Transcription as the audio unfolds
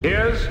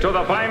Greetings to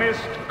the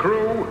finest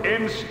crew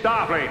in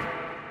Starfleet.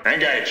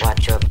 Engage.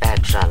 Watch your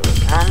back, son.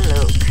 I'm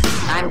Luke.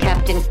 I'm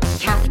Captain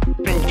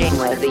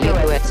Janeway of the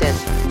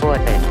USS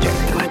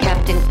Voyager.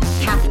 Captain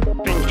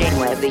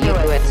Janeway of the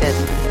USS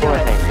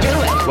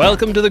Voyager.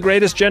 Welcome to The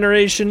Greatest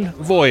Generation,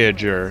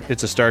 Voyager.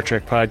 It's a Star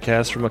Trek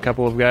podcast from a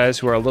couple of guys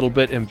who are a little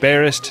bit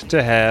embarrassed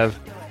to have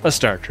a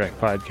Star Trek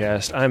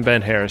podcast. I'm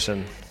Ben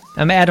Harrison.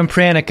 I'm Adam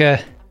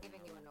Pranica,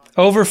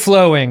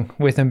 overflowing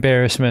with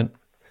embarrassment.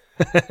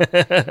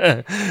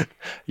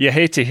 You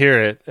hate to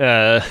hear it.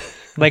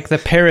 Like the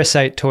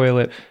parasite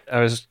toilet.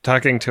 I was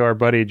talking to our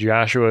buddy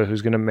Joshua,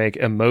 who's going to make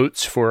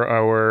emotes for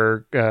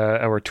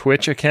our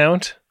Twitch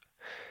account,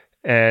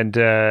 and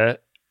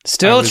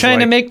still trying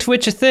to make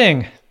Twitch a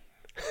thing.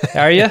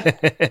 Are you?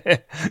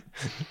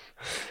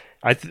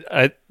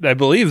 I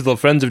believe the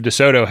Friends of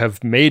DeSoto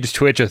have made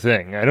Twitch a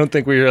thing. I don't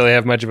think we really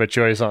have much of a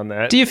choice on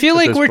that. Do you feel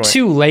like we're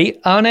too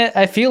late on it?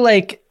 I feel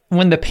like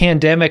when the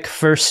pandemic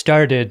first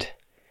started,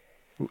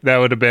 that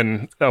would have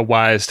been a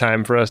wise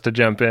time for us to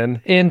jump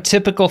in. In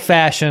typical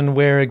fashion,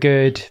 where a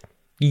good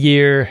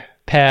year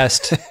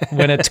passed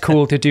when it's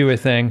cool to do a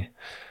thing.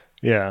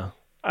 Yeah.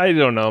 I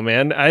don't know,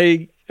 man.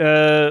 I've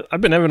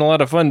been having a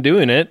lot of fun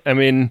doing it. I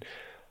mean,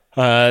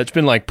 it's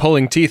been like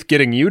pulling teeth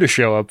getting you to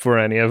show up for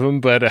any of them,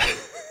 but...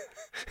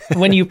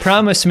 When you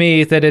promise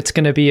me that it's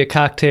going to be a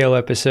cocktail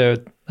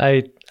episode,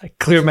 I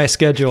clear my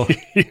schedule.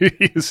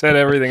 You set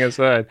everything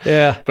aside.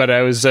 Yeah. But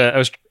I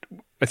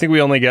think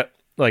we only get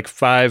like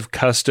 5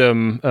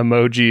 custom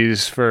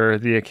emojis for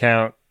the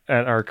account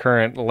at our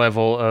current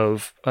level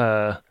of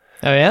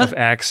of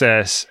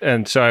access,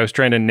 and so I was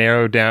trying to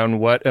narrow down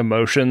what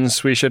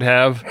emotions we should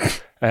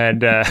have,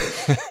 and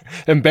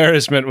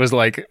embarrassment was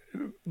like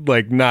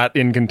not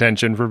in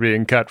contention for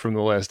being cut from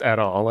the list at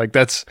all. Like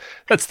that's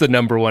the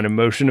number one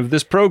emotion of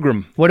this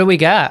program. What do we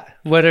got?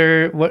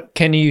 What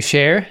can you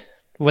share?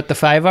 What the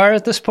 5 are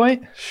at this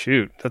point?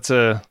 Shoot,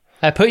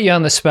 I put you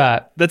on the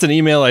spot. That's an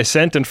email I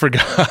sent and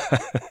forgot.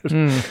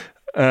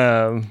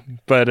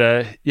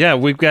 Yeah,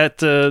 we've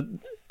got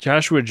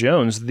Joshua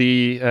Jones,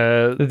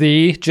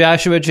 the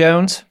Joshua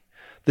Jones,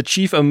 the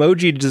chief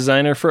emoji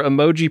designer for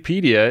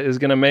Emojipedia, is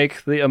going to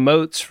make the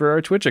emotes for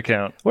our Twitch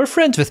account. We're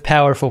friends with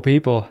powerful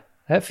people.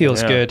 That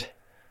feels good.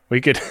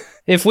 We could,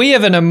 if we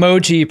have an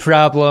emoji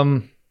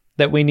problem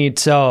that we need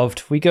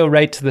solved, we go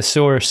right to the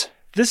source.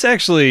 This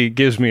actually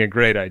gives me a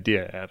great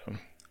idea, Adam.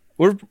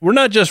 We're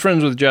not just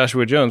friends with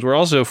Joshua Jones. We're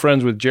also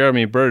friends with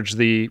Jeremy Burge,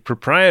 the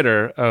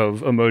proprietor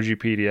of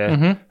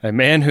Emojipedia, a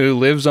man who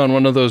lives on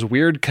one of those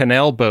weird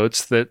canal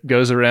boats that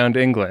goes around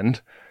England.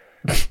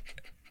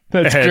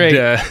 That's great.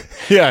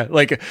 Yeah,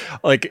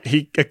 like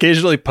he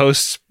occasionally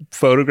posts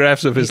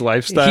photographs of his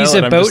lifestyle. He's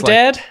a boat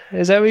dad?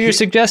 Is that what you're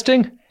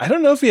suggesting? I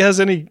don't know if he has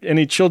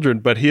any children,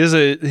 but he is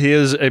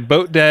a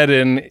boat dad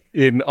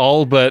in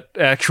all but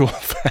actual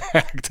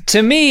fact.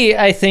 To me,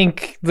 I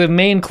think the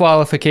main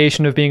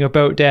qualification of being a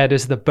boat dad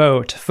is the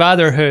boat.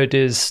 Fatherhood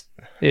is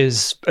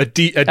a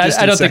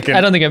distant second. I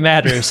don't think it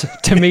matters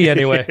to me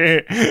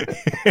anyway.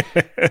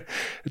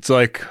 It's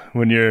like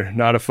when you're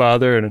not a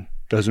father and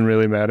doesn't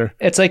really matter.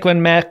 It's like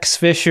when Max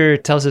Fisher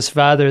tells his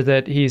father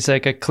that he's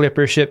like a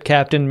clipper ship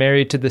captain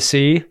married to the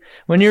sea.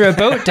 When you're a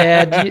boat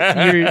dad,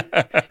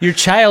 your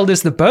child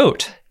is the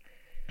boat.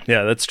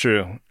 Yeah, that's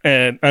true.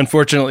 And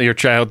unfortunately, your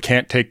child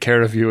can't take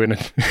care of you in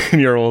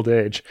your old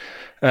age.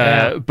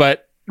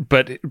 But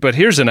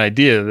here's an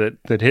idea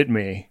that hit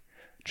me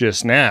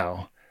just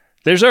now.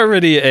 There's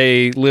already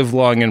a live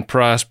long and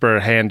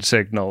prosper hand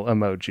signal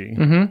emoji.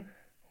 Mm-hmm.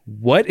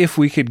 What if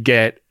we could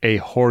get a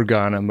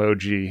Horgon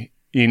emoji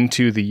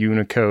into the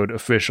Unicode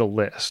official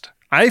list?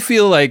 I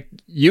feel like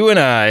you and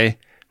I,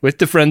 with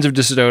the Friends of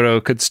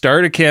DeSoto, could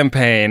start a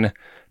campaign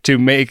to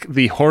make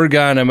the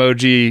Horgon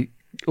emoji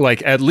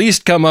like at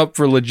least come up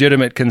for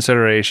legitimate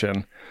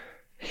consideration.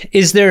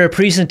 Is there a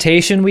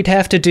presentation we'd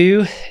have to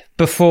do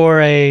before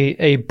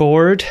a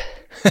board?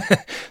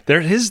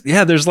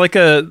 There's like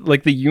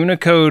the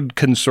Unicode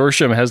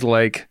consortium has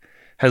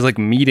like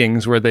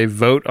meetings where they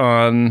vote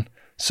on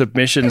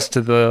submissions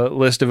to the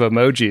list of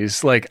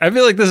emojis. Like, I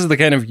feel like this is the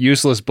kind of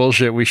useless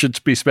bullshit we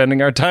should be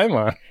spending our time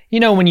on.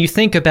 You know, when you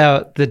think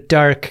about the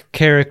dark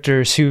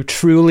characters who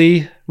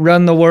truly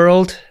run the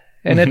world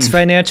and its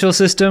financial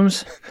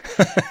systems,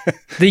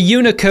 the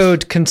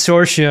Unicode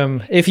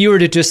consortium, if you were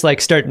to just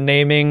like start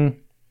naming,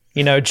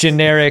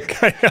 generic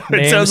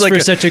names for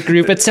such a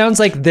group, it sounds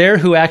like they're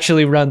who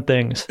actually run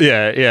things.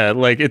 Yeah.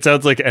 Like, it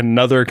sounds like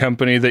another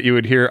company that you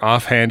would hear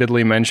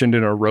offhandedly mentioned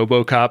in a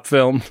RoboCop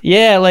film.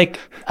 Yeah, like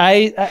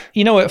I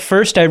at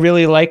first I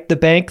really liked the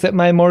bank that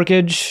my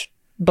mortgage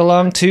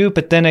belonged to,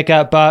 but then it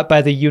got bought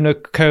by the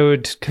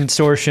Unicode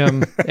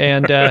consortium,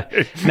 and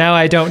now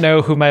I don't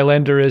know who my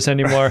lender is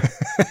anymore.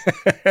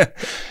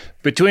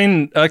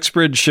 Between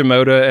Uxbridge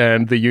Shimoda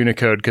and the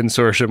Unicode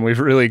consortium,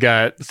 we've really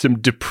got some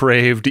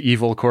depraved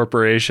evil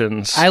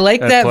corporations. I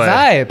like that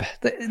vibe.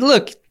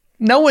 Look,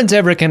 no one's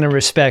ever going to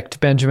respect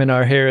Benjamin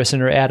R.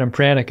 Harrison or Adam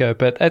Pranica,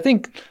 but I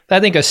think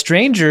a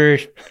stranger,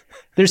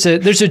 there's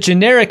a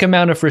generic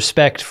amount of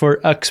respect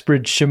for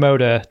Uxbridge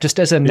Shimoda just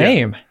as a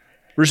name.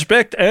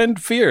 Respect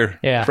and fear,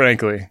 Yeah.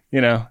 frankly.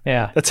 You know?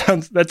 Yeah. That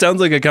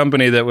sounds like a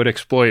company that would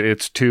exploit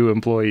its 2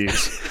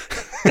 employees.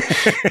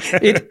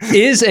 It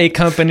is a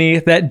company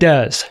that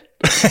does.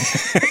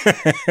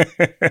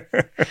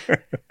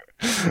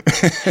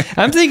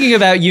 I'm thinking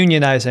about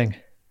unionizing.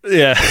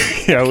 Yeah.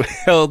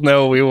 Hell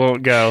no, we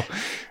won't go.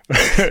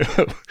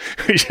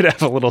 We should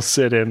have a little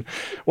sit-in.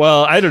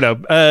 Well, I don't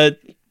know.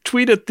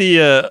 Tweet at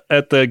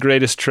the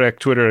Greatest Trek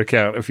Twitter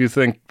account if you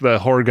think the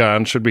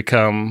Horgon should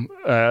become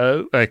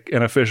like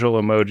an official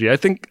emoji. I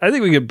think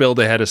we could build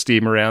a head of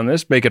steam around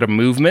this, make it a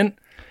movement.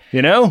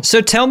 You know?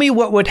 So tell me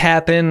what would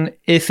happen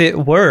if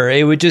it were.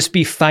 It would just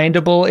be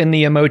findable in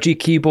the emoji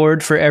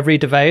keyboard for every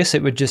device.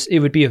 It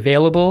would be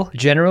available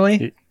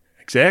generally.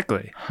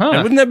 Exactly. Huh.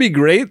 And wouldn't that be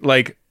great?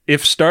 Like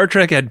if Star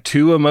Trek had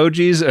 2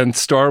 emojis and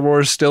Star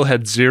Wars still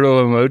had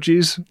 0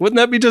 emojis, wouldn't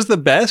that be just the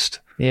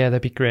best? Yeah,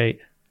 that'd be great.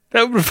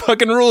 That would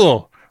fucking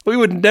rule. We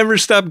would never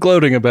stop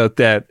gloating about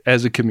that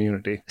as a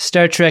community.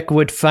 Star Trek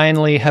would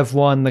finally have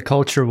won the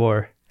culture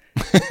war.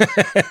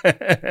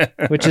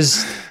 which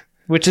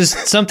is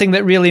something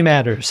that really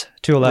matters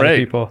to a lot of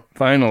people.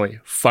 Finally.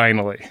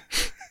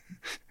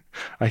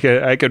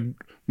 I could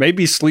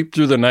maybe sleep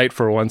through the night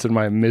for once in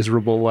my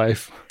miserable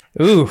life.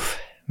 Oof,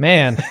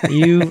 man,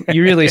 you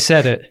really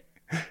said it.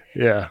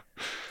 Yeah.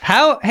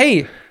 How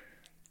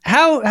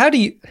do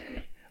you,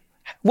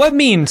 what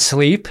means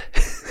sleep?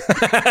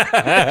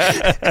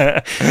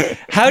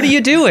 How do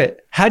you do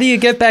it? How do you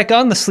get back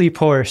on the sleep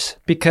horse?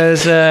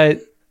 Because I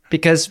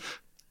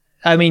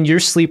mean, your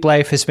sleep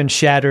life has been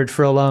shattered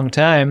for a long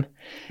time.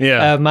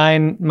 Yeah.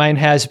 Mine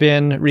has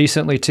been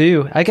recently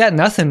too. I got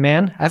nothing,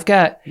 man. I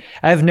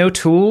have no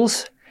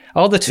tools.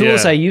 All the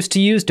tools I used to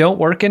use don't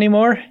work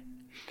anymore.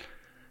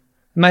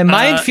 My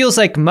mind feels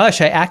like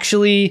mush.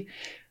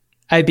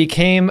 I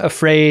became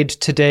afraid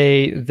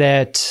today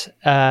that,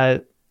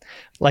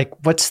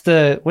 like, what's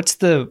the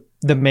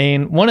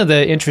main, one of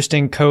the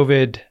interesting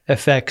COVID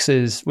effects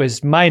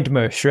was mind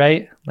mush,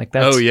 right? Like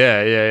that's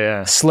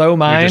yeah. slow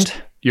mind.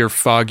 You're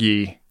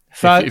foggy.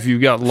 If you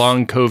got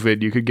long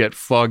COVID, you could get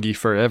foggy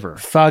forever.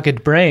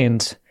 Fogged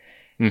brains.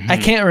 Mm-hmm. I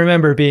can't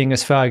remember being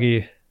as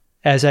foggy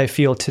as I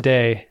feel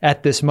today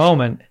at this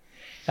moment,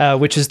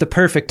 which is the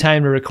perfect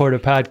time to record a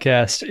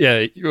podcast.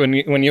 Yeah, when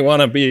you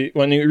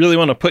really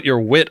want to put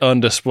your wit on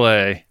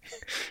display,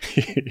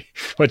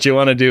 what you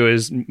want to do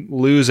is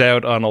lose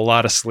out on a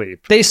lot of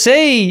sleep. They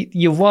say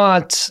you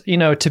want,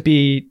 to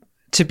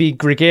be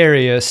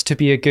gregarious, to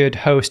be a good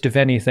host of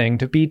anything,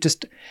 to be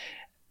just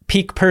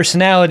peak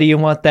personality. You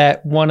want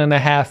that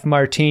 1.5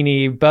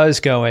 martini buzz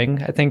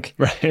going. I think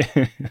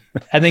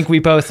we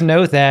both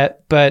know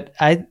that, but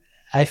I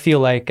feel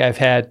like I've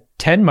had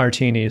 10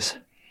 martinis.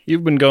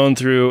 You've been going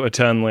through a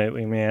ton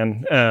lately,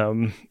 man.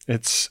 I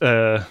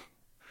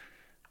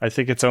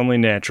think it's only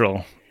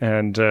natural.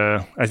 And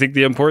I think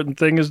the important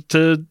thing is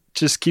to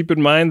just keep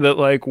in mind that,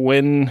 like,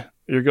 when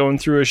you're going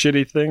through a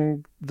shitty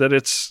thing, that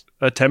it's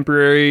a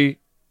temporary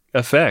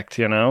effect,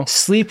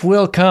 Sleep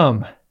will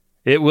come.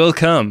 It will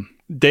come.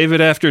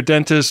 David After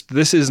Dentist,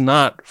 this is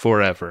not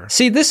forever.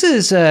 See, this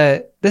is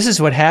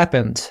what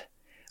happens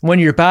when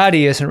your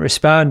body isn't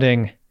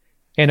responding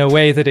in a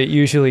way that it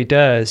usually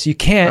does. You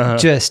can't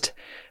just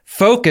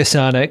focus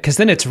on it, because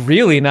then it's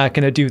really not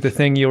going to do the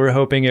thing you were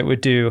hoping it would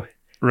do.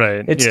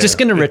 Right. It's just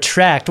going to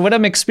retract. What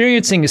I'm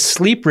experiencing is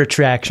sleep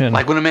retraction.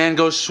 Like when a man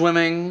goes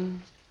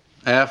swimming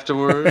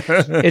afterwards.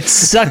 It's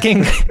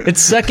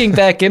sucking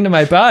back into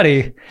my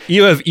body.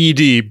 You have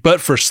ED,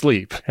 but for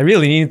sleep. I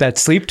really need that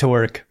sleep to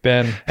work,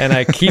 Ben. And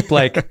I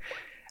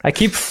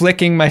keep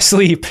flicking my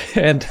sleep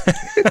and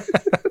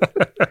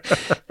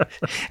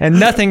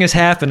nothing is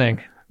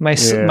happening. My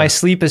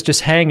sleep is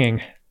just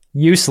hanging,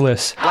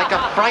 useless. Like a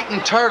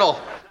frightened turtle.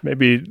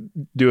 Maybe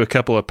do a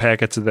couple of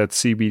packets of that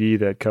CBD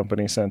that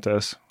company sent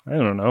us. I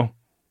don't know.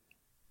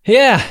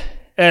 Yeah.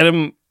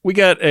 Adam, we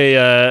got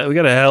a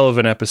hell of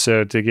an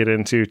episode to get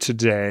into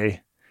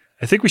today.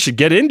 I think we should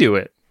get into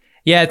it.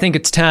 Yeah, I think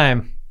it's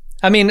time.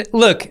 I mean,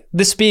 look,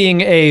 this being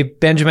a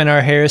Benjamin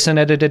R. Harrison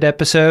edited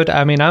episode,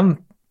 I mean,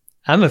 I'm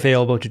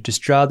available to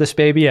just draw this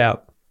baby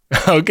out.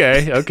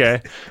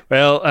 Okay.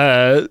 Well,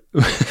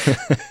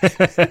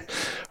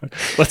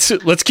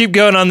 let's keep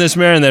going on this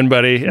Marin then,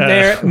 buddy.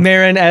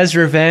 Marin as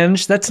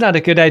revenge. That's not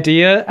a good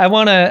idea. I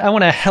want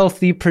a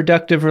healthy,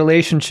 productive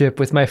relationship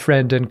with my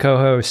friend and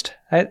co-host.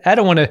 I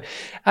don't want to.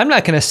 I'm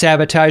not going to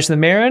sabotage the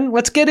Marin.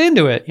 Let's get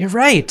into it. You're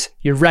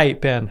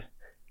right, Ben.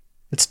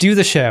 Let's do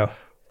the show.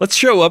 Let's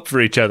show up for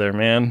each other,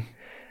 man.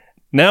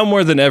 Now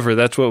more than ever,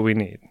 that's what we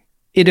need.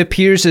 It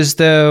appears as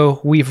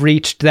though we've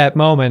reached that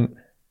moment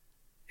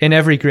in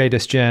every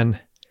Greatest Gen,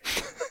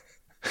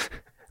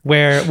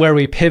 where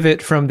we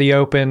pivot from the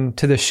open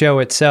to the show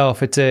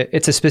itself. It's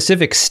a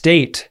specific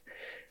state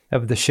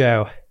of the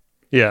show.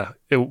 Yeah,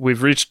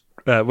 we've reached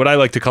what I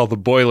like to call the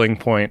boiling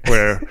point,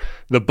 where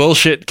the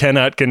bullshit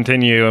cannot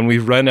continue, and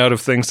we've run out of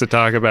things to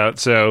talk about.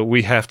 So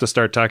we have to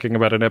start talking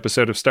about an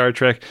episode of Star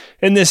Trek.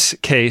 In this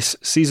case,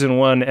 Season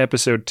 1,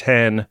 Episode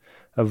 10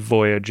 of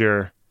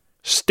Voyager.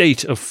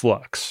 state of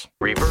flux.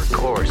 Revert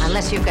course.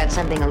 Unless you've got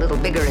something a little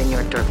bigger in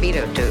your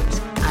torpedo tubes,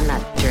 I'm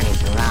not turning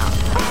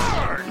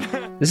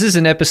around. This is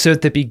an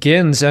episode that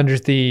begins under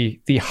the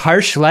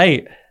harsh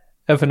light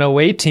of an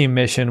away team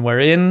mission. We're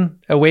in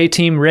away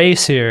team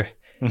race here.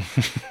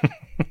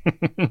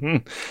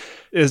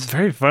 It's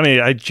very funny.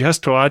 I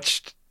just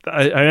watched,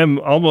 I am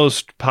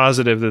almost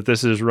positive that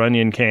this is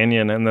Runyon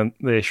Canyon, and then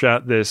they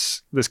shot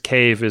this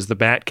cave is the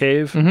Bat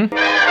Cave.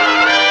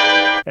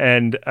 Mm-hmm.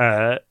 And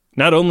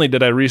not only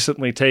did I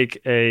recently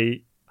take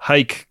a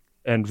hike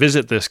and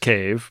visit this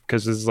cave,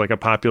 because this is like a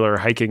popular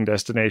hiking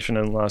destination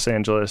in Los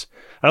Angeles,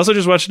 I also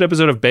just watched an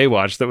episode of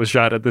Baywatch that was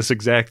shot at this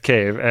exact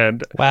cave.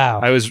 And wow,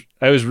 I was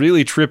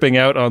really tripping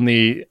out on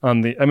the I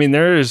mean,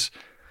 there's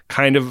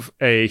kind of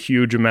a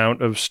huge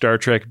amount of Star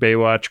Trek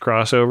Baywatch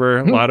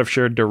crossover, a lot of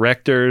shared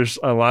directors,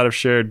 a lot of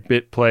shared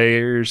bit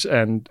players,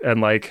 and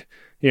like,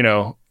 you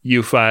know,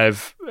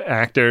 U5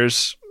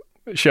 actors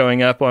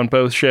showing up on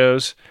both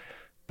shows.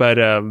 But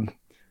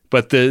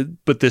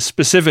the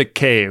specific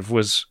cave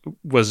was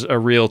a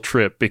real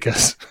trip,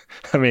 because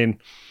I mean,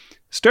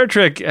 Star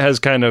Trek has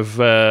kind of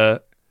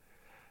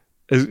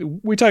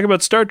we talk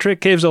about Star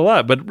Trek caves a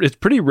lot, but it's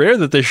pretty rare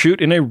that they shoot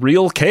in a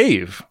real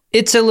cave.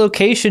 It's a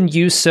location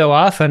used so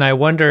often. I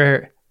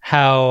wonder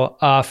how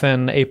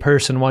often a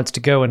person wants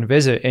to go and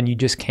visit, and you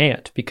just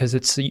can't because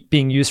it's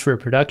being used for a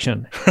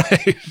production.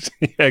 Right.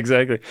 Yeah,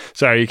 exactly.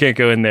 Sorry, you can't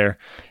go in there.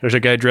 There's a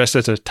guy dressed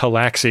as a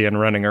Talaxian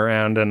running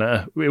around, and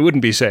it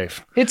wouldn't be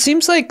safe. It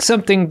seems like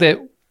something that,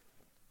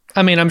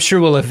 I mean, I'm sure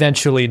we'll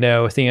eventually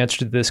know the answer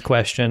to this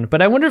question,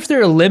 but I wonder if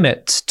there are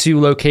limits to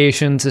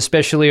locations,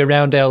 especially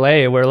around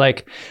LA, where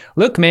like,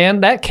 look, man,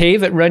 that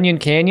cave at Runyon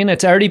Canyon,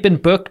 it's already been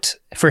booked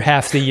for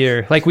half the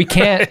year. Like, we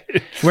can't,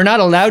 we're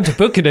not allowed to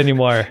book it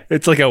anymore.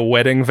 It's like a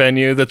wedding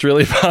venue that's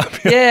really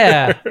popular.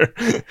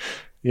 Yeah.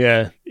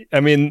 Yeah.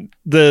 I mean,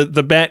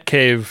 the Bat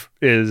Cave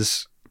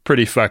is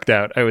pretty fucked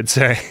out, I would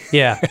say.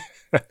 Yeah.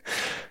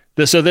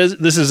 So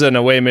this is an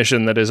away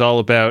mission that is all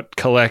about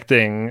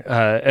collecting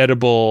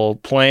edible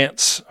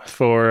plants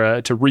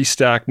for to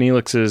restock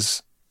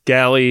Neelix's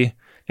galley,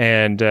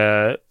 and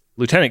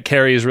Lieutenant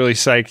Carey is really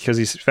psyched because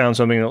he's found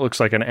something that looks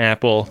like an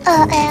apple.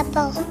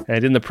 Apple.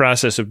 And in the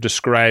process of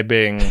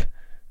describing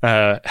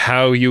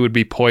how you would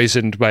be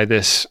poisoned by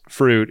this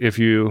fruit if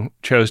you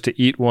chose to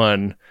eat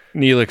one,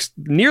 Neelix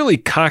nearly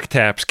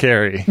cocktaps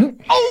Carey.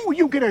 Oh,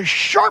 you get a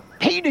sharp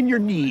pain in your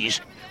knees,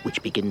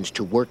 which begins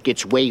to work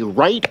its way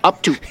right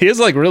up to... He is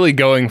like really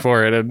going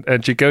for it, and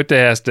Chakotay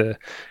has to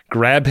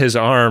grab his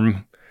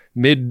arm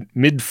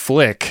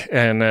mid-flick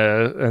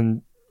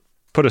and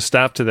put a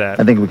stop to that.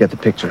 I think we got the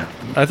picture.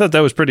 I thought that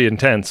was pretty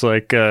intense,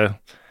 like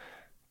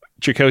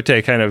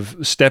Chakotay kind of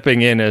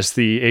stepping in as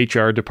the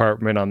HR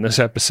department on this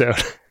episode.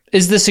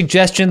 Is the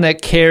suggestion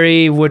that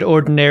Carey would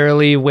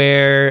ordinarily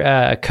wear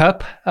a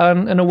cup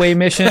on an away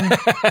mission?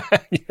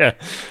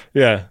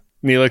 Yeah.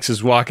 Neelix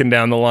is walking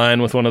down the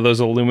line with one of those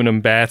aluminum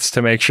bats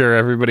to make sure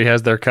everybody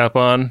has their cup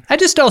on. I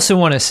just also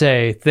want to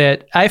say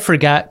that I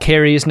forgot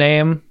Carey's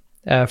name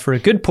for a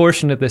good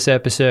portion of this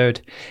episode.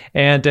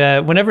 And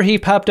whenever he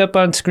popped up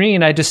on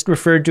screen, I just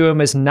referred to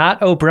him as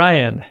Not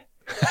O'Brien.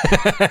 He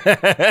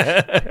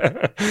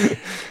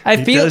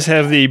does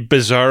have the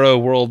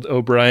Bizarro World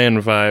O'Brien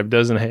vibe,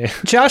 doesn't he?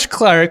 Josh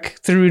Clark,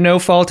 through no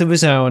fault of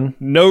his own.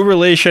 No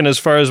relation, as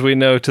far as we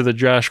know, to the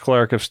Josh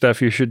Clark of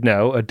Stuff You Should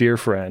Know, a dear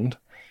friend.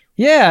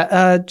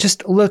 Yeah,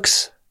 just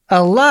looks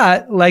a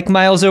lot like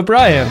Miles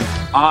O'Brien.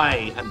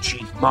 I am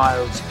Chief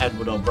Miles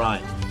Edward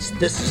O'Brien.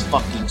 This is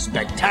fucking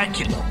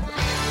spectacular.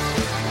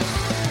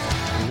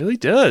 He really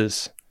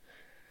does.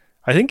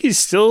 I think he's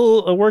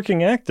still a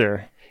working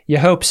actor. You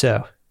hope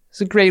so.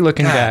 He's a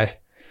great-looking guy.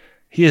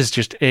 He has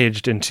just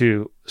aged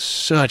into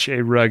such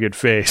a rugged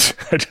face.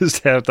 I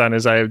just tapped on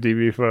his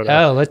IMDb photo.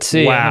 Oh, let's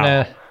see.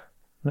 Wow.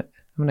 I'm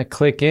gonna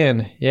click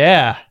in.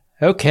 Yeah.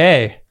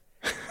 Okay.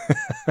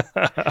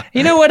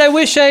 You know what? I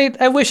wish I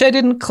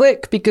didn't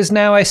click, because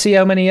now I see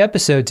how many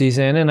episodes he's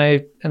in, and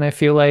I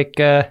feel like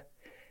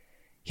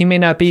he may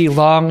not be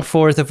long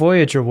for the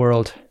Voyager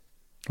world.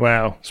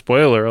 Wow.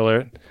 Spoiler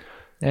alert.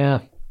 Yeah.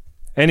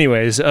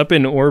 Anyways, up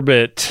in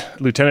orbit,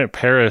 Lieutenant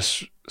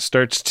Paris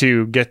starts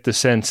to get the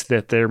sense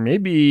that there may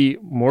be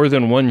more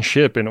than one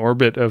ship in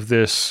orbit of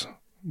this,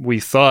 we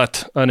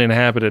thought,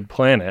 uninhabited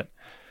planet.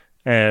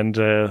 And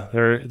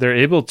they're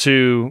able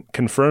to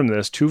confirm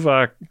this.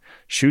 Tuvok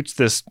shoots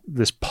this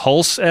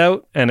pulse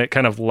out, and it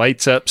kind of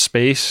lights up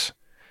space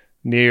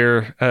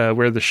near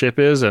where the ship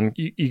is, and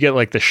you get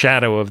like the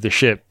shadow of the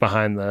ship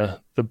behind the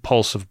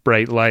pulse of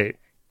bright light.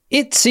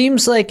 It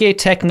seems like a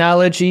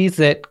technology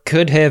that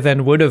could have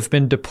and would have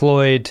been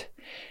deployed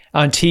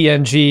on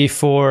TNG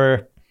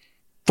for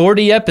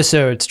 40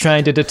 episodes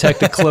trying to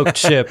detect a cloaked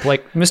ship.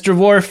 Like, Mr.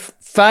 Worf,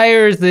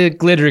 fire the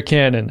glitter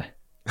cannon.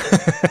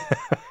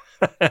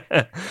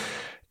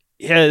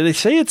 Yeah, they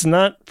say it's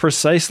not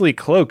precisely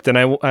cloaked, and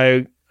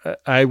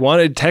I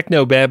wanted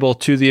technobabble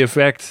to the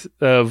effect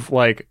of,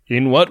 like,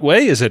 in what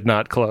way is it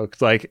not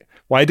cloaked? Like,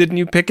 why didn't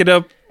you pick it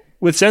up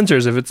with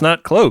sensors if it's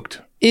not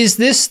cloaked? Is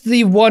this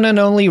the one and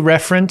only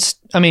reference?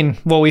 I mean,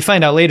 well, we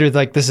find out later,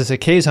 like, this is a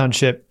Kazon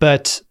ship,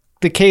 but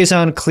the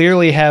Kazon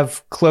clearly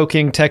have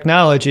cloaking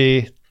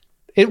technology.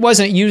 It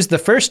wasn't used the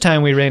first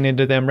time we ran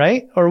into them,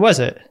 right? Or was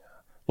it?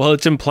 Well,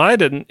 it's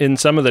implied in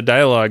some of the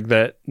dialogue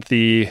that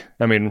this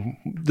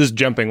is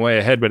jumping way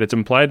ahead, but it's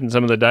implied in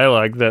some of the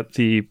dialogue that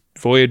the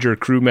Voyager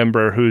crew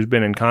member who's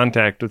been in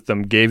contact with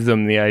them gave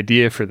them the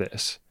idea for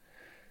this.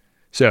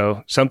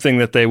 So something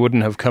that they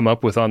wouldn't have come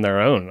up with on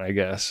their own, I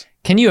guess.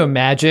 Can you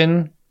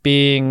imagine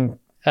being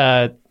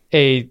a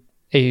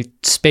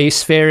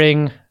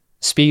spacefaring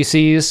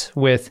species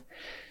with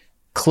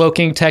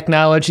cloaking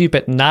technology,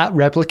 but not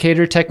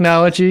replicator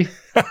technology?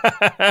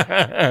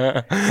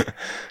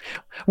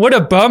 What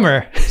a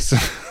bummer.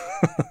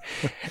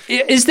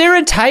 Is their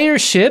entire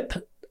ship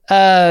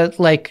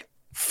like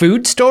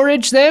food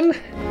storage then?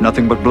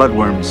 Nothing but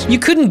bloodworms. You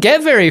couldn't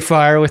get very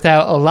far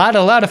without a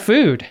lot of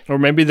food. Or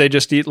maybe they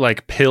just eat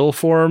like pill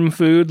form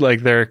food,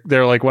 like they're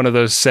like one of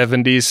those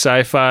 70s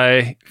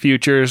sci-fi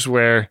futures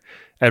where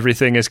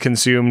everything is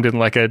consumed in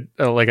like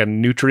a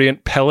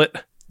nutrient pellet.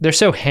 They're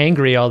so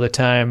hangry all the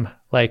time.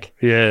 Like,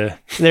 yeah,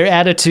 their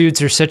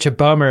attitudes are such a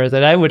bummer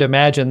that I would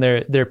imagine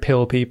they're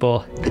pill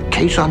people. The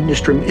Kazon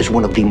Nistrum is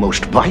one of the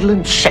most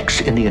violent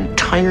sects in the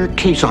entire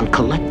Kazon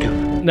collective.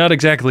 Not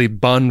exactly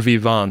bon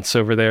vivants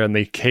over there in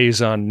the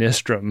Kazon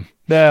Nistrum.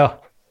 No.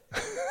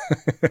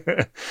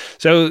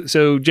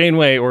 So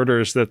Janeway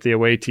orders that the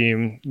away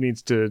team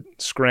needs to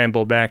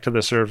scramble back to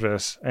the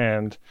surface,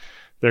 and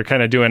they're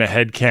kind of doing a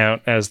head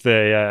count as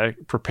they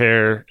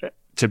prepare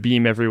to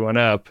beam everyone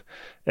up.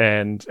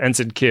 And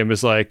Ensign Kim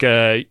is like,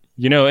 Ensign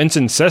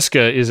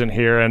Seska isn't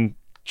here. And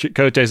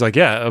Chakotay's like,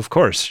 yeah, of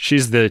course.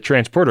 She's the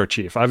transporter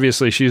chief.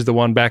 Obviously, she's the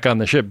one back on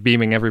the ship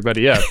beaming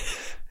everybody up.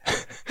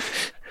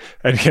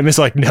 And Kim is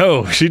like,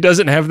 no, she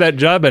doesn't have that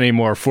job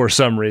anymore for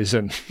some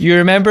reason. You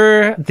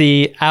remember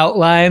the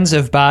outlines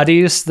of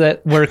bodies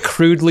that were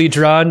crudely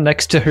drawn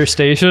next to her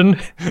station?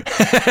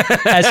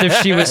 As if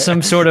she was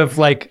some sort of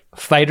like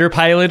fighter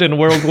pilot in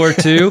World War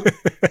II?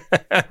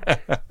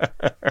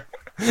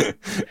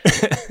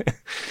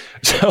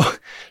 So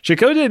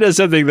Chakotay does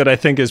something that I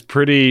think is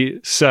pretty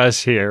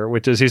sus here,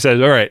 which is he says,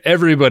 all right,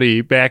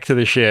 everybody back to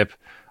the ship.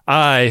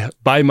 I,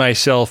 by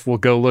myself, will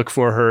go look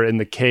for her in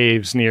the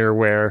caves near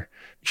where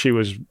she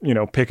was,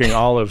 picking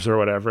olives or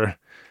whatever.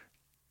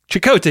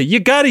 Chakotay, you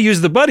got to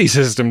use the buddy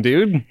system,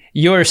 dude.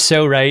 You're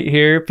so right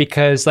here,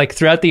 because like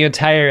throughout the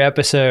entire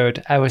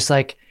episode, I was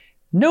like,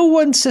 no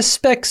one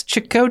suspects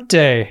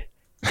Chakotay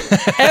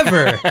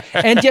ever.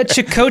 And yet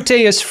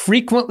Chakotay is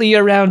frequently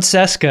around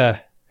Seska.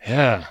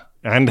 Yeah.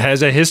 And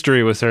has a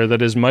history with her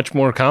that is much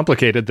more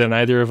complicated than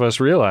either of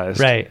us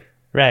realized. Right.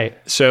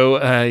 So,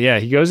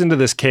 he goes into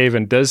this cave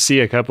and does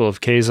see a couple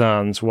of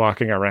Kazons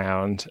walking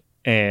around,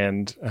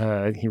 and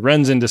he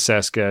runs into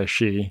Seska.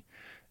 She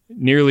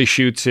nearly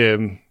shoots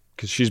him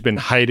because she's been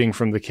hiding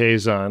from the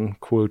Kazon,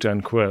 quote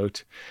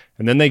unquote.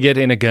 And then they get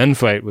in a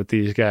gunfight with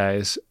these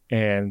guys,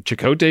 and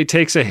Chakotay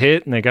takes a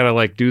hit, and they got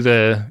to do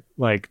the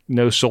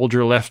no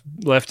soldier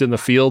left in the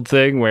field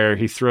thing where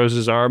he throws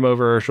his arm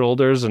over her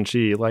shoulders and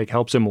she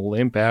helps him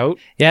limp out.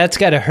 Yeah, it's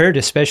got to hurt,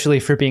 especially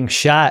for being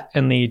shot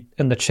in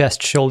the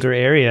chest shoulder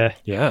area.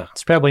 Yeah.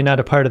 It's probably not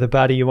a part of the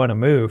body you want to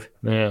move.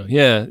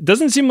 Yeah. It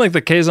doesn't seem like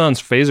the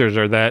Kazon's phasers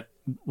are that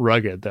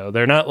rugged though.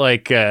 They're not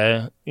like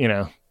the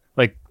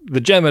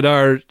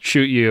Jemadar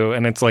shoot you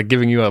and it's like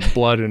giving you a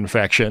blood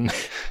infection.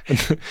 And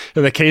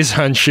the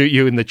Kazon shoot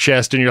you in the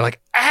chest and you're like,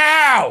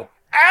 ow!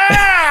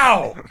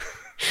 Ow!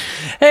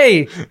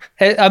 Hey,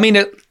 I mean,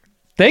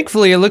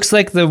 thankfully it looks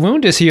like the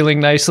wound is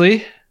healing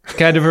nicely.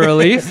 Kind of a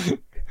relief.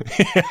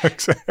 Yeah,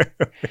 exactly.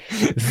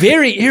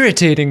 Very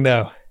irritating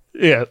though.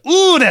 Yeah.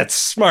 Ooh, that's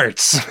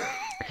smarts.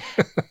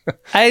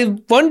 I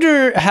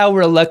wonder how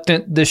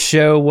reluctant the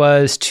show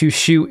was to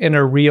shoot in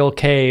a real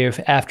cave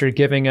after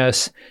giving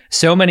us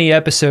so many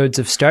episodes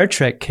of Star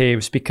Trek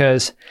caves,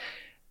 because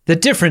the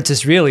difference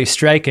is really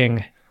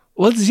striking.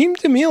 Well, it seemed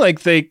to me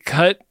like they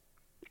cut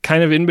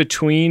kind of in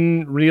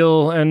between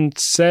real and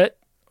set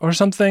or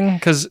something,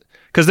 because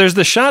there's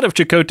the shot of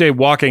Chakotay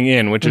walking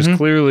in, which is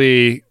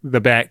clearly the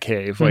Bat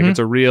Cave. It's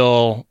a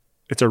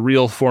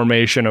real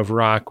formation of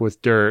rock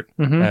with dirt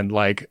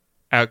and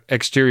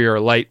exterior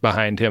light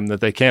behind him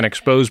that they can't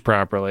expose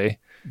properly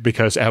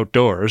because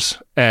outdoors.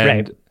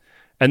 And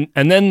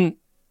then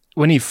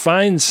when he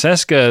finds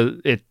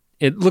Seska,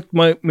 it looked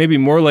maybe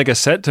more like a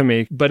set to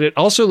me, but it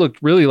also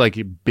looked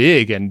really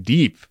big and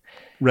deep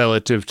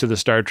relative to the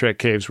Star Trek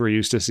caves we're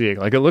used to seeing.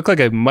 It looked like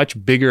a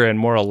much bigger and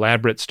more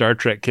elaborate Star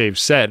Trek cave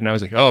set. And I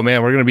was like, oh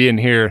man, we're going to be in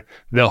here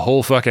the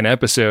whole fucking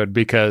episode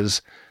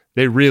because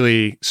they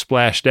really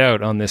splashed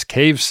out on this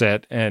cave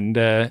set.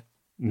 And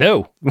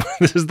no,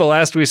 this is the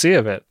last we see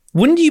of it.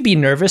 Wouldn't you be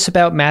nervous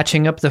about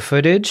matching up the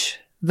footage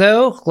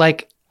though?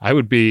 I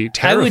would be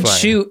terrified. I would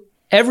shoot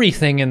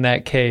everything in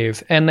that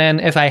cave. And then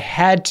if I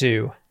had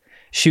to,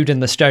 shoot in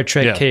the Star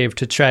Trek cave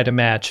to try to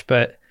match.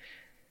 But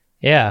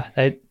yeah,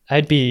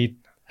 I'd be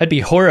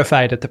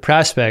horrified at the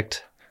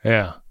prospect.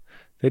 Yeah.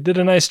 They did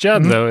a nice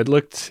job though. It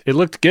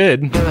looked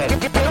good.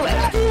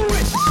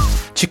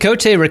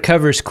 Chakotay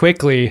recovers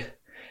quickly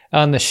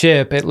on the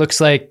ship. It looks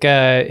like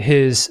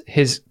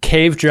his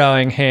cave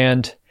drawing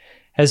hand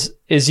is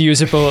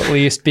usable, at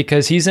least,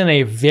 because he's in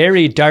a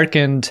very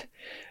darkened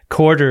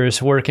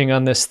quarters working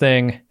on this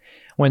thing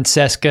when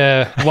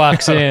Seska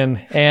walks in.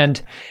 And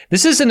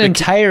this is an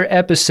entire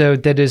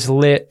episode that is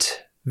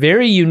lit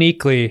very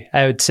uniquely,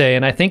 I would say.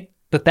 And I think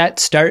that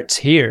starts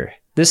here.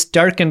 This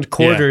darkened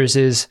quarters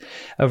is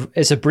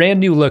a brand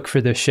new look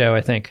for this show,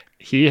 I think.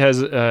 He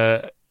has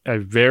a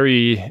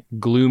very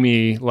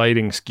gloomy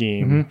lighting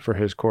scheme for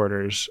his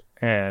quarters,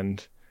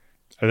 and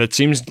it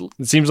seems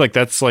like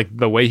that's like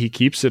the way he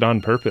keeps it on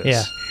purpose.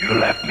 Yeah. You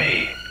left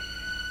me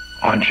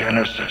on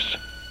Genesis.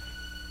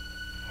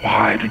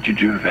 Why did you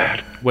do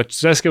that? What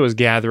Seska was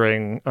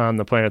gathering on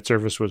the planet's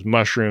surface was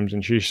mushrooms,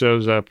 and she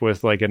shows up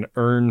with like an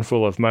urn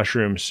full of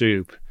mushroom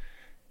soup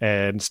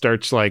and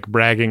starts like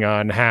bragging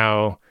on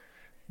how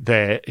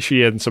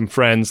she and some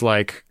friends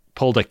like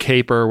pulled a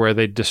caper where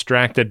they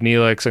distracted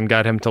Neelix and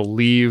got him to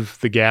leave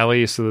the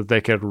galley so that they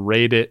could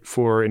raid it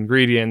for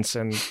ingredients,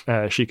 and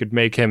she could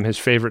make him his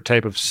favorite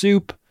type of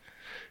soup.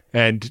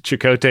 And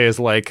Chakotay is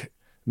like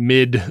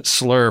mid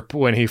slurp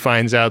when he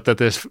finds out that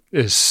this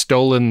is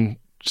stolen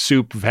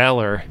soup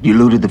valor. You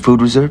looted the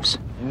food reserves?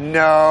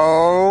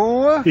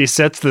 No. He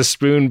sets the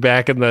spoon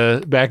back in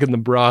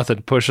the broth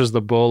and pushes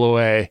the bowl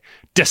away,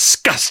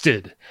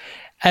 disgusted.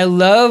 I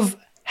love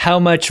how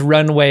much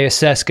runway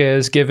Seska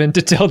is given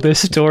to tell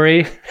this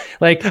story.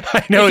 Like,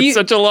 I know it's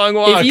such a long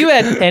walk. If you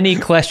had any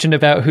question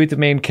about who the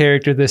main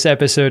character of this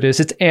episode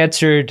is, it's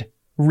answered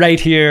right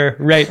here,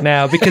 right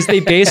now, because they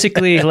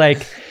basically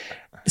like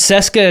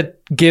Seska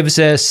gives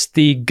us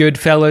the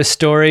Goodfellas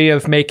story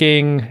of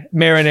making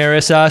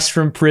marinara sauce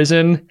from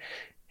prison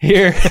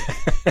here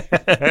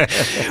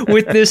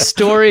with this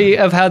story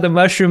of how the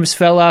mushrooms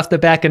fell off the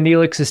back of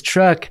Neelix's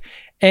truck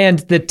and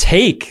the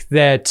take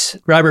that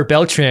Robert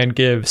Beltran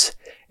gives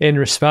in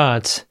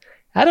response.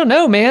 I don't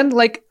know, man.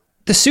 Like,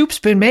 the soup's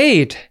been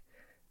made.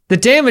 The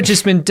damage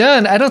has been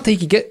done. I don't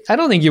think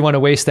you want to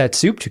waste that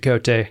soup,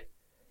 Chakotay.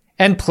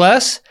 And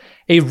plus,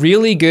 a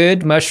really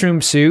good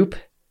mushroom soup,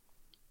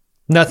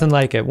 nothing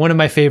like it. One of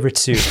my favorite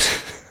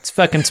soups. It's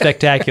fucking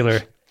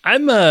spectacular.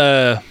 I'm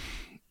not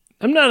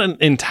an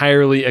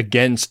entirely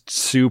against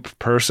soup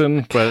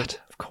person, but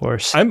of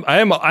course.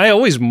 I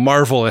always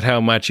marvel at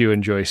how much you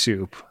enjoy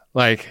soup.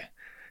 Like,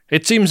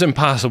 it seems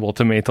impossible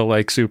to me to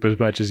like soup as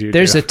much as you do.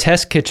 There's a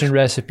test kitchen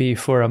recipe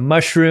for a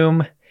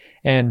mushroom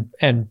and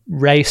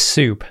rice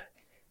soup.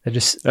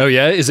 Oh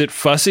yeah? Is it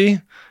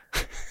fussy?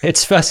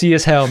 It's fussy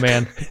as hell,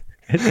 man.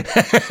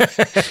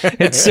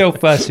 It's so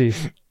fussy.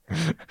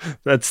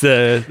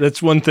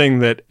 That's one thing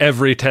that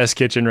every test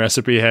kitchen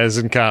recipe has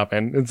in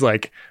common. It's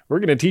like, we're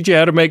going to teach you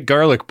how to make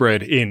garlic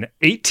bread in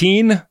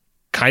 18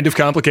 kind of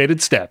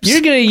complicated steps.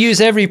 You're going to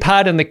use every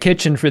pot in the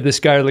kitchen for this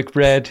garlic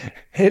bread.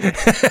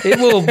 It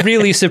will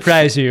really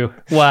surprise you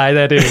why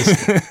that is.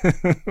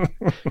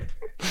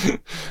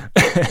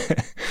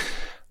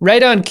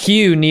 Right on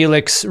cue,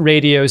 Neelix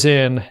radios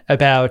in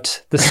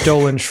about the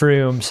stolen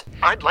shrooms.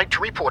 I'd like to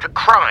report a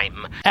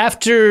crime.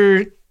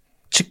 After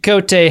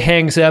Chakotay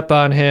hangs up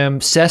on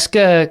him,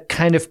 Seska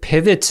kind of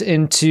pivots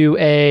into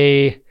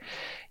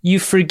you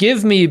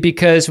forgive me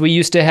because we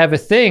used to have a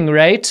thing,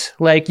 right?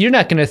 Like, you're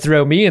not going to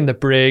throw me in the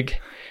brig.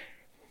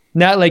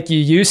 Not like you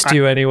used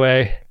to,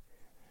 anyway.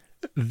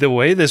 The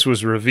way this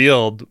was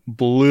revealed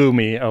blew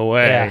me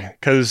away,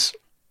 because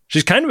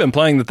she's kind of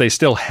implying that they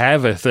still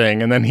have a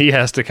thing, and then he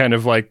has to kind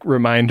of like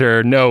remind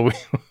her, no,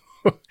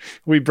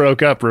 we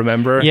broke up,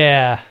 remember?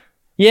 Yeah.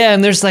 Yeah,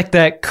 and there's like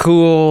that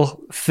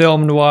cool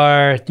film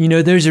noir,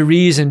 there's a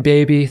reason,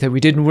 baby, that we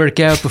didn't work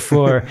out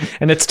before,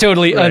 and it's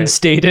totally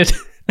unstated.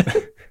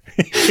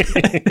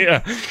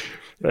 Yeah.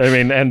 I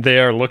mean, and they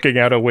are looking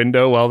out a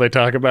window while they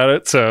talk about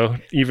it, so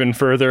even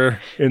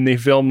further in the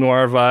film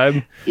noir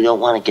vibe. You don't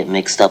want to get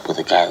mixed up with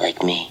a guy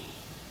like me.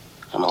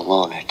 I'm a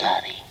loner,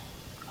 Daddy.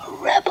 A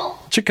rebel.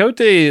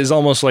 Chakotay is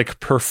almost like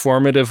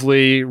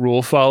performatively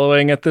rule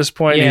following at this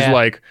point. Yeah. He's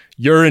like,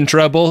 you're in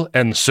trouble,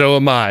 and so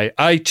am I.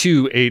 I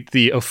too ate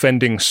the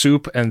offending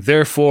soup, and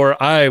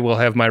therefore I will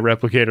have my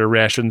replicator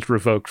rations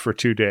revoked for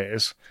 2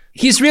 days.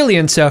 He's really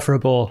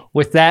insufferable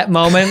with that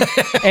moment,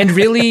 and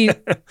really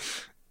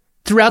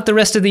throughout the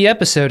rest of the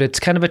episode, it's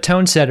kind of a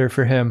tone setter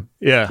for him.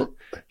 Yeah.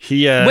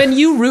 When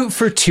you root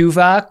for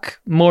Tuvok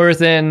more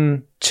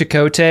than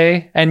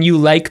Chakotay, and you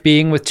like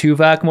being with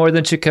Tuvok more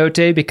than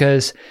Chakotay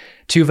because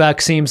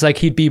Tuvok seems like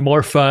he'd be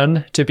more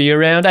fun to be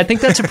around, I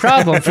think that's a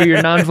problem for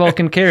your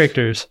non-Vulcan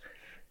characters.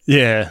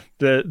 Yeah.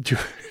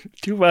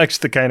 Tuvok's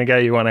the kind of guy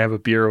you want to have a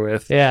beer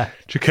with. Yeah.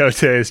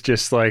 Chakotay is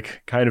just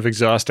like kind of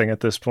exhausting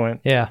at this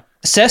point. Yeah.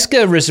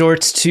 Seska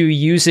resorts to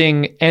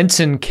using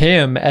Ensign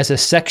Kim as a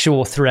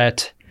sexual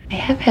threat. I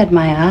have had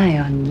my eye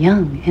on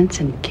young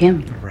Ensign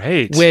Kim.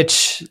 Right.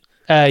 Which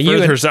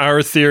furthers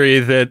our theory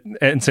that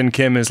Ensign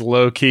Kim is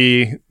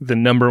low-key the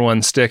number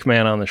one stick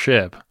man on the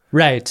ship.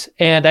 Right.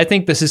 And I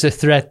think this is a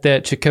threat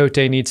that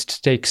Chakotay needs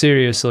to take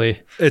seriously.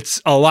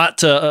 It's a lot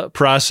to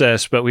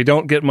process, but we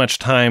don't get much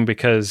time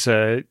because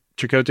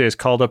Chakotay is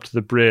called up to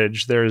the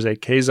bridge, there is a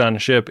Kazon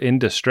ship in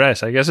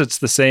distress. I guess it's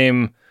the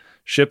same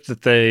ship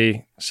that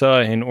they saw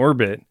in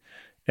orbit.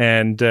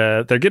 And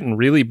they're getting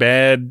really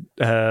bad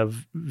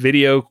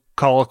video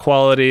call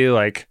quality.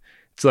 Like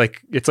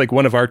it's like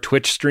one of our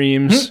Twitch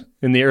streams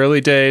in the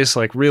early days,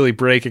 like really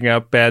breaking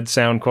up, bad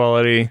sound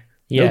quality.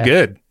 Yeah. No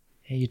good.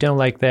 You don't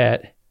like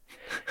that.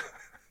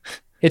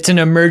 It's an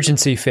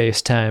emergency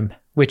FaceTime,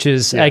 which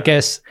is, I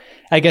guess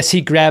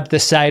he grabbed the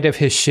side of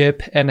his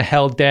ship and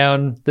held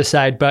down the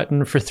side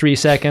button for 3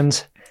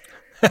 seconds.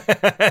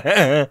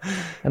 And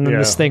then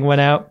this thing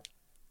went out.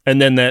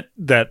 And then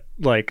that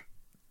like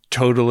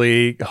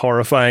totally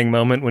horrifying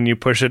moment when you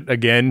push it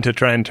again to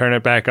try and turn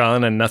it back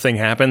on and nothing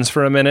happens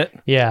for a minute.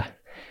 Yeah.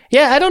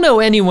 Yeah, I don't know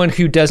anyone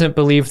who doesn't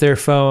believe their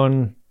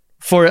phone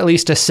for at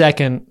least a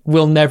second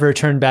will never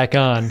turn back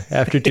on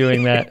after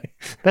doing that.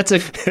 That's a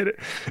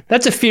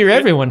fear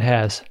everyone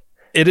has.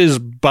 It is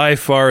by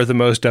far the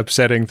most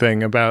upsetting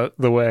thing about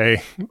the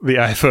way the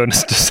iPhone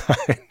is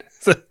designed.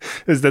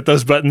 Is that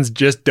those buttons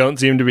just don't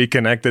seem to be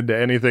connected to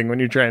anything when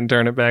you try and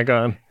turn it back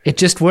on. It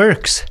just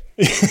works.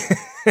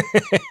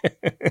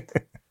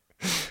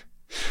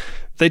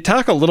 They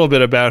talk a little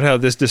bit about how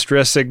this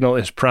distress signal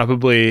is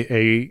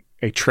probably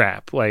a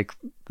trap. Like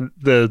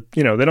they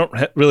don't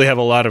really have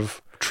a lot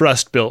of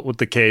trust built with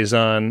the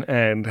Kazon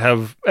and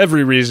have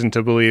every reason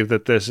to believe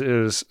that this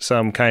is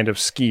some kind of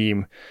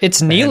scheme.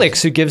 It's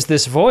Neelix who gives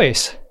this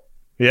voice.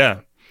 Yeah.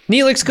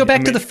 Neelix, go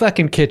back to the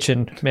fucking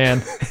kitchen,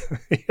 man.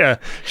 Yeah.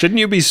 Shouldn't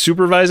you be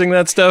supervising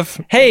that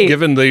stuff? Hey.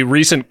 Given the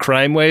recent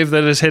crime wave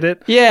that has hit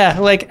it? Yeah,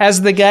 like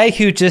as the guy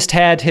who just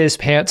had his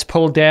pants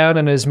pulled down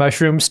and his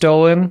mushrooms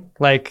stolen,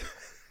 like,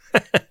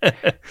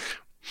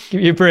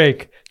 give me a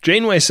break.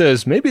 Janeway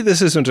says, maybe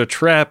this isn't a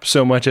trap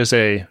so much as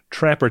a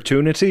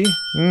trapportunity.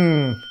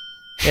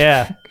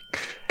 Yeah.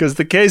 Because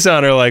the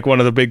Kazon are like one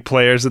of the big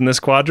players in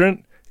this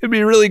quadrant. It'd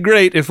be really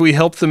great if we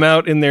helped them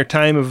out in their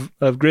time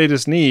of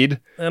greatest need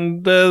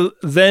and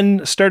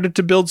then started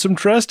to build some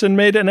trust and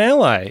made an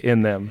ally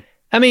in them.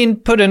 I mean,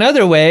 put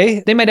another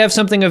way, they might have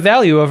something of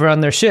value over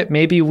on their ship.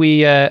 Maybe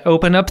we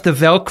open up the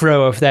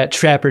Velcro of that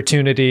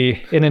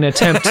Trapportunity in an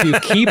attempt to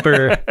keep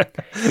her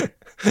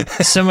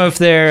some of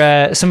their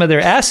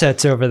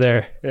assets over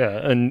there.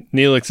 Yeah, and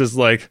Neelix is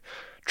like,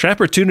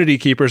 Trapportunity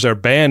keepers are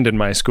banned in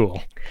my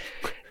school.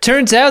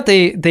 Turns out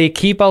they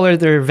keep all of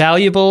their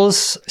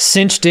valuables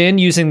cinched in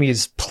using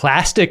these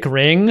plastic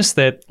rings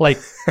that like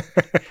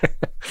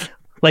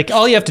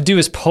all you have to do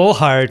is pull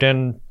hard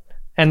and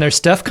their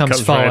stuff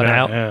comes falling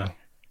out. Yeah.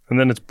 And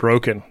then it's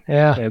broken.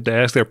 Yeah. They have to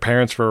ask their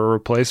parents for a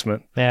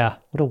replacement. Yeah.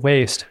 What a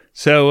waste.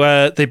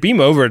 So they beam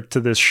over to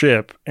this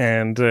ship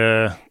and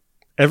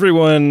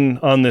everyone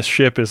on this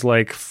ship is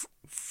like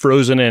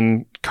frozen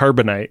in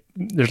carbonite.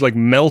 There's like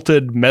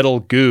melted metal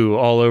goo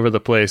all over the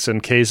place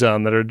and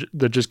Kazon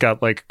that just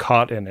got like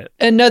caught in it.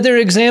 Another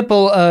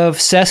example of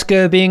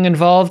Seska being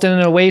involved in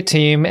an away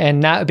team and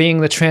not being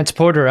the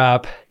transporter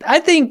op. I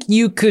think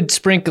you could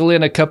sprinkle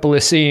in a couple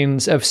of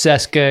scenes of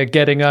Seska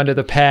getting onto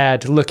the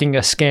pad looking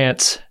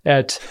askance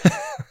at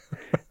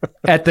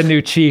the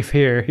new chief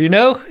here, you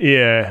know?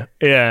 Yeah,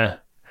 yeah.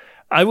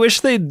 I wish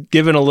they'd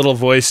given a little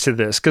voice to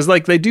this because,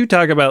 like, they do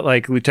talk about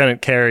like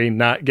Lieutenant Carey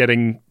not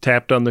getting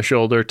tapped on the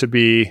shoulder to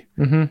be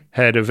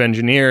head of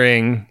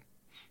engineering.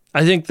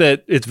 I think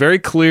that it's very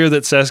clear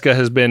that Seska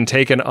has been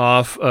taken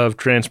off of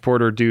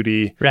transporter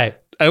duty. Right.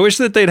 I wish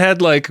that they'd had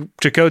like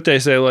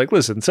Chakotay say, like,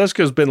 listen,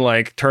 Seska's been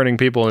like turning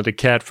people into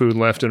cat food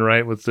left and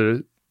right with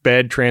the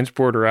bad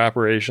transporter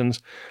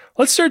operations.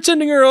 Let's start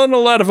sending her on a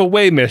lot of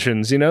away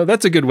missions, you know?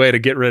 That's a good way to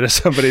get rid of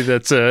somebody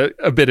that's a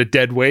bit of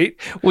dead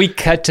weight. We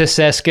cut to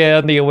Seska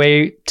on the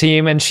away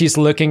team, and she's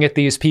looking at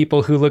these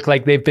people who look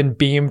like they've been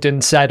beamed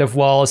inside of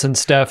walls and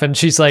stuff, and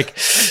she's like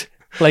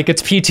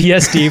it's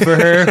PTSD for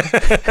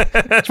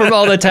her from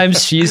all the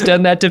times she's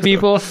done that to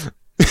people.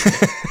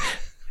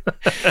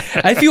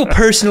 I feel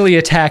personally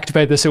attacked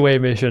by this away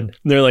mission.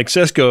 And they're like,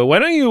 Seska, why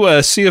don't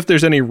you see if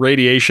there's any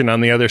radiation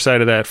on the other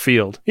side of that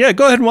field? Yeah,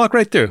 go ahead and walk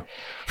right through.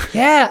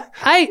 Yeah,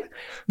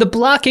 the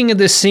blocking of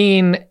the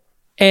scene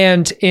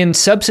and in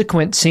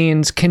subsequent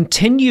scenes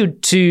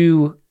continued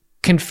to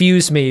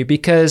confuse me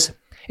because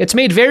it's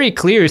made very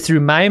clear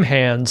through mime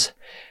hands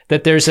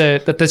that there's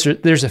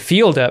a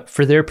field up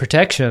for their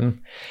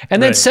protection.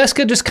 And then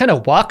Seska just kind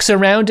of walks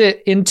around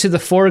it into the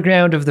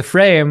foreground of the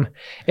frame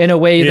in a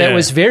way that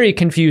was very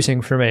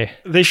confusing for me.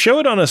 They show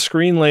it on a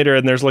screen later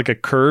and there's like a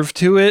curve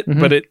to it,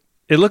 but it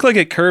looked like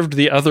it curved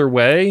the other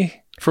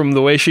way from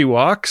the way she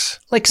walks.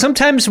 Like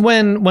sometimes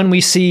when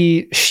we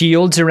see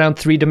shields around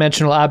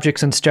three-dimensional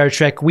objects in Star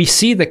Trek, we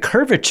see the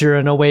curvature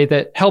in a way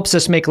that helps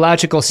us make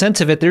logical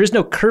sense of it. There is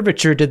no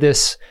curvature to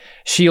this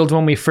shield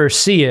when we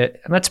first see it,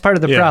 and that's part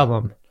of the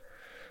problem.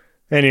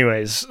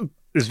 Anyways,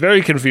 it's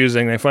very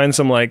confusing. They find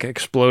some like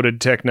exploded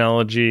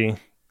technology,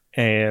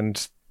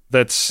 and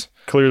that's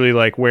clearly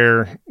like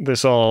where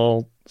this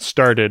all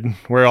started,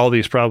 where all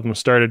these problems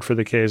started for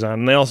the Kazon.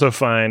 And they also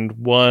find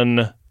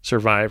one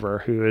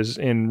survivor who is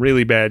in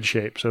really bad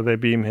shape. So they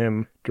beam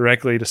him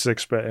directly to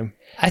sickbay.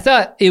 I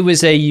thought it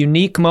was a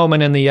unique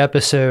moment in the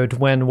episode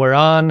when we're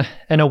on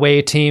an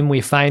away team, we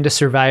find a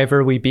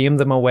survivor, we beam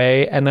them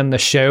away, and then the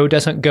show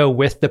doesn't go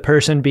with the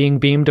person being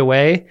beamed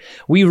away.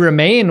 We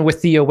remain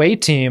with the away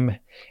team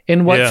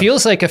in what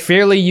feels like a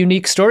fairly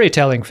unique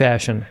storytelling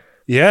fashion.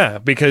 Yeah,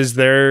 because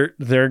they're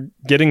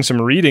getting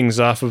some readings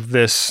off of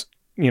this,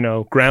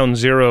 ground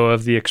zero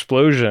of the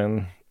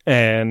explosion,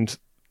 and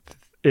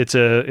it's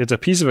a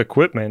piece of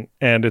equipment,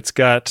 and it's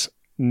got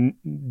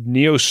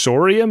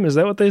neosorium. Is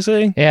that what they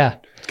say? Yeah.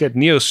 It's got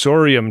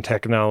neosorium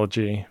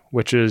technology,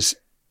 which is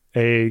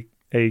a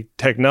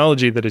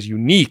technology that is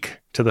unique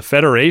to the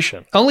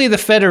Federation. Only the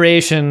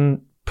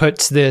Federation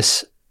puts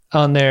this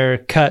on their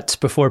cuts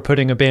before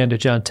putting a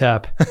bandage on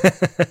top.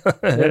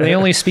 They're the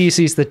only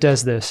species that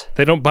does this.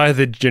 They don't buy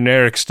the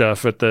generic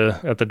stuff at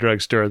the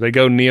drugstore. They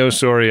go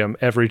neosorium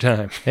every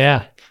time.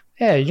 Yeah.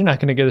 Yeah, you're not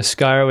going to get a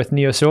scar with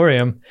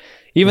neosorium.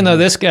 Even though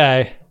this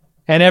guy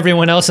and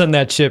everyone else on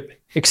that ship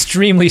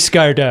extremely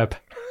scarred up.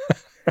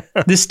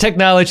 This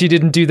technology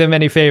didn't do them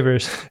any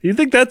favors. You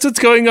think that's what's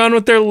going on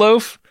with their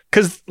loaf?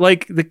 Because,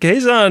 the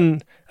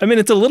Kazon,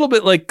 it's a little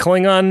bit like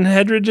Klingon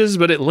head-ridges,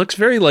 but it looks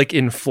very,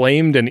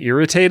 inflamed and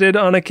irritated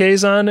on a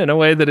Kazon in a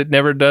way that it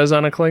never does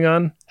on a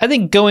Klingon. I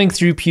think going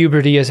through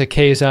puberty as a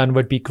Kazon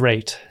would be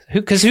great.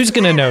 Because who's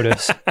going to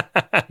notice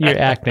your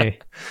acne?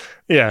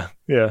 Yeah.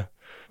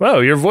 Wow,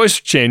 your voice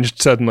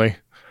changed suddenly.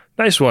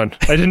 Nice one.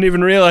 I didn't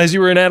even realize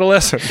you were an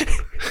adolescent.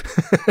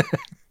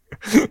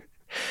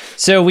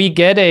 So we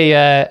get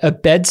a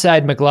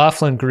bedside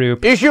McLaughlin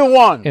group. Issue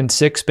 1. In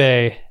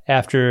sickbay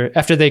after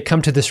they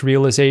come to this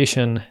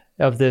realization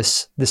of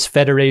this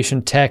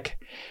Federation tech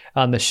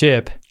on the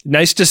ship.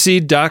 Nice to see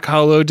Doc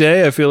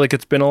Holliday. I feel like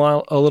it's been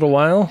a little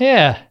while.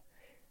 Yeah.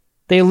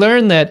 They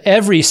learn that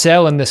every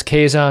cell in this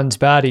Kazon's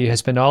body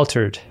has been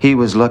altered. He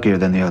was luckier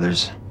than the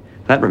others.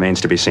 That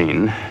remains to be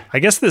seen. I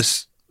guess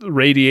this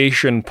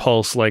radiation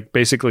pulse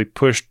basically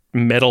pushed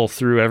metal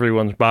through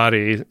everyone's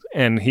body,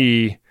 and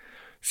he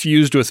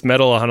fused with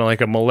metal on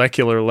a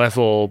molecular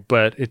level,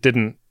 but it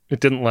didn't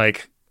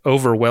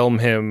overwhelm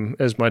him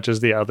as much as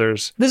the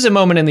others. This is a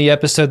moment in the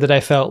episode that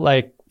I felt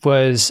like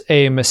was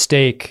a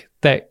mistake,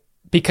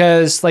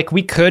 because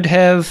we could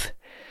have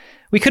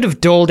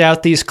doled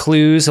out these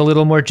clues a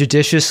little more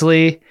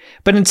judiciously,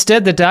 but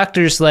instead the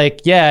doctor's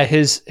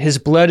his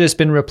blood has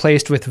been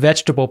replaced with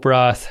vegetable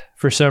broth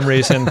for some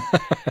reason.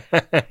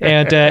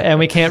 and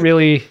we can't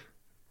really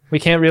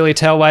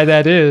tell why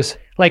that is.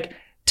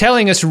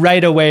 Telling us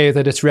right away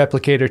that it's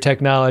replicator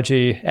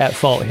technology at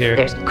fault here.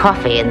 There's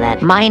coffee in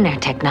that minor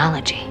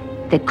technology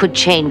that could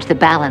change the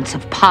balance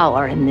of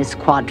power in this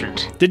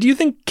quadrant. Did you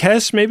think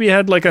Kes maybe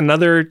had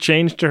another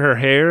change to her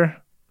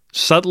hair?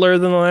 Subtler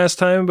than the last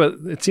time, but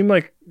it seemed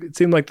like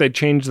they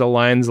changed the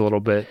lines a little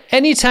bit.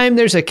 Anytime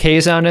there's a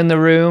Kazon in the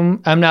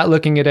room, I'm not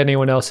looking at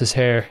anyone else's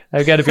hair.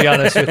 I've got to be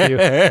honest with you.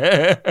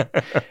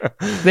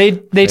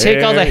 They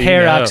take all the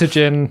hair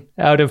oxygen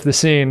out of the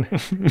scene.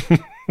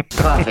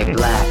 Coffee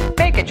black.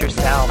 Make it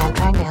yourself. I'm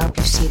trying to help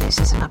you see this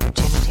as an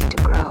opportunity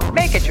to grow.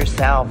 Make it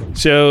yourself.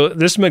 So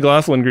this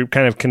McLaughlin group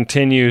kind of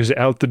continues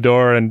out the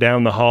door and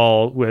down the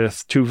hall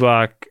with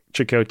Tuvok,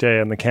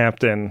 Chakotay, and the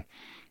captain.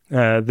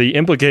 The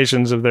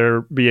implications of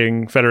there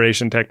being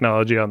Federation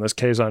technology on this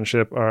Kazon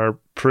ship are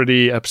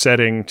pretty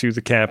upsetting to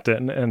the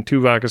captain, and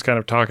Tuvok is kind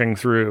of talking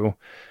through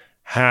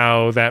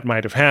how that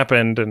might have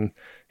happened, and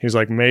he's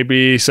like,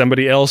 maybe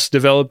somebody else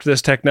developed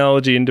this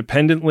technology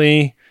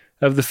independently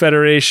of the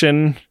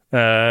Federation,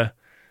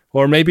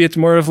 or maybe it's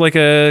more of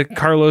a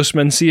Carlos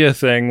Mencia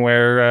thing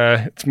where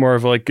it's more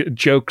of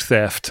joke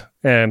theft,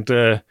 and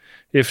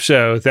if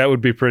so, that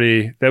would be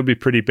pretty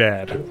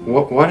bad.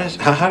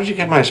 How did you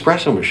get my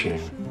espresso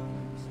machine?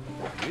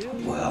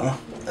 Well,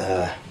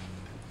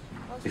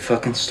 we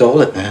fucking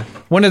stole it, man.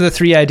 One of the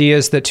three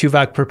ideas that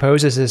Tuvok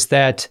proposes is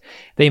that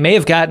they may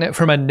have gotten it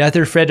from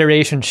another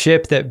Federation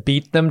ship that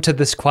beat them to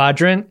this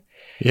quadrant.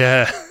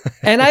 Yeah.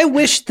 And I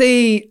wish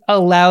they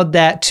allowed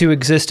that to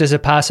exist as a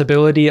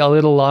possibility a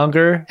little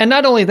longer. And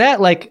not only that,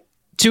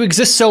 to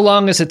exist so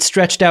long as it's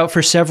stretched out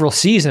for several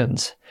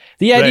seasons.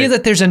 The idea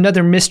that there's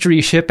another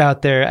mystery ship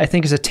out there, I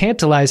think, is a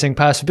tantalizing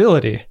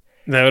possibility.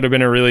 That would have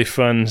been a really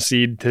fun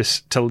seed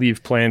to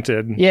leave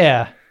planted.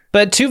 Yeah.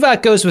 But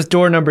Tuvok goes with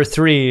door number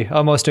 3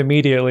 almost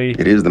immediately.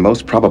 It is the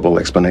most probable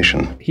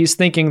explanation. He's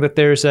thinking that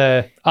there's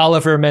a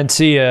Oliver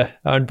Mencia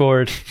on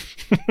board.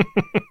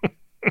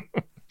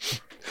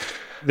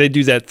 They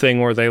do that thing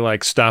where they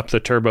stop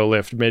the turbo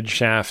lift mid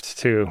shaft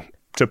to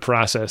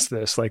process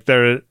this.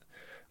 There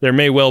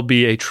may well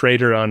be a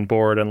traitor on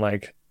board, and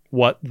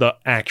what the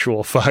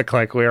actual fuck?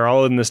 We're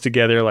all in this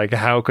together.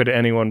 How could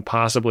anyone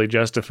possibly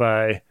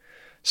justify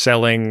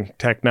selling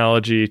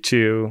technology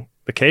to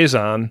the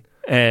Kazon?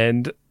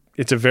 And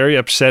it's a very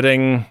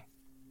upsetting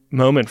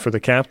moment for the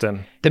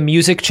captain. The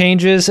music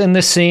changes in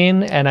this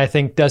scene, and I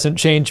think doesn't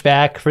change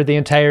back for the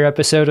entire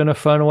episode in a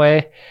fun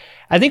way.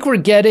 I think we're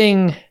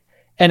getting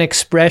an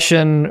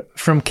expression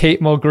from Kate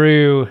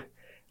Mulgrew.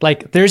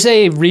 There's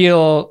a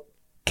real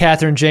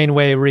Catherine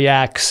Janeway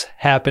reacts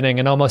happening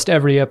in almost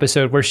every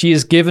episode, where she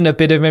is given a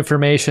bit of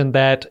information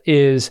that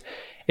is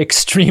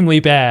extremely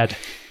bad.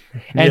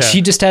 And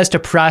she just has to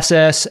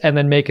process and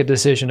then make a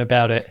decision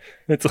about it.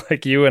 It's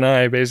like you and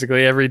I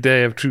basically every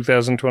day of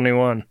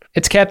 2021.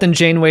 It's Captain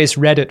Janeway's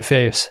Reddit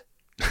face.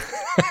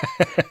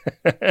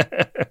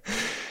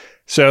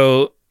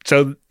 So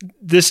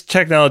this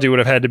technology would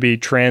have had to be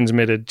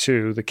transmitted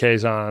to the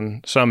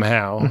Kazon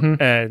somehow.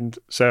 Mm-hmm. And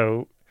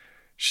so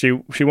she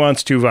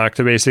wants Tuvok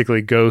to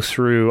basically go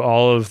through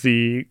all of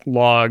the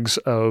logs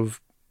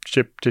of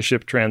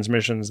ship-to-ship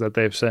transmissions that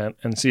they've sent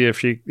and see if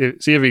he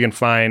can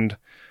find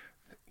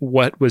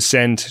what was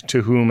sent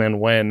to whom and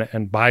when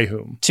and by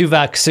whom.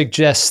 Tuvok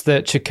suggests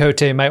that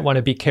Chakotay might want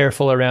to be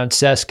careful around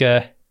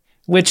Seska,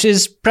 which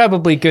is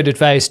probably good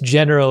advice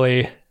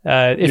generally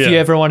if you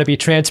ever want to be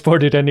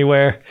transported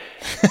anywhere.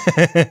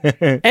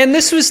 And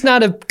this was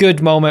not a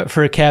good moment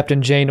for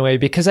Captain Janeway,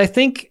 because I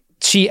think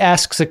she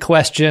asks a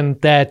question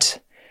that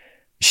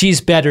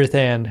she's better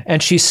than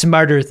and she's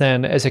smarter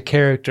than as a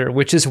character,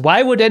 which is,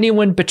 why would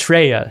anyone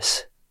betray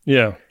us?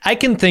 Yeah. I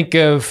can think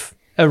of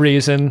a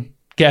reason,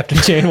 Captain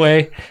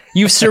Janeway.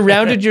 You've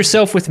surrounded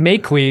yourself with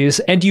Maquis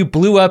and you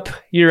blew up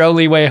your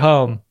only way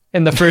home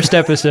in the first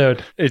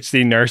episode. It's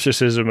the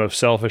narcissism of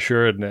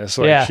self-assuredness.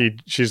 Like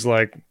she's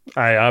like,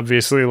 I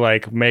obviously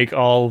make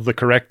all the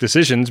correct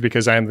decisions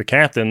because I'm the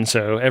captain,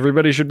 so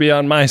everybody should be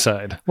on my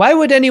side. Why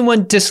would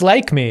anyone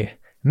dislike me?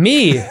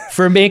 Me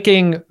for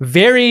making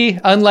very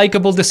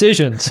unlikable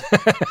decisions.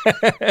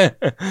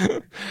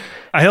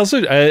 I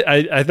also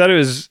I thought it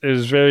was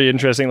very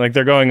interesting. Like,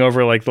 they're going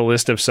over like the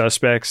list of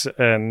suspects,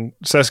 and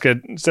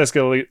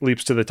Seska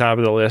leaps to the top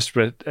of the list,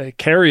 but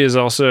Carrie is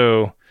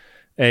also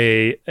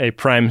a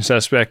prime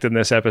suspect in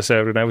this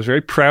episode, and I was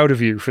very proud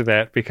of you for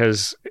that,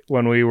 because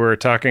when we were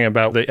talking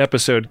about the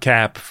episode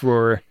cap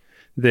for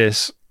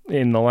this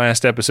in the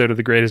last episode of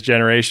The Greatest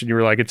Generation, you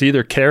were like, it's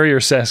either Carrie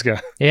or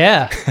Seska.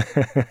 Yeah.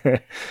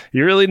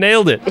 You really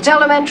nailed it. It's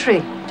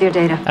elementary, dear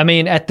Data. I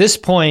mean, at this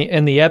point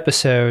in the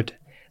episode,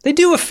 they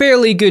do a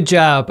fairly good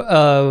job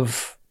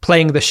of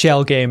playing the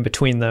shell game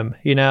between them,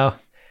 you know?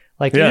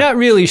 Like, you're not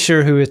really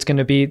sure who it's going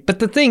to be. But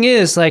the thing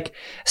is, like,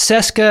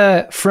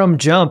 Seska from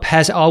jump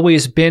has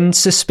always been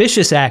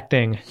suspicious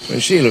acting.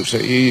 When she looks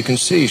at you, you can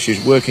see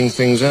she's working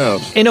things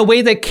out. In a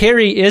way that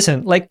Carrie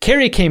isn't. Like,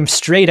 Carrie came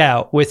straight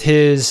out with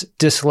his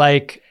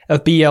dislike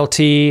of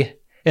BLT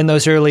in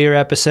those earlier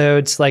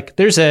episodes. Like,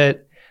 there's an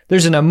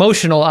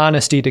emotional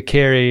honesty to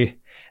Carrie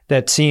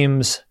that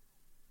seems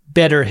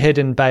better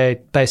hidden by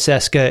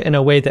Seska in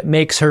a way that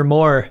makes her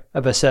more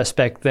of a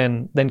suspect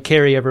than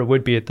Carrie ever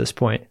would be at this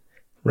point.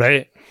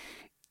 Right.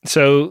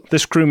 So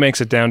this crew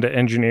makes it down to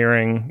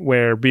engineering,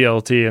 where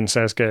BLT and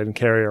Seska and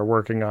Carrie are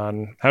working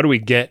on how do we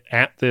get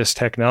at this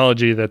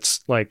technology that's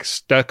like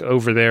stuck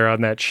over there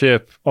on that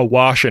ship,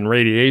 awash in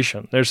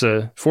radiation. There's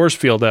a force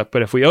field up,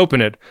 but if we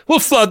open it, we'll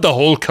flood the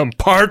whole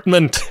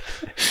compartment.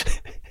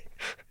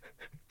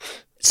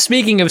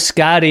 Speaking of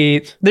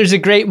Scotty, there's a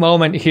great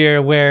moment here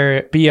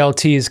where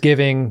BLT is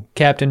giving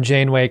Captain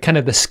Janeway kind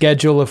of the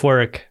schedule of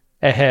work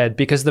ahead,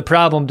 because the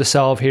problem to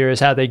solve here is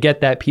how they get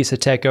that piece of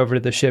tech over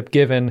to the ship,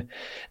 given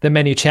the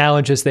many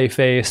challenges they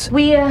face.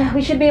 We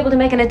should be able to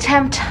make an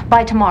attempt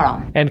by tomorrow.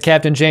 And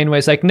Captain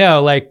Janeway's like,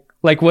 no,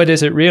 like what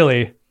is it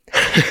really?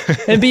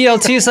 And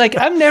BLT's like,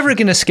 I'm never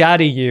gonna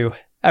Scotty you.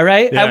 All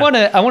right. Yeah.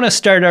 I wanna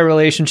start our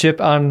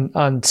relationship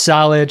on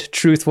solid,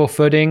 truthful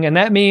footing, and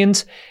that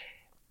means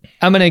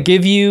I'm gonna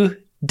give you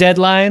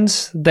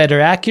deadlines that are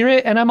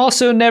accurate, and I'm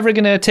also never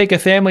gonna take a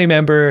family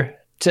member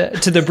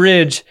to the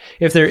bridge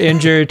if they're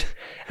injured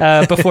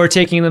before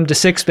taking them to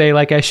sickbay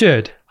like I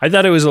should. I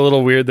thought it was a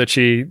little weird that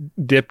she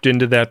dipped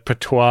into that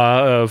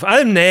patois of,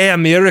 I'm nae a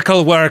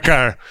miracle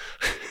worker.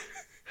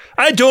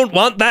 I don't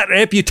want that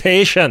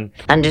reputation.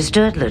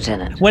 Understood,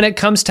 Lieutenant. When it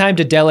comes time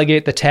to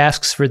delegate the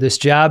tasks for this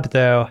job,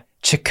 though,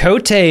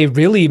 Chakotay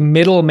really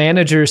middle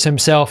managers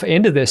himself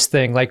into this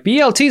thing. Like,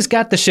 BLT's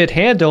got the shit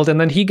handled, and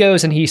then he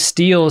goes and he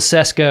steals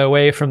Seska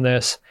away from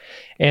this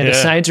and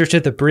assigns her to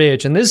the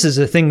bridge. And this is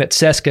a thing that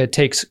Seska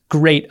takes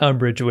great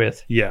umbrage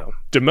with. Yeah.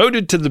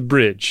 Demoted to the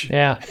bridge.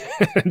 Yeah.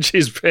 And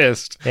she's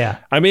pissed. Yeah.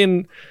 I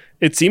mean,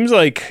 it seems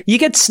like... You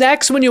get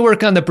snacks when you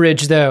work on the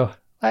bridge, though.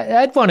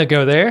 I'd want to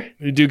go there.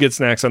 You do get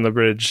snacks on the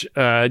bridge.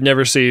 I'd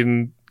never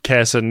seen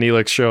Cass and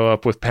Neelix show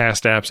up with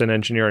past apps in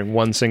engineering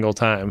one single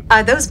time.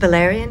 Are those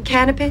Valerian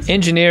canopies?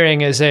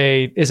 Engineering is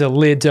a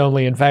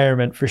lids-only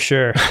environment for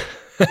sure.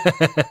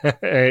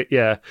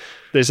 Yeah.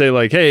 They say,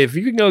 like, hey, if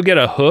you can go get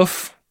a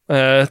hoof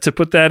to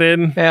put that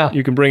in,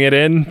 you can bring it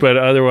in, but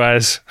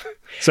otherwise,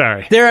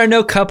 sorry. There are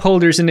no cup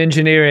holders in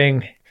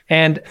engineering,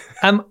 and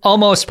I'm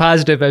almost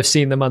positive I've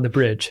seen them on the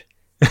bridge.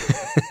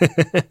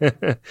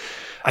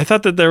 I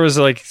thought that there was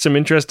like some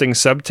interesting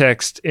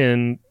subtext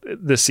in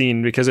the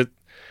scene, because it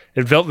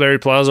felt very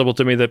plausible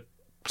to me that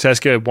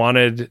Seska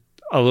wanted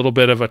a little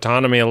bit of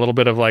autonomy, a little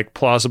bit of like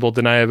plausible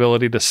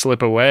deniability to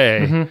slip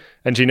away. Mm-hmm.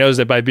 And she knows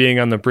that by being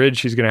on the bridge,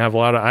 she's going to have a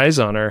lot of eyes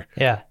on her.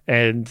 Yeah.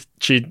 And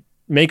she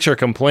makes her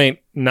complaint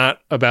not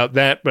about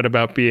that, but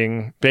about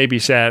being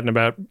babysat and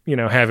about,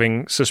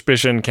 having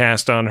suspicion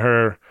cast on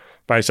her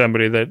by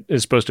somebody that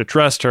is supposed to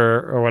trust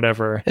her or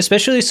whatever.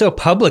 Especially so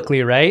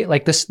publicly, right?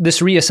 Like this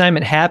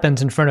reassignment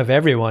happens in front of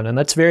everyone, and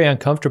that's very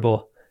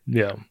uncomfortable.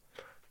 Yeah.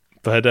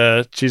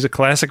 But she's a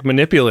classic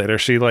manipulator.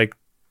 She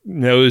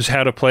knows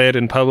how to play it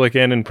in public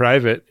and in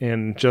private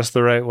in just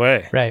the right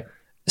way. Right.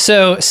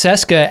 So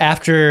Seska,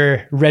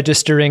 after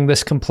registering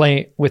this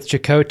complaint with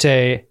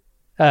Chakotay,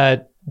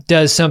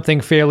 does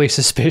something fairly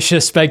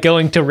suspicious by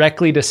going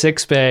directly to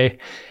sickbay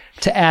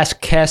to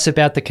ask Kes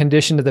about the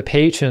condition of the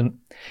patient.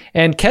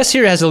 And Kes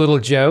here has a little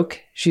joke.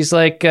 She's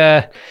like,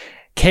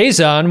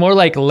 Kazon, more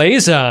like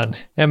Lazon.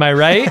 Am I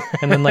right?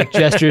 And then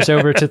gestures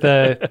over to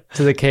the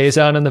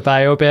Kazon in the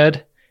bio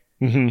bed.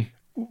 Mm-hmm.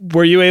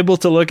 Were you able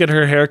to look at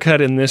her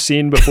haircut in this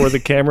scene before the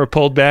camera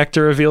pulled back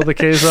to reveal the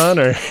Kazon?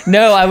 Or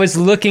no, I was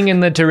looking in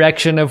the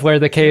direction of where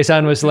the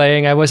Kazon was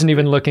laying. I wasn't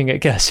even looking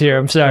at Kes here.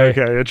 I'm sorry.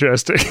 Okay,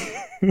 interesting.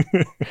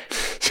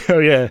 So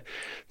yeah,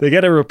 they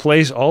got to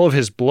replace all of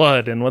his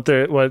blood, and what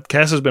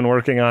Kes has been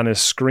working on is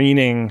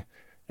screening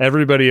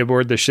everybody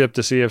aboard the ship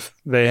to see if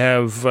they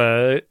have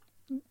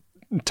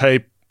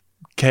type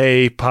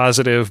K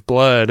positive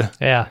blood.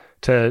 Yeah.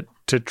 To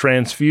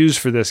transfuse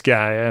for this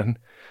guy, and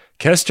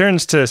Kes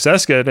turns to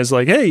Seska and is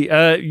like,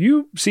 "Hey,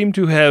 you seem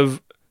to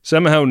have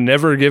somehow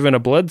never given a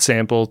blood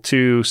sample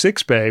to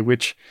sickbay,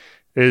 which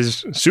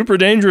is super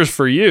dangerous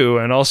for you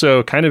and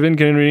also kind of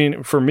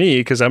inconvenient for me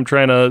because I'm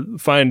trying to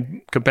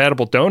find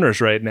compatible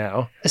donors right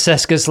now."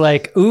 Seska's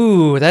like,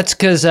 "Ooh, that's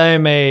because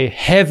I'm a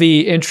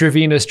heavy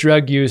intravenous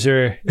drug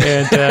user,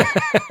 and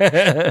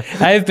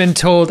I've been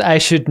told I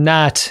should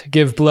not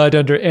give blood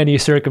under any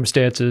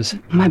circumstances.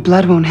 My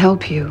blood won't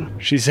help you."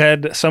 She's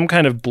had some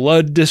kind of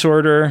blood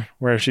disorder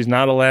where she's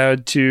not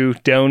allowed to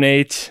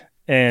donate,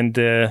 and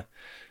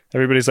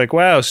everybody's like,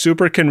 wow,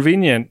 super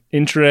convenient.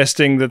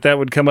 Interesting that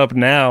would come up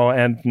now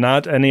and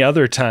not any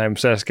other time,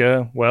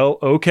 Seska. Well,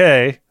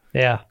 okay.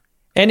 Yeah.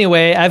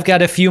 Anyway, I've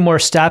got a few more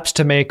stops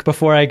to make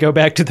before I go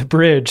back to the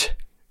bridge.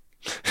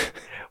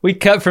 We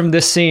cut from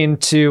this scene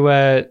to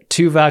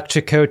Tuvok,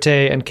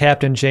 Chakotay, and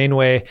Captain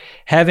Janeway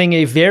having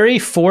a very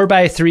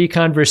 4x3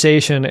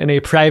 conversation in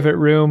a private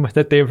room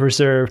that they've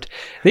reserved.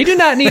 They do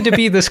not need to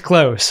be this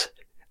close.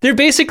 They're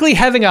basically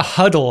having a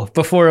huddle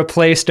before a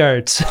play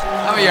starts.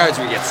 How many yards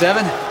we get?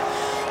 7?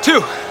 2.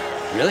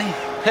 Really?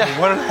 Yeah.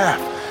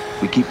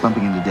 1.5. We keep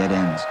bumping into dead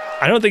ends.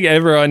 I don't think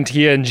ever on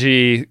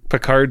TNG,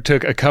 Picard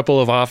took a couple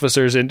of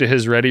officers into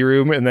his ready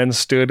room and then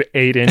stood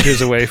 8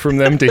 inches away from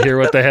them to hear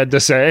what they had to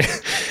say.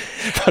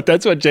 But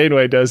that's what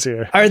Janeway does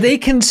here. Are they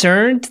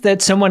concerned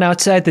that someone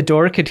outside the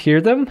door could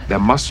hear them? There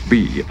must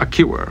be a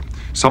cure,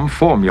 some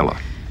formula.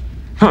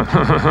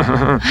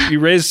 You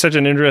raised such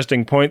an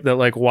interesting point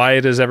that, why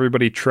does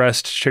everybody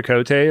trust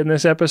Chakotay in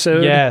this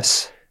episode?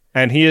 Yes.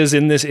 And he is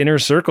in this inner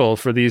circle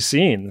for these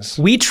scenes.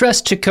 We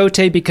trust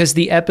Chakotay because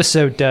the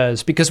episode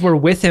does, because we're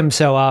with him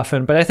so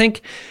often. But I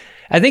think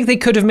they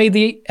could have made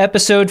the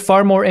episode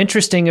far more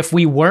interesting if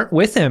we weren't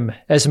with him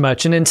as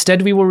much, and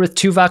instead we were with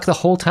Tuvok the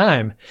whole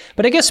time.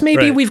 But I guess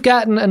maybe we've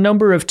gotten a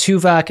number of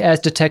Tuvok as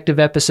detective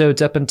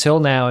episodes up until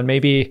now, and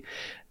maybe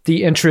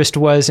the interest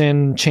was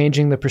in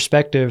changing the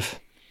perspective.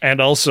 And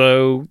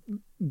also,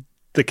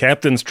 the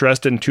captain's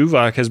trust in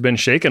Tuvok has been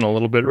shaken a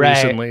little bit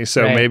recently.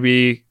 So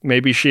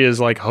maybe she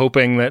is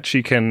hoping that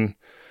she can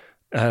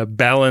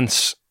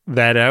balance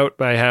that out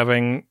by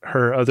having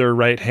her other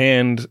right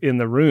hand in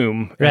the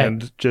room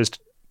and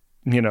just,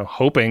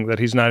 hoping that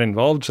he's not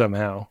involved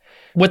somehow.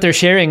 What they're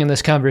sharing in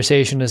this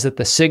conversation is that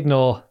the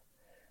signal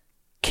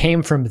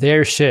came from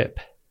their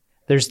ship.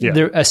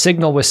 A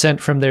signal was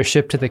sent from their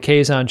ship to the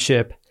Kazon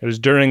ship. It was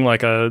during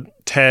a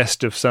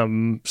test of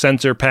some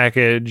sensor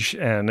package,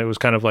 and it was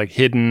kind of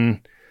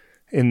hidden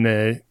in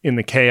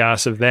the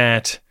chaos of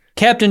that.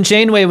 Captain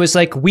Janeway was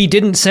like, "We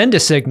didn't send a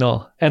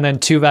signal," and then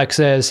Tuvok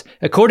says,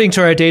 "According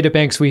to our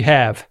databanks, we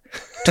have."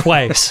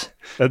 Twice.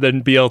 And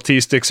then BLT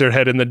sticks her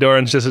head in the door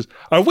and says,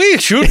 "Are we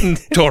shooting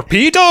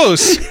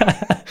torpedoes?"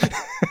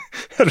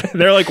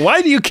 They're like,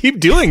 "Why do you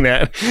keep doing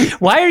that?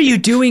 Why are you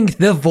doing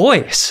the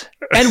voice?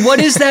 And what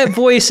is that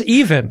voice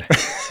even?"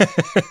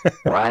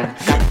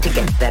 I've got to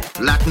get that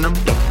platinum,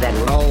 get that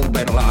lobe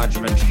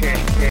enlargement.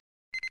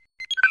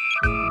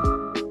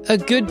 A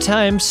good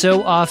time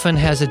so often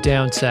has a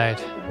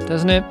downside,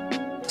 doesn't it?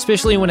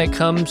 Especially when it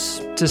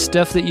comes to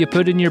stuff that you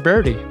put in your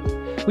birdie.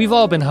 We've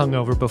all been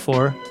hungover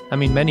before. I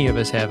mean, many of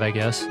us have, I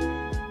guess.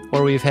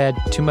 Or we've had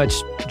too much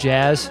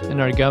jazz in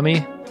our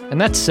gummy. And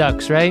that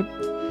sucks, right?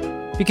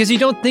 Because you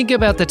don't think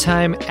about the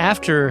time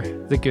after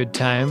the good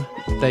time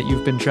that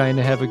you've been trying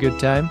to have a good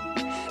time.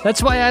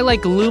 That's why I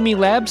like Lumi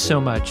Labs so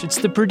much.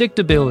 It's the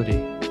predictability.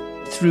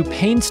 Through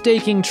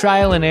painstaking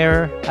trial and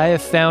error, I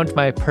have found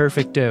my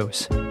perfect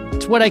dose.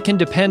 It's what I can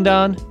depend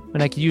on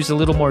when I could use a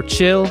little more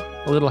chill,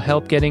 a little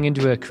help getting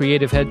into a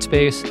creative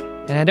headspace,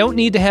 and I don't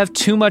need to have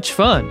too much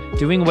fun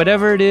doing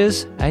whatever it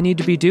is I need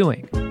to be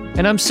doing.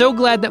 And I'm so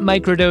glad that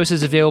Microdose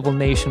is available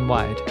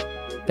nationwide.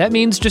 That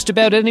means just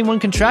about anyone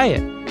can try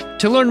it.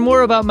 To learn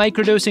more about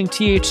microdosing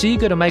THC,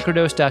 go to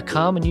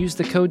microdose.com and use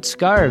the code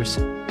SCARVES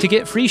to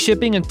get free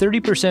shipping and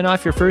 30%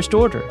 off your first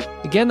order.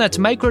 Again, that's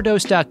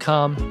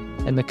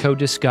microdose.com and the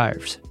code is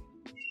SCARVES.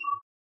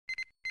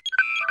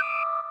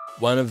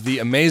 One of the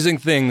amazing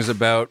things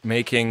about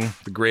making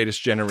The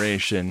Greatest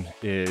Generation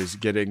is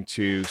getting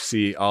to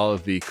see all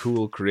of the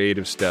cool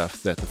creative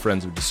stuff that the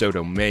Friends of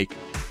DeSoto make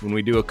when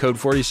we do a Code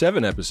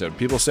 47 episode.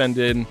 People send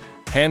in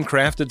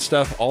handcrafted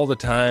stuff all the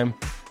time,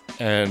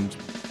 and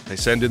they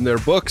send in their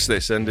books, they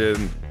send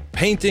in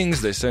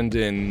paintings, they send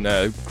in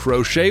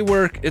crochet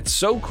work. It's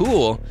so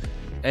cool.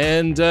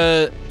 And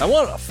I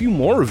want a few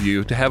more of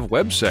you to have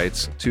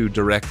websites to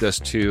direct us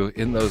to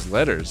in those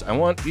letters. I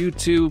want you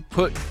to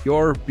put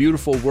your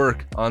beautiful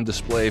work on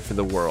display for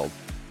the world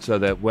so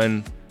that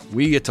when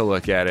we get to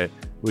look at it,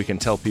 we can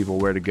tell people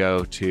where to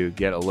go to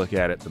get a look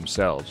at it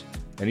themselves.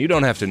 And you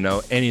don't have to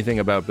know anything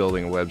about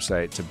building a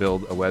website to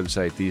build a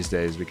website these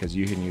days, because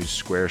you can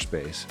use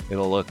Squarespace.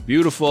 It'll look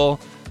beautiful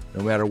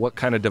no matter what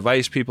kind of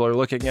device people are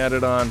looking at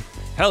it on.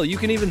 Hell, you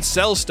can even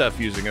sell stuff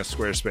using a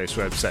Squarespace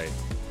website.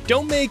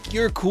 Don't make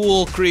your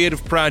cool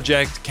creative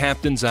project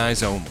Captain's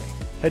Eyes only.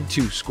 Head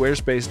to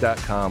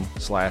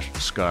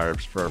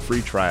squarespace.com/scarves for a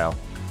free trial.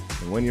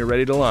 And when you're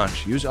ready to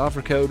launch, use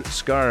offer code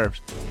SCARVES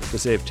to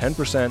save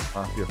 10%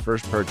 off your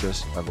first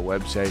purchase of a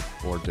website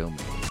or domain.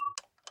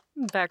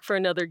 Back for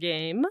another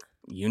game.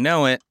 You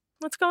know it.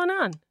 What's going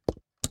on?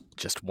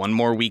 Just one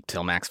more week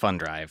till Max Fun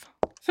Drive.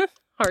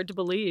 Hard to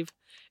believe.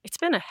 It's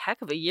been a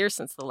heck of a year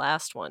since the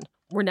last one.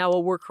 We're now a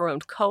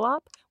worker-owned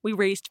co-op. We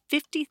raised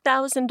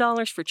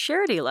 $50,000 for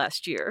charity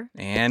last year.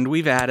 And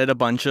we've added a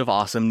bunch of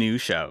awesome new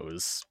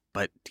shows.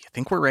 But do you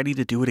think we're ready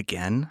to do it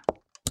again?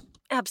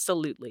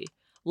 Absolutely.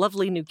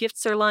 Lovely new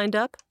gifts are lined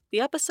up. The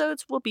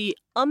episodes will be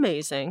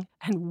amazing.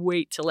 And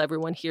wait till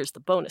everyone hears the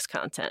bonus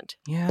content.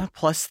 Yeah,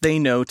 plus they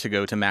know to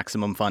go to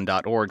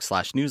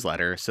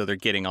MaximumFun.org/newsletter, so they're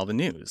getting all the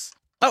news.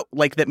 Oh,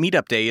 like that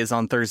meetup day is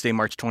on Thursday,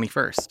 March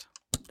 21st.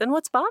 Then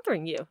what's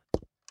bothering you?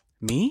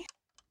 Me?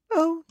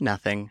 Oh,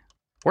 nothing.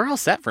 We're all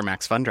set for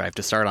Max Fun Drive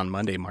to start on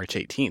Monday, March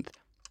 18th.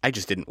 I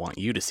just didn't want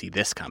you to see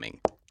this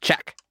coming.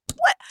 Check.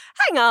 What?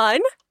 Hang on.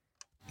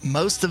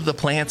 Most of the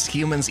plants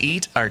humans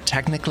eat are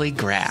technically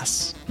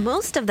grass.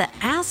 Most of the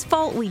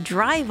asphalt we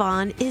drive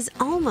on is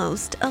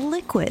almost a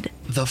liquid.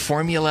 The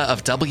formula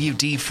of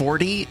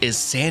WD-40 is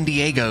San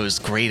Diego's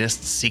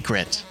greatest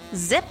secret.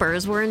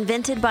 Zippers were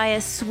invented by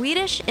a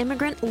Swedish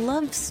immigrant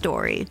love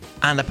story.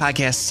 On the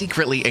podcast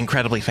Secretly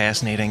Incredibly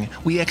Fascinating,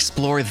 we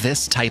explore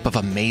this type of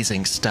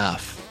amazing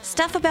stuff.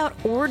 Stuff about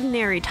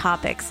ordinary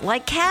topics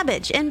like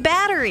cabbage and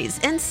batteries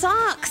and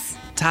socks.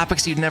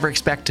 Topics you'd never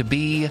expect to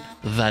be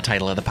the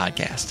title of the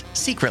podcast.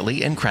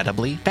 Secretly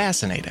Incredibly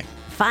Fascinating.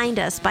 Find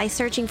us by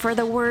searching for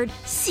the word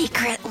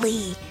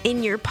secretly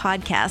in your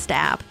podcast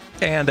app.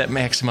 And at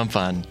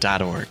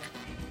MaximumFun.org.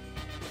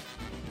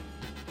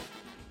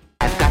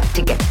 I've got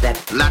to get that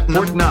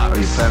platinum. Are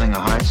you planning a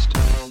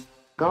heist?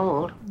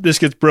 Gold. This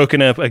gets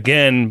broken up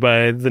again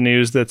by the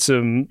news that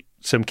some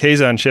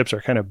Kazon ships are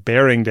kind of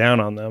bearing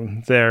down on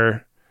them.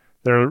 They're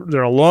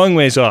a long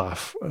ways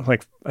off.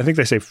 Like, I think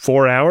they say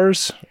 4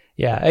 hours.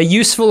 Yeah, a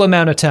useful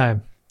amount of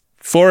time.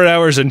 4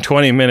 hours and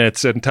 20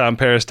 minutes, and Tom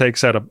Paris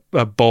takes out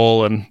a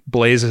bowl and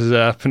blazes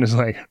up and is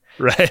like,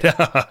 right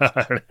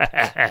on.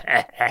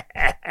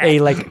 A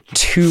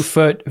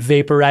 2-foot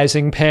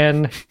vaporizing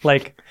pen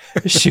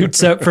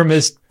shoots up from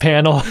his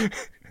panel.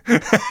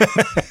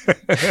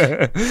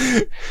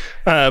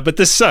 But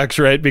this sucks,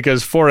 right?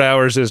 Because 4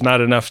 hours is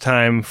not enough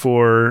time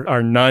for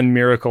our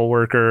non-miracle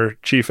worker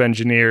chief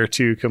engineer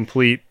to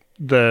complete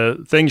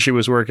the thing she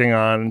was working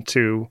on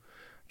to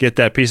get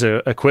that piece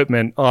of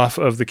equipment off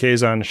of the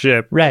Kazon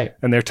ship. Right.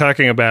 And they're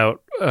talking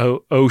about,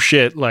 oh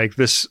shit,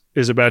 this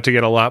is about to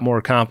get a lot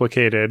more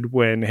complicated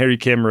when Harry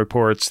Kim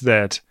reports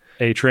that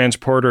a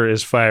transporter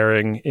is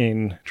firing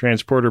in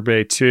Transporter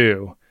Bay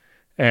 2.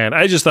 And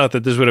I just thought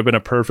that this would have been a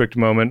perfect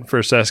moment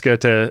for Seska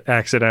to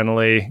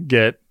accidentally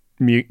get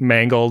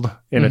mangled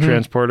in a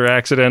transporter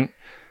accident.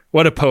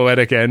 What a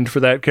poetic end for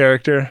that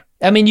character.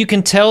 I mean, you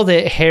can tell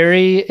that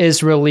Harry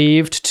is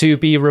relieved to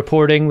be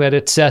reporting that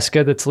it's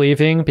Seska that's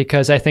leaving,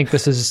 because I think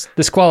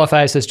this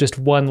qualifies as just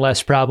one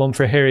less problem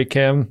for Harry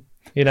Kim.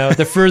 You know,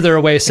 the further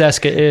away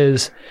Seska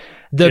is,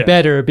 the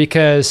better,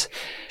 because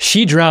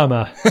she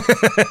drama.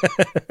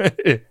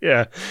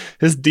 Yeah.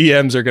 His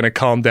DMs are going to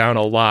calm down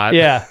a lot.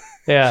 Yeah.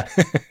 Yeah.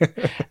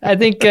 I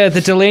think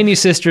the Delaney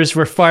sisters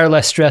were far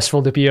less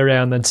stressful to be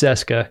around than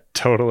Seska.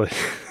 Totally.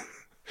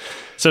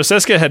 So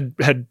Seska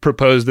had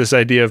proposed this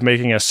idea of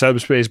making a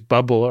subspace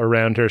bubble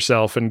around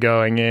herself and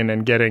going in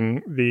and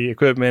getting the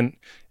equipment.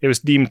 It was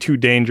deemed too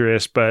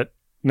dangerous, but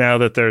now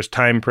that there's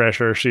time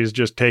pressure, she's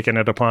just taken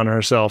it upon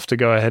herself to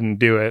go ahead and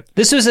do it.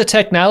 This was a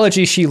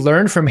technology she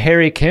learned from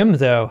Harry Kim,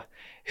 though,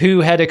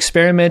 who had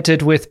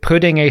experimented with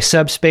putting a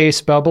subspace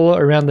bubble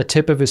around the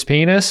tip of his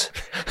penis.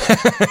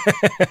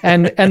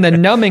 and the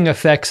numbing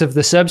effects of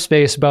the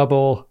subspace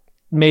bubble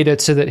made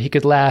it so that he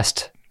could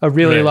last a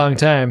really long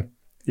time.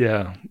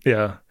 Yeah,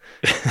 yeah.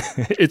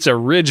 It's a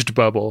ridged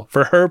bubble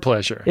for her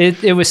pleasure.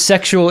 It was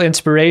sexual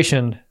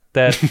inspiration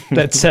that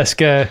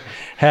Seska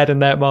had in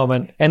that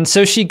moment. And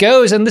so she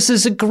goes, and this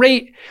is a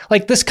great,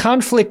 like, this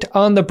conflict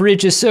on the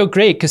bridge is so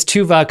great because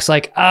Tuvok's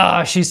like,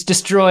 she's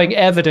destroying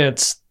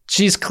evidence.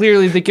 She's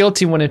clearly the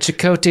guilty one. And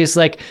Chakotay's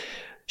like,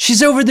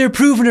 she's over there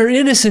proving her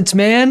innocence,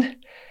 man.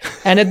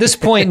 And at this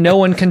point, no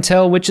one can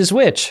tell which is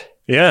which.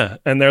 Yeah.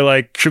 And they're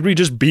like, should we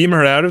just beam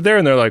her out of there?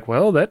 And they're like,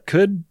 well, that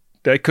could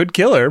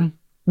kill her.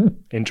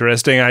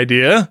 Interesting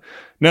idea.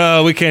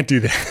 No, we can't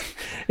do that.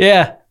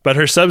 Yeah. But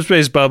her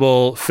subspace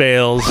bubble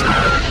fails.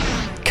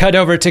 Cut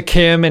over to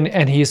Kim,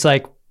 and he's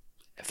like,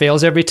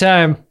 fails every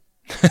time.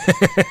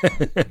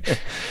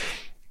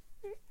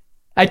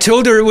 I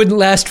told her it wouldn't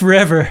last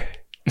forever.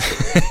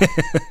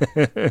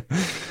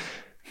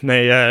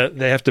 They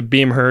have to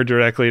beam her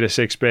directly to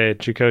 6 Bay.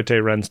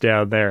 Chakotay runs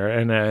down there,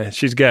 and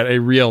she's got a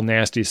real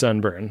nasty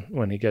sunburn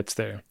when he gets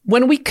there.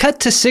 When we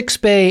cut to 6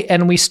 Bay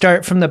and we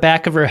start from the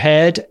back of her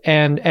head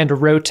and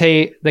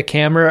rotate the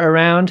camera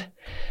around,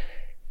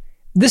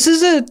 this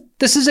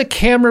is a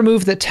camera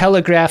move that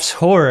telegraphs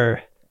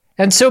horror.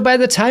 And so by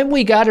the time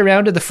we got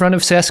around to the front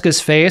of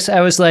Seska's face, I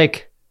was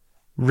like,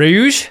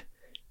 Rouge?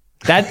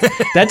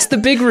 That's the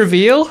big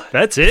reveal?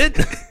 That's it?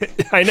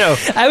 I know.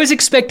 I was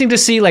expecting to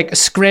see like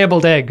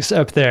scrambled eggs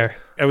up there.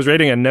 I was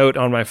writing a note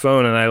on my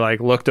phone and I like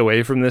looked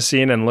away from this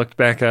scene and looked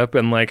back up,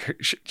 and like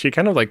she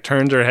kind of like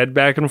turns her head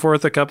back and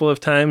forth a couple of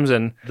times,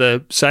 and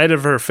the side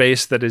of her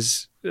face that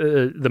is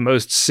the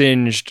most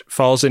singed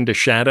falls into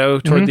shadow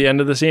toward the end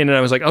of the scene. And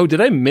I was like, oh,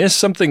 did I miss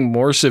something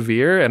more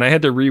severe? And I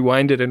had to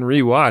rewind it and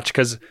rewatch,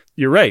 because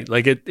you're right.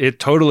 Like it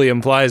totally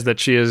implies that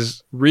she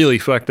is really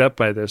fucked up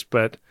by this,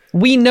 but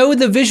we know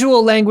the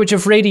visual language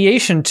of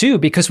radiation too,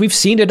 because we've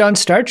seen it on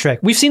Star Trek.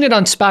 We've seen it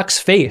on Spock's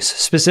face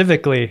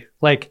specifically.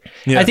 Like,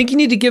 yeah. I think you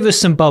need to give us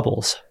some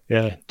bubbles.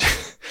 Yeah.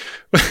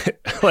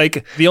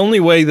 Like, the only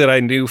way that I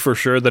knew for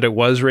sure that it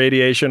was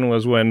radiation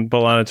was when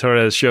B'Elanna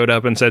Torres showed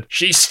up and said,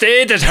 she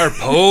stayed at her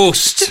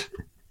post.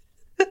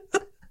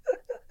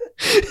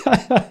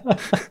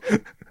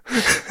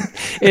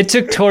 It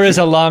took Torres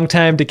a long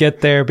time to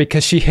get there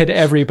because she hit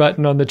every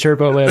button on the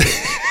turbo lift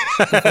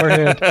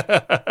beforehand.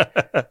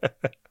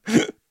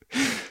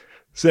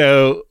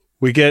 So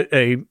we get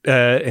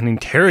an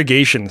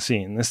interrogation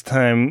scene, this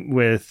time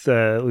with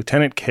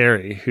Lieutenant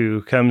Carey,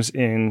 who comes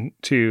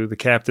into the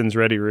captain's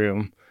ready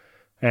room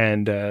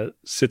and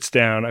sits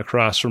down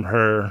across from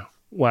her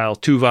while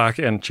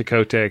Tuvok and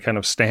Chakotay kind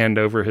of stand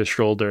over his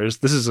shoulders.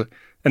 This is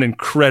an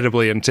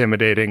incredibly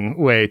intimidating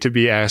way to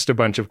be asked a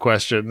bunch of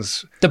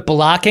questions. The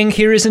blocking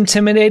here is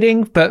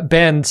intimidating, but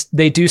Ben,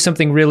 they do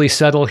something really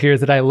subtle here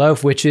that I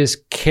love, which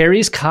is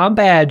Carey's comm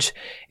badge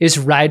is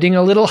riding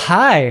a little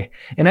high.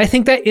 And I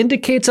think that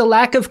indicates a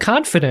lack of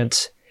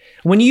confidence.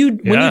 When you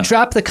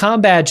drop the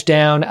comm badge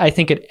down, I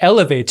think it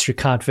elevates your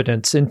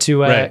confidence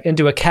into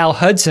a Cal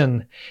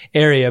Hudson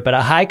area. But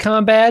a high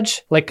comm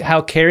badge, like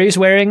how Carey's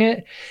wearing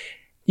it,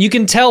 you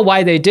can tell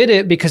why they did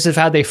it because of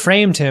how they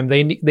framed him.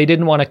 They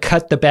didn't want to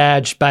cut the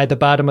badge by the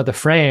bottom of the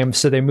frame,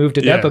 so they moved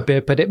it up a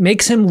bit, but it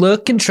makes him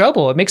look in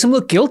trouble. It makes him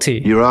look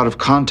guilty. You were out of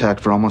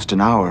contact for almost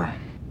an hour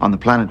on the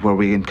planet where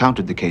we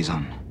encountered the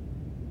Kazon.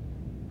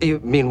 You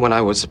mean when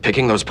I was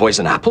picking those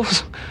poison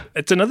apples?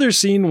 It's another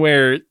scene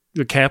where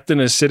the captain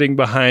is sitting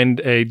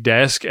behind a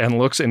desk and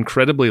looks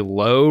incredibly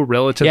low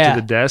relative to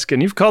the desk.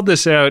 And you've called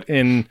this out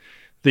in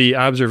the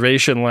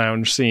observation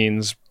lounge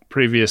scenes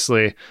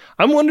previously.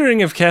 I'm wondering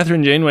if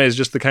Catherine Janeway is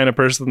just the kind of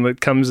person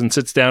that comes and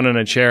sits down in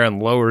a chair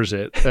and lowers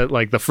it.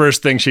 Like the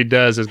first thing she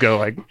does is go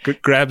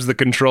like grabs the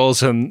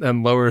controls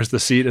and lowers the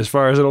seat as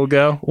far as it'll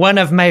go. One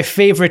of my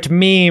favorite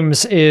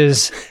memes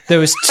is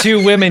those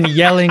two women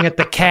yelling at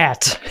the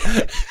cat.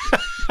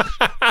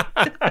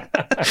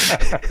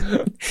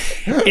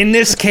 In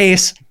this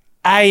case,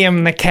 I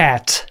am the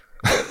cat.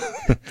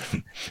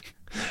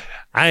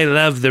 I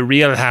love the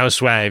Real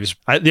Housewives.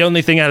 The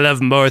only thing I love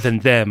more than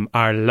them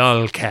are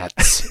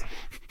lolcats.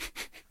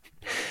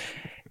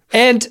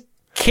 And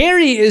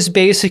Carey is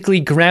basically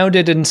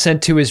grounded and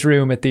sent to his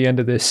room at the end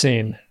of this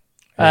scene.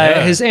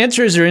 His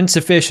answers are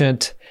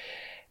insufficient.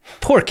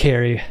 Poor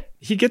Carey.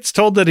 He gets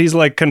told that he's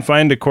like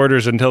confined to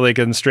quarters until they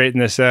can straighten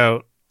this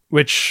out,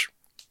 which,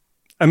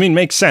 I mean,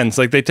 makes sense.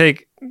 Like they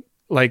take,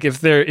 like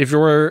if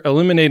you're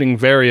eliminating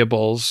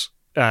variables,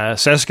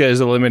 Seska is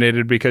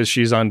eliminated because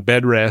she's on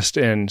bed rest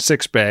in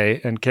 6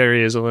 Bay, and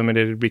Carey is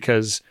eliminated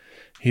because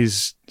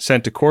he's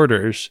sent to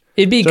quarters.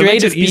 It'd be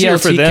great if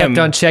BLT kept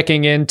on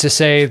checking in to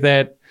say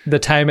that the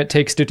time it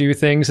takes to do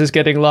things is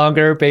getting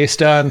longer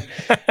based on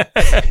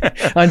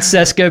on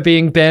Seska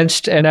being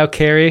benched and now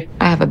Carey.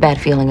 I have a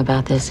bad feeling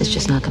about this. It's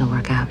just not going to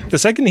work out. The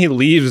second he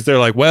leaves, they're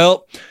like,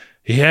 well,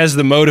 he has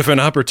the motive and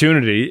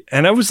opportunity.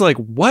 And I was like,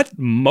 what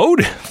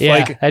motive? Yeah,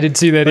 like, I didn't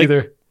see that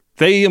either.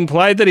 They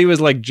implied that he was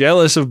like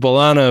jealous of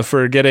B'Elanna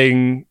for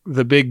getting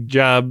the big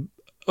job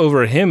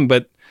over him,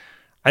 but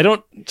I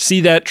don't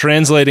see that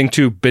translating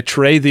to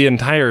betray the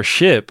entire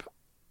ship.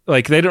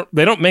 Like they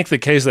don't make the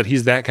case that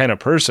he's that kind of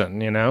person,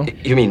 you know?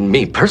 You mean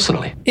me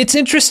personally? It's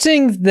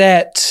interesting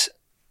that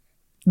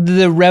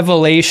the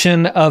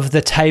revelation of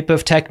the type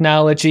of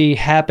technology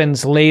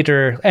happens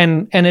later,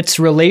 and its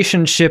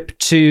relationship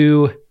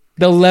to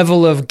the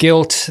level of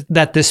guilt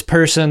that this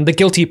person, the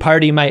guilty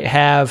party, might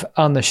have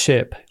on the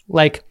ship.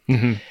 Like,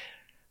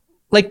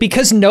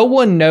 because no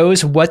one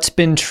knows what's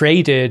been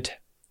traded,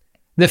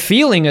 the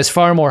feeling is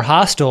far more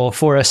hostile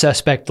for a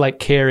suspect like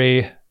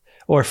Carrie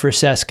or for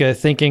Seska,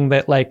 thinking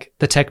that like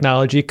the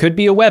technology could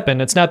be a weapon.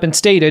 It's not been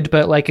stated,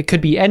 but like it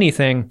could be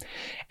anything.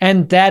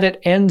 And that it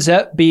ends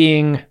up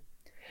being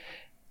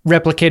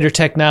replicator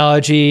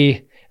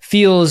technology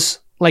feels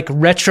like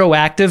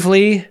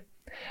retroactively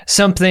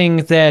something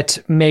that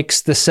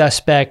makes the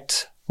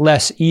suspect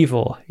less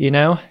evil, you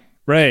know?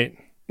 Right.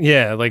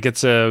 Yeah, like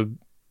it's a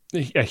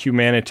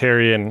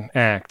humanitarian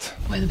act.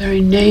 Why the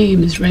very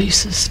name is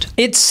racist.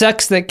 It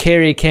sucks that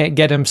Carrie can't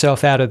get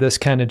himself out of this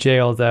kind of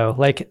jail, though.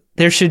 Like,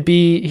 he should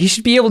be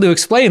able to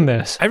explain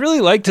this. I really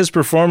liked his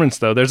performance,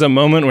 though. There's a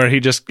moment where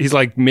he's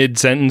like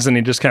mid-sentence and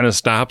he just kind of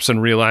stops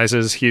and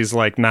realizes he's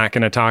like not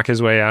going to talk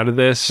his way out of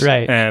this.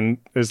 Right. And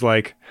is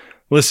like,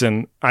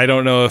 listen, I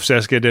don't know if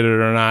Seska did it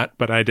or not,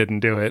 but I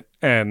didn't do it.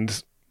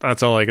 And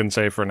that's all I can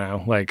say for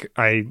now. Like,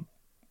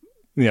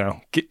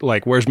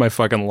 where's my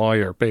fucking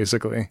lawyer,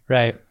 basically.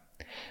 Right.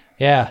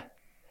 Yeah.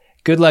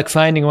 Good luck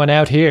finding one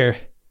out here,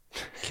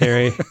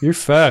 Carrie. You're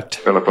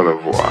fucked.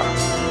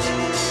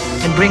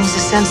 It brings a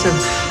sense of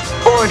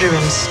order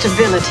and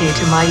stability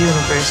to my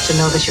universe to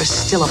know that you're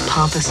still a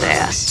pompous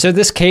ass. So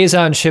this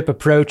Kazon ship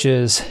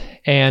approaches,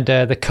 and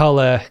the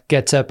Cullah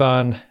gets up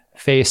on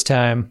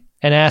FaceTime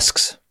and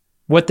asks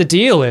what the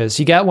deal is.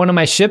 You got one of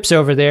my ships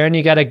over there, and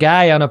you got a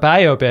guy on a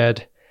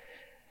biobed.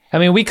 I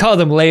mean, we call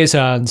them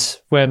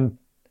liaisons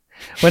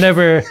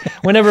whenever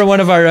one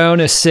of our own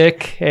is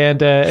sick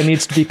and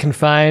needs to be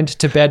confined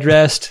to bed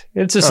rest.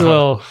 It's just a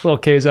little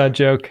Kazon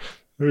joke.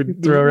 We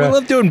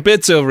love doing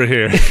bits over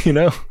here, you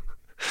know?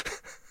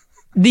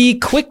 The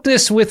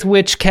quickness with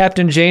which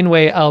Captain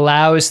Janeway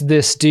allows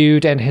this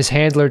dude and his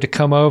handler to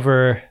come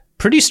over,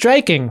 pretty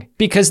striking,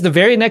 because the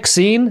very next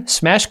scene,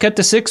 smash cut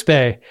to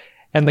Sickbay,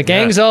 and the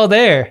gang's all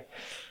there.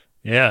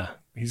 Yeah,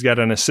 he's got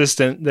an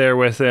assistant there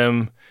with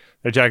him.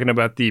 They're talking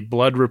about the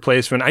blood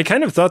replacement. I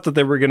kind of thought that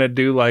they were going to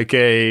do like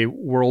a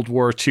World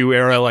War II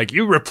era, like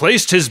you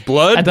replaced his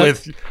blood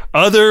with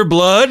other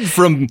blood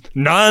from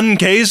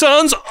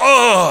non-Kazons?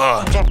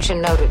 Oh!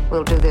 Objection noted.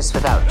 We'll do this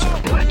without you.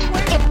 Do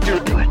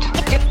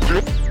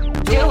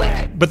it. Do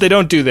it. But they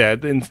don't do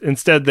that.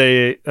 Instead,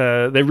 they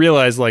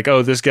realize like,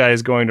 oh, this guy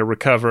is going to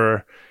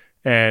recover,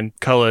 and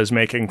Cullah is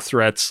making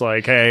threats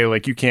like, hey,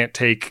 like you can't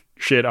take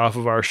shit off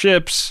of our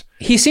ships.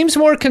 He seems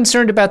more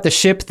concerned about the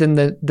ship than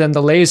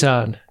the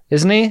liaison,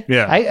 isn't he?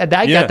 Yeah. I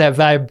got that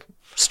vibe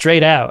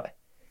straight out.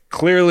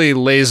 Clearly,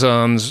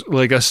 liaisons,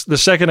 like the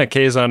second a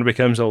Kazon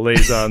becomes a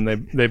liaison,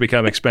 they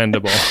become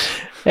expendable.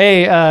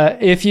 Hey,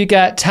 if you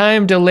got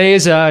time to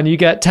liaison, you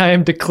got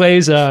time to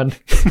Clayson.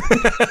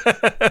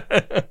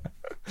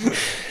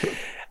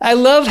 I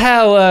love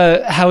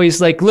how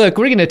he's like, look,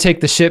 we're going to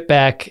take the ship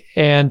back,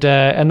 and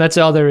that's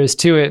all there is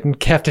to it. And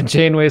Captain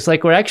Janeway's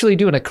like, we're actually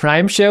doing a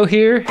crime show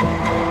here.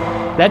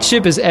 That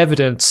ship is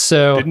evidence,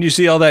 so... Didn't you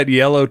see all that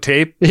yellow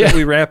tape that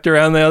we wrapped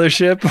around the other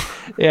ship?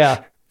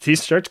 Yeah. He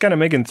starts kind of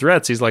making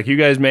threats. He's like, you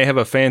guys may have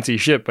a fancy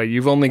ship, but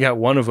you've only got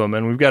one of them,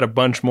 and we've got a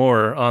bunch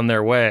more on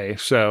their way.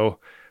 So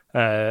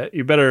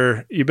you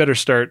better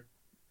start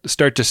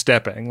to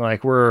stepping.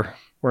 Like, we're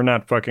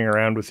not fucking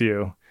around with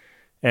you.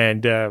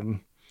 And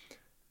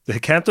the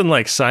captain,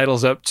 like,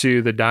 sidles up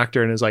to the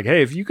doctor and is like,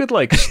 hey, if you could,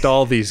 like,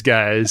 stall these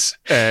guys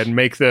and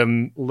make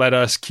them let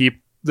us keep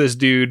this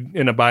dude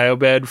in a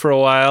biobed for a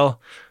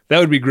while, that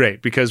would be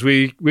great, because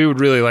we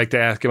would really like to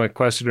ask him a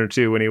question or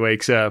two when he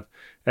wakes up.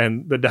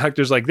 And the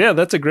doctor's like, yeah,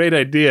 that's a great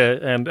idea.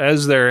 And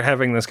as they're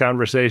having this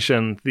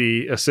conversation,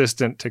 the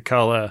assistant to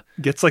Cullah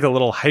gets like a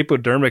little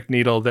hypodermic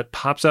needle that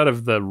pops out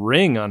of the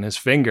ring on his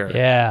finger.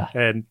 Yeah.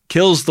 And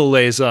kills the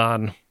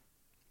liaison.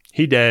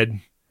 He dead.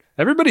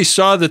 Everybody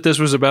saw that this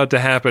was about to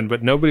happen,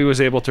 but nobody was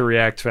able to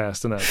react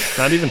fast enough.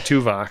 Not even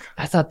Tuvok.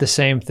 I thought the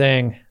same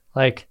thing.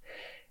 Like,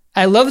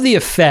 I love the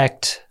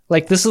effect.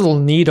 Like, this little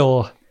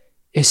needle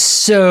is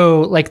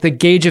so, like, the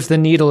gauge of the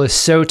needle is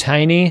so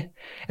tiny,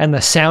 and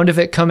the sound of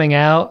it coming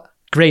out,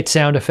 great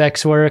sound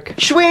effects work.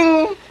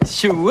 Swing!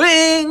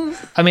 Swing!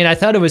 I mean, I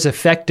thought it was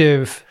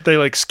effective. They,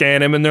 like,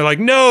 scan him, and they're like,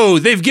 no,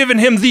 they've given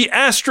him the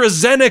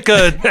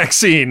AstraZeneca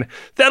vaccine.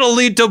 That'll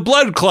lead to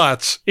blood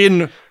clots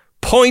in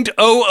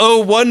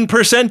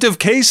 0.001% of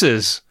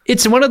cases.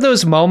 It's one of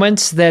those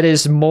moments that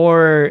is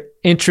more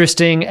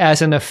interesting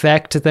as an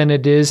effect than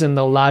it is in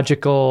the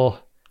logical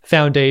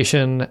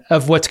foundation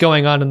of what's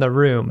going on in the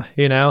room,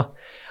 you know?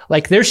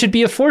 Like, there should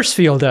be a force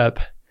field up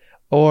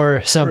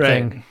or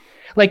something. Right.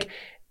 Like,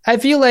 I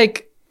feel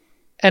like,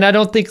 and I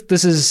don't think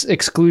this is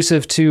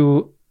exclusive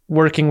to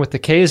working with the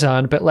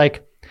Kazon, but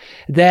like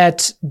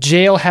that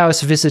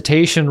jailhouse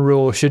visitation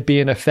rule should be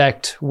in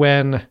effect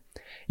when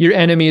your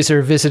enemies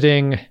are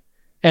visiting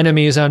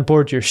enemies on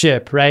board your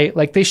ship, right?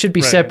 Like, they should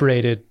be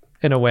separated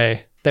in a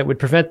way that would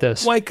prevent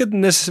this. Why couldn't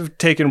this have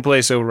taken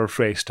place over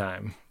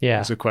FaceTime? Yeah.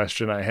 That's a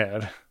question I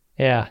had.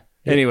 Yeah.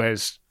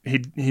 Anyways,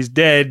 he's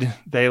dead.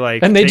 They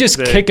and they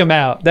just kick him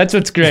out. That's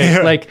what's great. Yeah.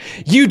 Like,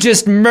 you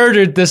just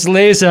murdered this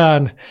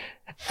liaison.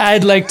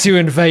 I'd like to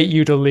invite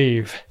you to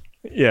leave.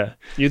 Yeah.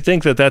 You'd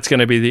think that that's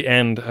going to be the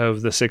end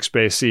of the sick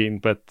bay scene,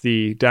 but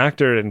the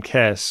doctor and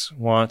Kess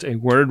want a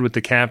word with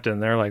the captain.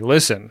 They're like,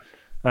 listen,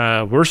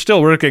 we're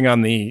still working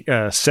on the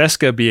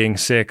Seska being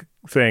sick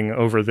thing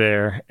over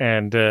there,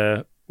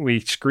 and we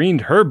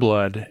screened her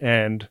blood,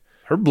 and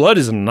her blood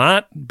is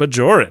not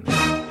Bajoran.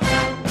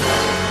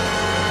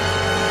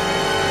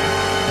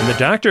 And the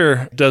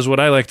doctor does what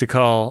I like to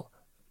call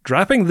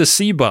dropping the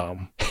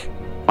C-bomb.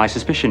 My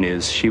suspicion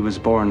is she was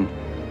born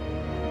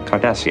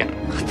Cardassian.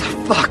 What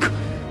the fuck?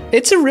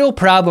 It's a real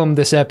problem,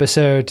 this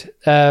episode.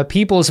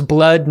 People's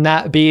blood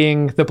not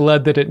being the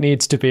blood that it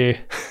needs to be.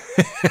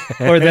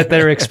 Or that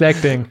they're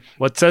expecting.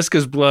 What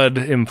Seska's blood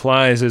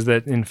implies is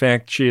that, in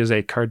fact, she is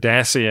a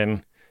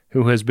Cardassian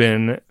who has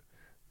been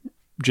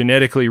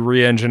genetically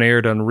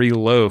re-engineered and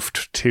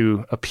re-loafed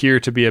to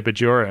appear to be a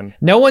Bajoran.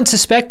 No one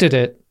suspected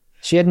it.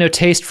 She had no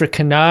taste for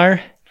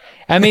Kanar.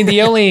 I mean,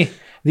 the only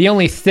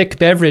thick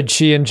beverage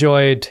she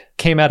enjoyed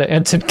came out of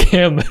Ensign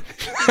Kim.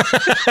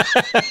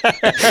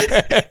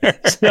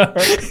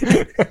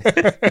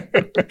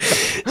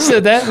 So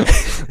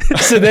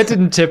that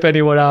didn't tip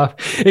anyone off,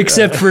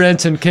 except for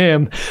Ensign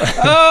Kim.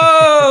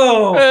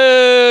 Oh!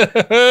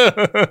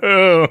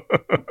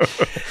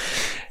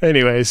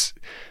 Anyways,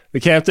 the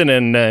captain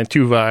and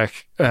Tuvok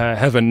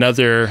have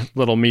another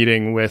little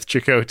meeting with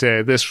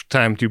Chakotay, this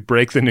time to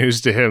break the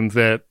news to him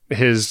that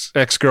his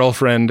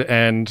ex-girlfriend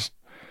and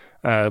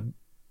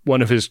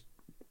one of his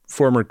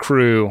former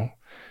crew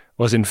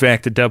was in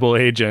fact a double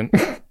agent.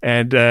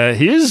 And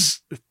he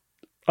is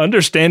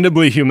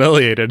understandably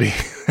humiliated.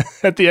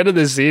 At the end of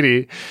the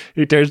scene,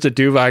 he turns to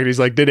Tuvok and he's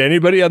like, did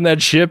anybody on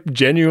that ship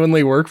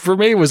genuinely work for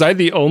me? Was I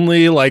the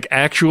only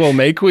actual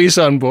Maquis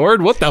on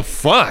board? What the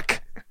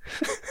fuck?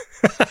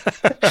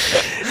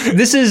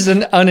 This is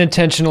an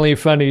unintentionally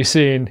funny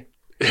scene.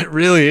 It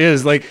really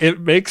is.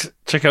 It makes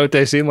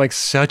Chakotay seem like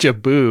such a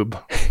boob.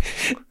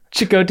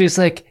 Chakotay's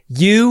like,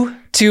 you,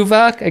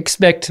 Tuvok,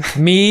 expect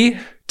me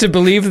to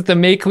believe that the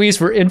Maquis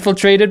were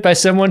infiltrated by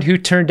someone who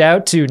turned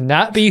out to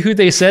not be who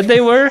they said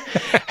they were?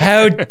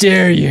 How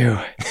dare you?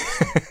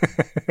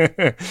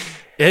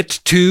 It's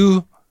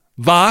Tuvok.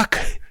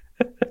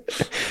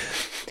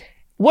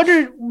 What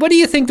do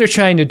you think they're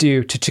trying to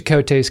do to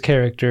Chakotay's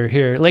character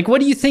here?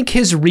 What do you think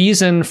his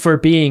reason for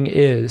being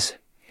is?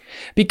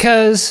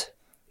 Because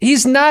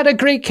he's not a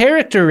great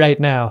character right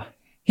now.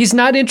 He's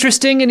not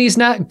interesting and he's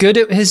not good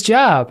at his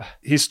job.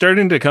 He's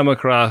starting to come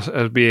across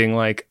as being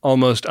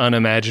almost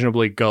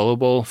unimaginably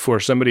gullible for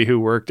somebody who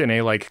worked in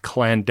a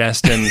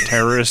clandestine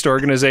terrorist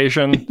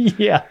organization.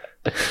 Yeah.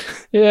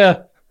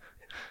 Yeah.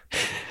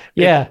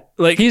 Yeah.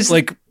 He's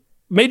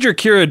Major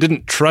Kira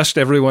didn't trust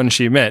everyone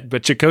she met,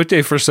 but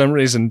Chakotay for some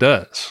reason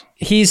does.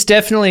 He's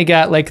definitely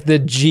got the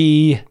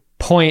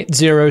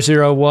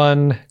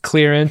G.001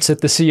 clearance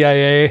at the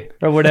CIA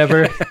or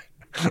whatever.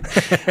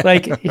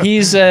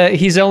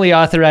 He's only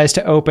authorized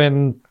to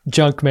open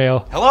junk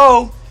mail.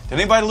 Hello? Did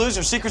anybody lose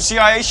their secret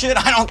CIA shit?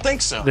 I don't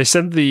think so. They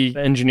sent the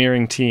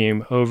engineering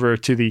team over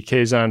to the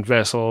Kazon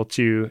vessel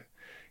to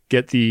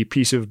get the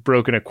piece of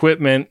broken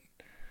equipment.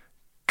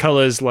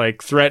 Kulla's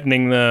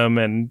threatening them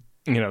and,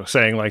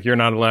 saying you're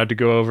not allowed to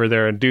go over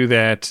there and do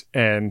that.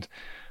 And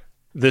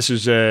this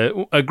is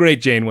a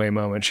great Janeway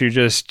moment. She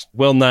just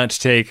will not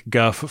take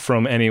guff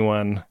from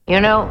anyone.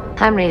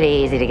 I'm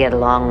really easy to get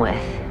along with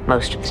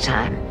most of the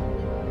time.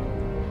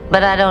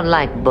 But I don't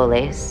like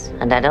bullies,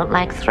 and I don't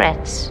like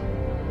threats,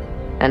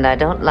 and I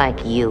don't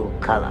like you,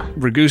 Kulla.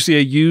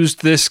 Ragusea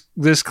used this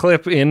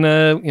clip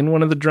in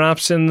one of the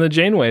drops in the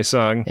Janeway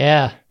song.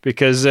 Yeah.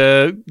 Because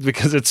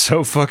it's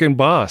so fucking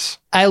boss.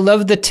 I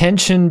love the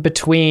tension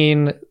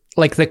between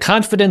the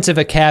confidence of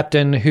a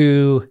captain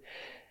who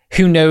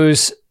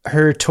knows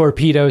her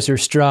torpedoes are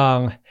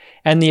strong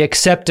and the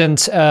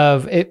acceptance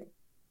of it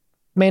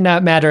may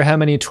not matter how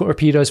many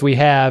torpedoes we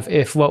have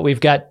if what we've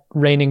got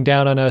raining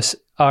down on us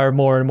are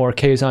more and more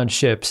Kazon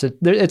ships.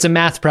 It's a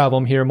math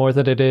problem here more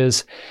than it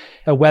is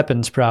a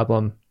weapons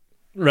problem.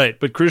 Right,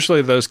 but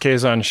crucially, those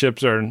Kazon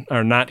ships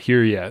are not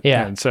here yet.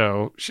 Yeah. And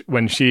so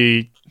when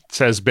she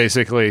says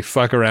basically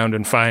fuck around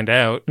and find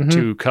out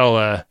to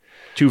Kulla,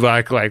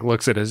 Tuvok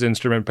looks at his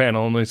instrument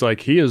panel and he's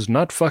like, he is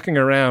not fucking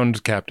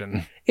around,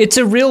 Captain. It's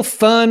a real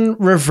fun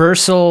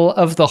reversal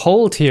of the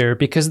hold here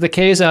because the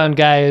Kazon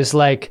guy is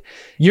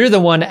you're the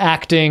one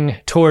acting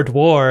toward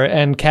war,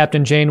 and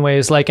Captain Janeway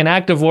is an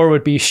act of war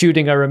would be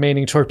shooting our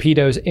remaining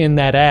torpedoes in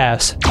that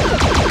ass.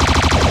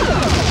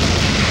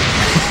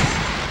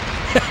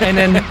 And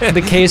then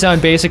the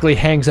Kazon basically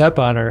hangs up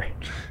on her.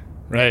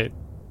 Right.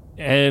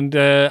 And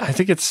I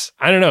think it's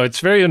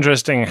very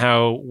interesting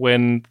how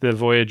when the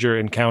Voyager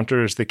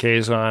encounters the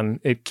Kazon,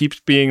 it keeps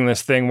being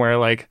this thing where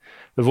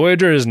the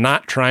Voyager is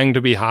not trying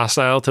to be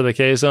hostile to the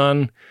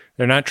Kazon.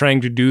 They're not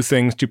trying to do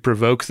things to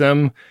provoke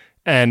them.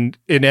 And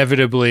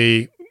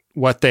inevitably,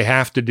 what they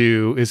have to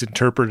do is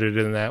interpreted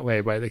in that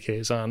way by the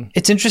Kazon.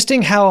 It's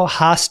interesting how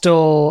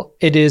hostile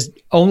it is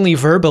only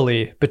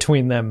verbally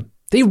between them.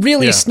 They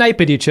really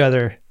snipe at each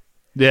other.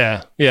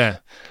 Yeah, yeah.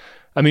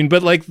 I mean,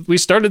 but like we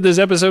started this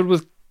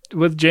episode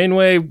with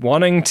Janeway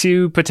wanting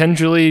to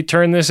potentially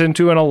turn this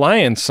into an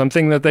alliance,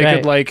 something that they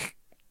could like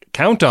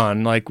count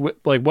on. Like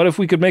what if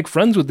we could make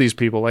friends with these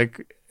people?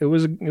 Like it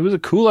was a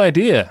cool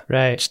idea.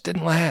 Right. It just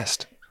didn't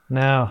last.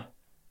 No,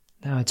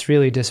 it's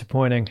really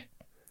disappointing.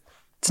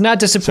 It's not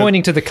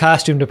disappointing to the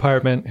costume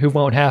department, who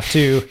won't have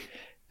to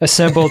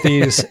assemble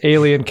these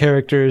alien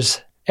characters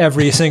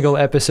every single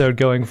episode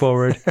going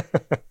forward.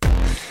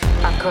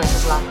 Our course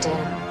is locked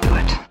in.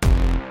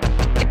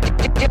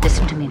 Good.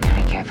 Listen to me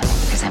very carefully,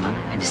 because I'm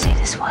only going to say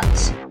this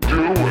once.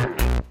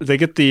 They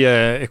get the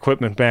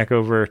equipment back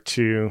over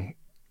to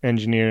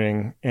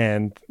engineering,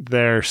 and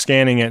they're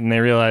scanning it, and they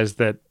realize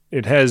that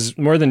it has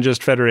more than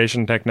just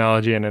Federation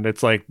technology in it.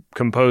 It's like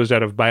composed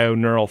out of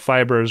bioneural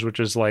fibers,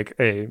 which is like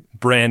a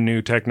brand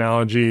new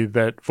technology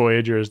that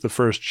Voyager is the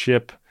first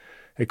ship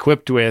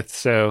equipped with.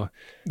 So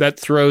that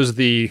throws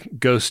the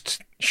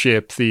ghost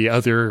ship, the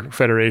other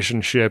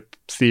Federation ship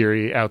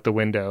theory out the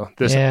window.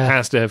 This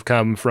has to have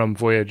come from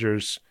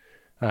Voyager's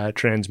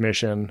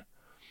transmission.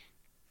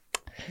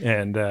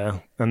 And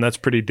that's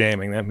pretty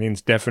damning. That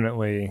means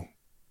definitely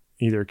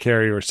either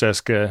Carrie or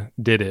Seska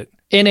did it.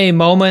 In a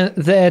moment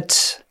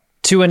that,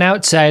 to an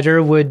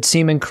outsider, would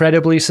seem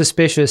incredibly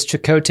suspicious,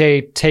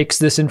 Chakotay takes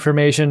this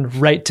information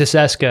right to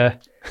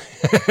Seska.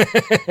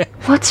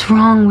 What's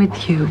wrong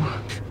with you?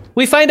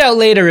 We find out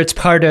later it's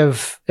part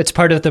of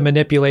the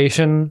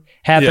manipulation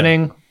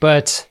happening,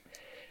 but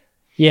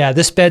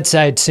this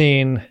bedside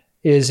scene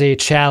is a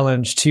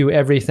challenge to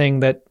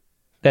everything that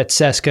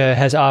Seska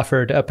has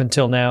offered up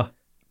until now.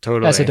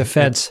 Totally. As a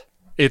defense.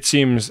 It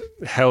seems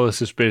hella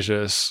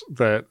suspicious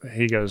that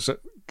he goes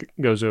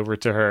over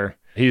to her.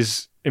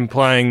 He's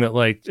implying that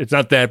like it's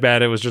not that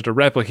bad, it was just a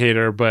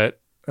replicator, but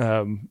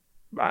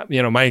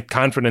my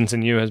confidence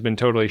in you has been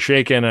totally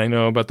shaken. I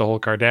know about the whole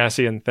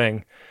Cardassian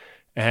thing.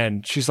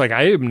 And she's like,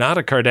 I am not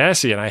a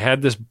Cardassian. I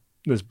had this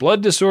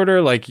blood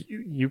disorder. Like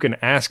you can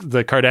ask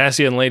the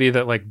Cardassian lady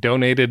that like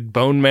donated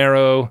bone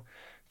marrow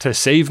to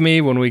save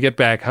me when we get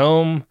back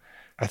home.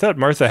 I thought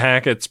Martha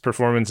Hackett's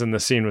performance in the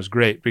scene was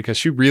great because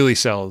she really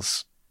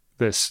sells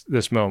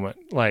this moment.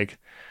 Like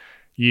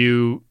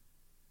you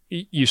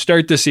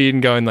start the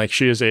scene going like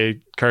she is a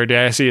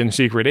Cardassian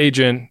secret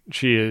agent.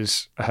 She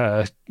is,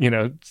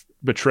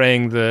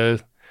 betraying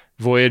the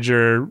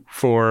Voyager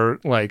for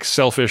like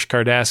selfish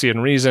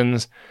Cardassian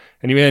reasons.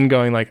 And you end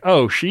going like,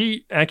 oh,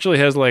 she actually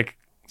has like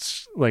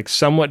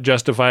somewhat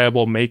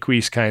justifiable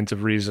Maquis kinds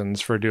of reasons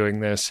for doing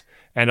this.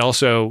 And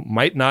also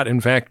might not in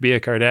fact be a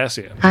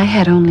Cardassian. I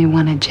had only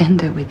one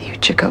agenda with you,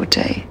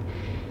 Chakotay.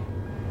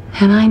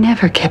 And I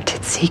never kept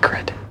it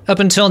secret. Up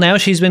until now,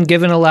 she's been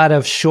given a lot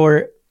of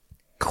short,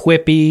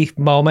 quippy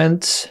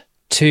moments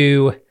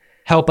to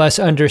help us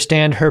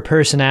understand her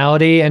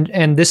personality.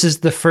 And this is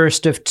the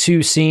first of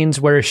two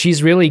scenes where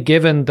she's really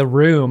given the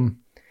room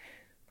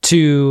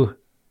to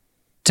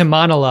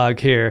monologue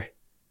here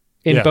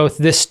in both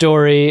this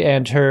story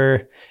and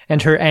her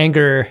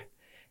anger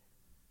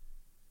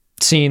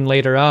scene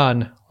later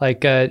on.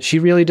 Like, she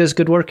really does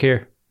good work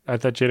here. I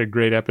thought she had a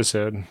great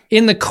episode.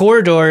 In the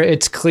corridor,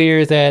 it's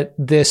clear that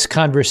this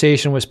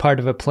conversation was part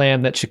of a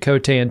plan that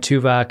Chakotay and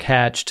Tuvok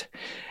hatched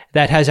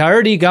that has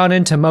already gone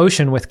into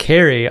motion with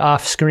Carrie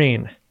off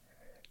screen.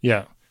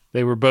 Yeah,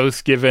 they were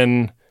both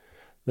given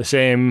the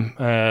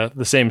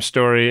same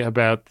story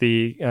about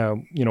the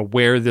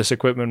where this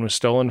equipment was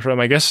stolen from.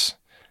 I guess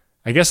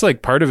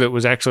like part of it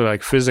was actually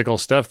like physical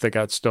stuff that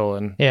got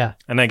stolen. Yeah,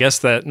 and I guess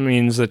that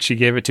means that she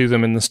gave it to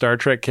them in the Star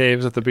Trek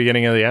caves at the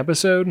beginning of the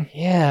episode.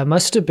 Yeah,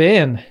 must have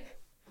been.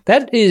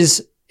 That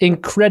is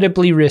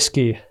incredibly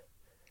risky.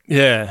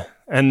 Yeah.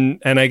 And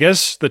I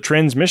guess the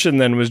transmission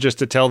then was just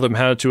to tell them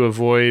how to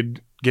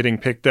avoid getting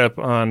picked up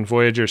on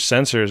Voyager's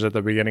sensors at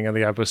the beginning of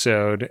the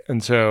episode.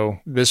 And so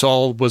this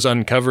all was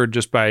uncovered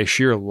just by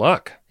sheer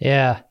luck.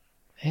 Yeah.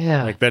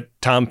 Yeah. Like that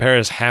Tom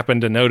Paris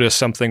happened to notice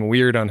something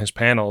weird on his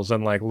panels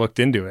and like looked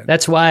into it.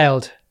 That's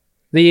wild.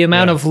 The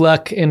amount of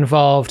luck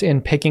involved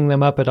in picking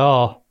them up at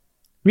all.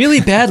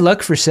 Really bad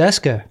luck for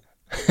Seska.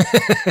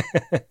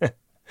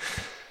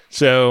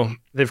 So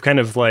they've kind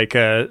of like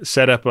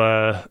set up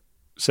a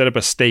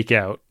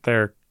stakeout.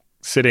 They're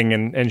sitting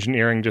in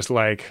engineering, just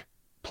like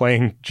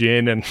playing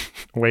gin and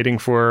waiting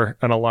for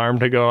an alarm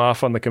to go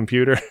off on the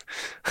computer.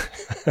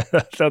 I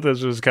thought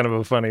this was kind of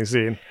a funny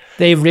scene.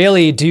 They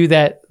really do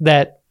that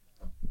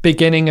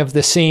beginning of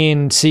the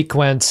scene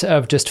sequence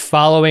of just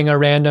following a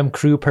random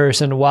crew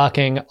person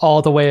walking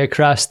all the way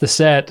across the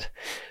set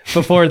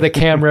before the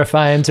camera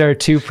finds our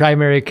two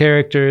primary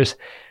characters.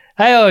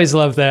 I always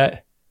love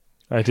that.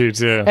 I do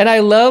too. And I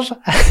love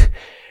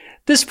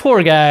this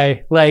poor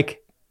guy,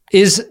 like,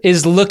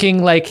 is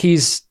looking like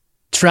he's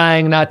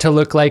trying not to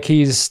look like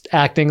he's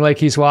acting like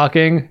he's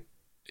walking.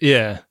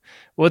 Yeah.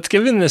 Well, it's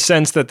given the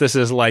sense that this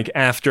is like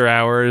after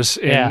hours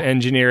in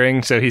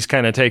engineering, so he's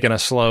kind of taking a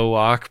slow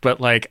walk, but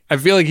like I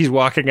feel like he's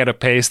walking at a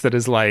pace that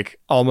is like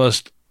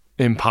almost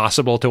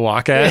impossible to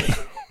walk at.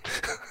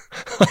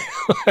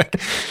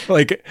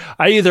 like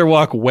I either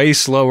walk way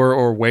slower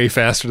or way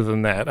faster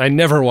than that. I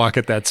never walk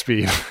at that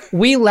speed.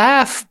 We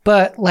laugh,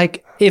 but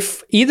like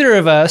if either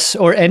of us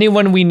or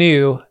anyone we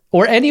knew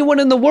or anyone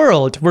in the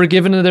world were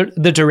given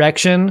the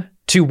direction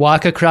to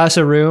walk across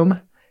a room,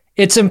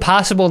 it's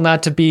impossible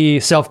not to be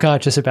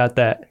self-conscious about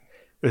that.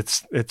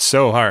 It's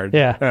so hard.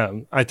 Yeah.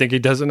 I think he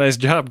does a nice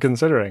job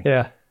considering.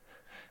 Yeah.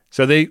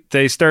 So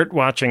they start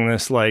watching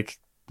this,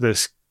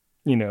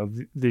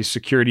 these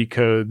security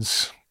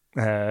codes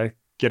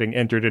getting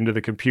entered into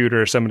the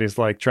computer. Somebody's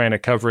like trying to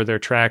cover their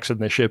tracks in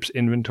the ship's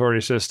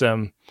inventory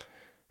system.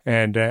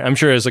 And I'm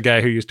sure as a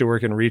guy who used to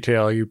work in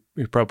retail, you're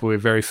probably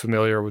very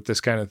familiar with this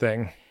kind of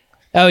thing.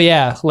 Oh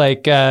yeah.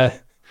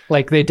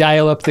 Like they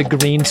dial up the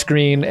green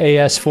screen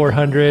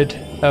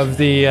AS400 of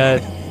the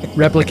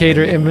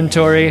replicator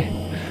inventory.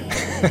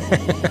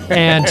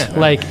 And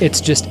like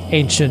it's just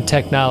ancient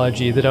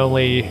technology that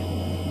only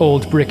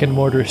old brick and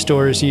mortar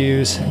stores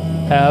use.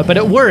 But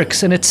it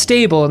works and it's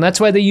stable, and that's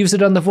why they use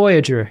it on the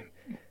Voyager.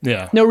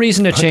 Yeah. No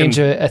reason to change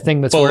a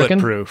thing that's working.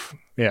 Bulletproof.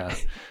 Yeah.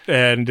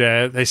 And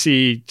they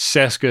see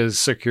Seska's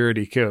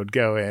security code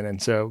go in,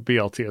 and so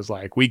BLT is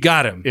like, we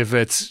got him. If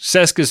it's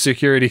Seska's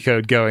security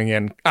code going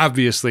in,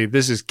 obviously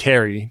this is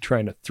Carrie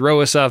trying to throw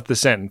us off the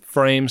scent and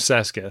frame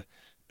Seska.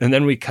 And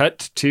then we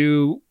cut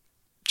to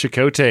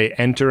Chakotay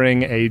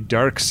entering a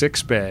dark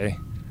 6-bay,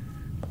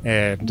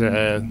 and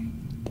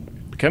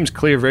it becomes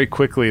clear very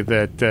quickly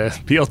that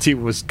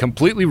BLT was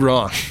completely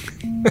wrong.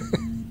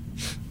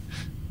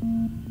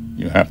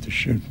 You have to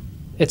shoot.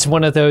 It's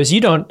one of those,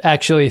 you don't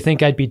actually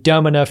think I'd be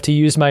dumb enough to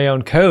use my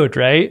own code,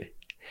 right?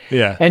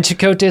 Yeah. And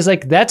Chakotay's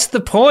like, that's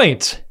the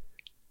point.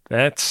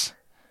 That's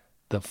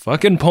the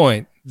fucking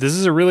point. This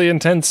is a really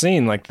intense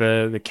scene. Like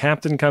the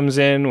captain comes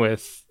in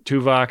with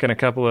Tuvok and a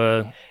couple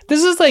of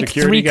This is like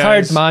security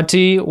 3-card guys.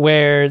 Monty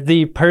where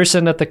the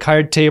person at the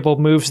card table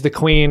moves the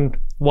queen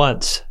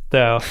once,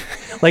 though.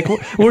 Like,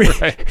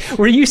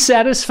 were you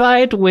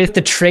satisfied with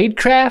the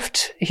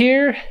tradecraft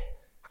here?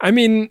 I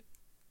mean,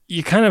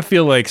 you kind of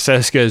feel like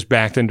Seska is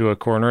backed into a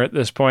corner at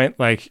this point.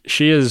 Like,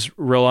 she is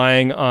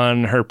relying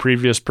on her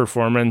previous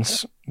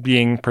performance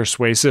being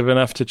persuasive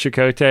enough to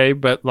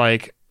Chakotay, but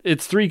like,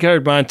 it's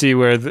 3-card Monty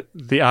where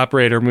the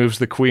operator moves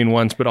the queen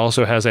once, but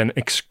also has an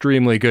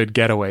extremely good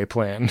getaway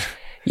plan.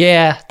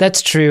 Yeah,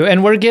 that's true.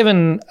 And we're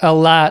given a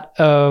lot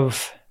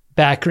of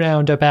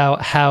background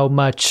about how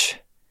much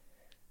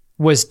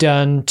was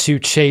done to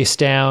chase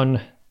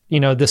down,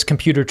 this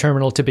computer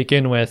terminal to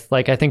begin with.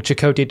 Like, I think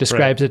Chakotay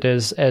describes it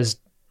as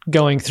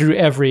going through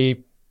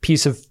every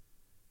piece of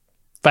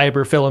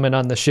fiber filament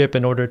on the ship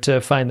in order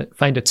to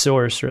find its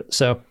source.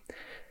 So,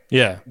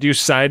 yeah. Do you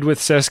side with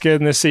Seska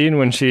in this scene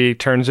when she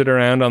turns it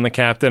around on the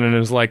captain and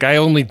is like, I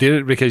only did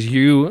it because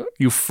you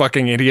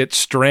fucking idiot,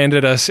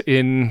 stranded us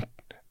in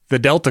the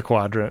Delta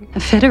Quadrant? A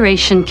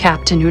Federation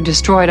captain who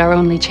destroyed our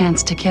only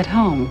chance to get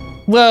home.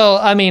 Well,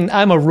 I mean,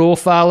 I'm a rule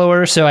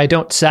follower, so I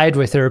don't side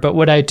with her. But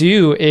what I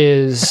do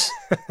is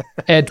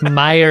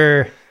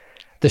admire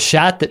the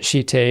shot that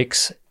she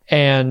takes,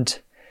 and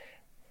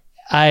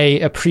I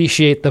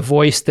appreciate the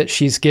voice that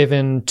she's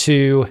given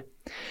to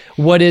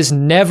what is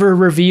never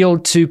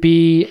revealed to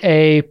be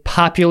a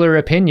popular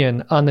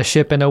opinion on the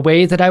ship in a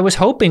way that I was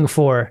hoping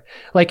for.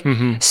 Like,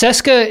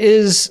 Seska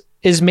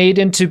is made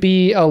into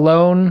be a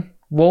lone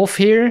wolf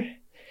here,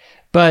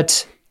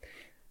 but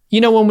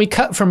when we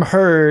cut from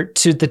her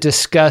to the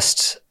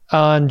disgust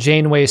on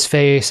Janeway's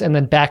face and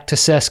then back to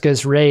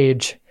Seska's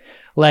rage,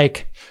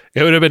 like,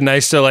 it would have been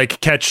nice to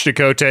like catch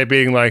Chakotay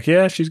being like,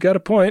 yeah, she's got a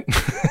point.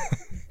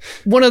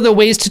 One of the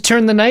ways to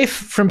turn the knife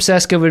from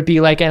Seska would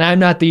be like, and I'm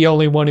not the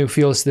only one who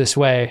feels this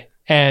way.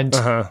 And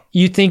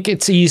you think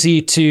it's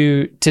easy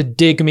to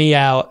dig me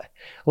out.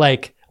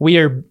 Like,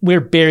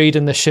 we're buried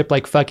in the ship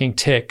like fucking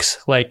ticks.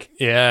 Like,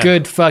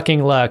 good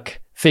fucking luck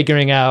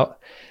figuring out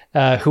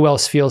who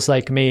else feels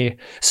like me.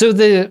 So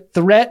the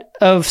threat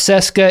of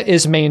Seska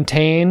is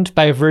maintained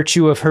by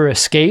virtue of her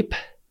escape.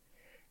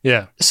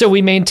 Yeah. So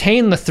we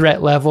maintain the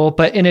threat level,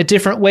 but in a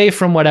different way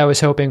from what I was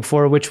hoping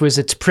for, which was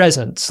its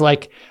presence.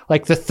 Like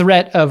the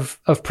threat of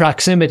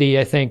proximity,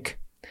 I think,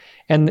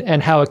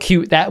 and how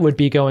acute that would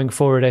be going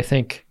forward, I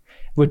think,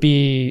 would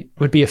be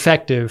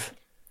effective.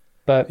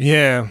 But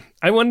yeah,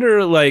 I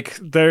wonder, like,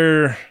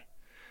 this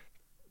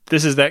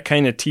is that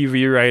kind of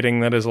TV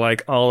writing that is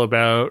like all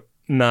about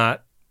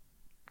not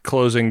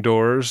closing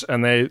doors,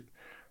 and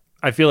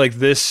I feel like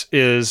this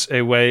is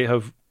a way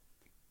of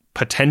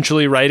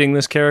potentially writing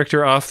this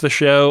character off the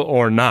show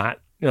or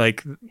not.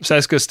 Like,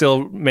 Seska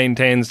still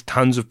maintains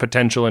tons of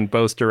potential in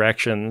both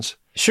directions.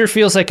 Sure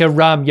feels like a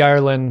Rom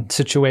Yarlin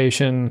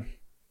situation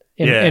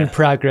in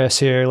progress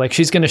here. Like,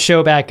 she's going to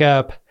show back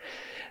up.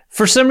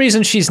 For some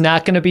reason, she's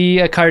not going to be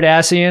a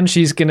Cardassian.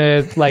 She's going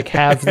to like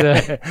have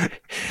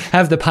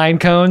the pine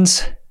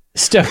cones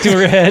stuck to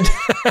her head.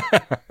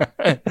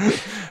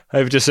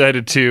 I've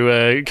decided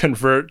to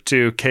convert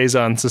to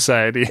Kazon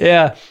Society.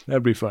 Yeah.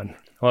 That'd be fun.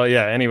 Well,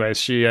 yeah, anyways,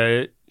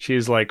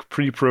 she's like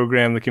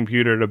pre-programmed the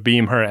computer to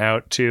beam her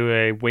out to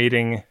a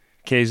waiting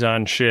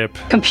Kazon ship.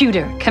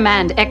 Computer,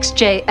 command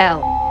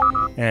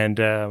XJL. And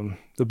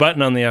the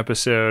button on the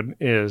episode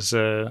is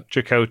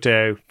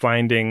Chakotay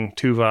finding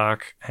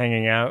Tuvok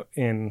hanging out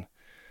in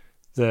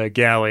the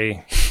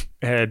galley.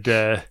 And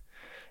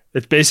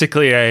it's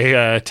basically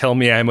a tell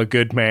me I'm a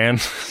good man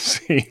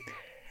scene.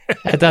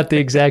 I thought the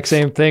exact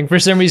same thing. For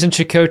some reason,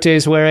 Chakotay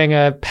is wearing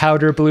a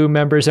powder blue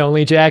members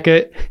only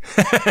jacket.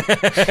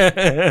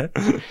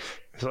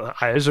 His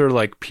eyes are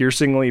like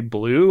piercingly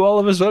blue all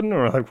of a sudden.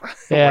 We're like,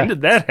 when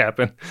did that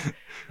happen?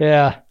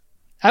 Yeah.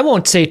 I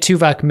won't say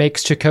Tuvok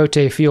makes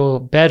Chakotay feel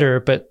better,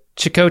 but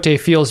Chakotay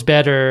feels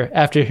better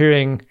after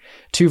hearing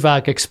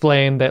Tuvok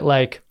explain that,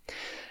 like,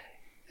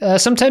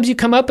 sometimes you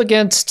come up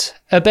against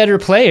a better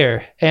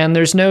player, and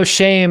there's no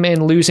shame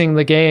in losing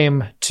the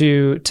game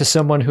to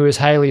someone who is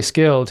highly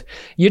skilled.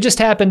 You just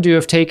happen to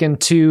have taken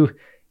 2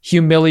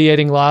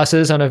 humiliating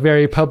losses on a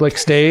very public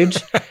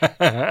stage,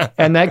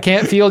 and that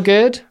can't feel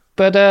good.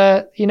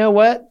 But you know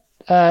what?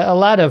 A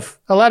lot of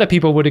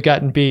people would have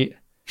gotten beat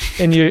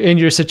in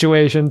your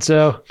situation.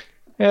 So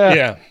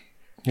yeah.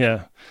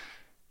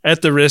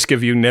 At the risk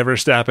of you never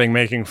stopping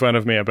making fun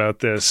of me about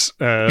this,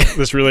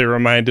 this really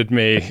reminded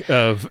me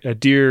of a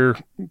dear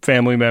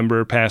family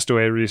member passed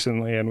away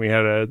recently, and we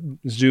had a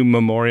Zoom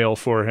memorial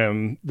for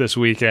him this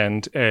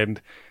weekend, and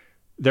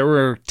there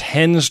were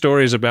 10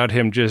 stories about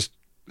him just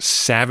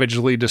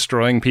savagely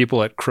destroying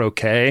people at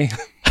croquet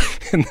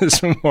in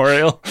this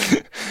memorial.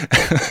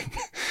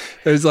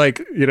 It was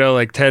like,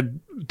 like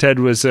Ted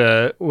was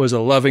a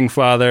loving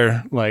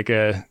father, like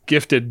a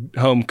gifted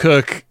home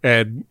cook,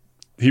 and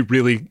he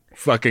really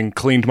fucking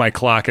cleaned my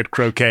clock at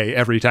croquet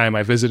every time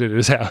I visited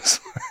his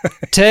house.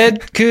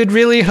 Ted could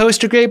really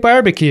host a great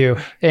barbecue,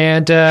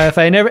 and if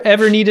I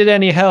ever needed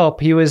any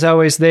help, he was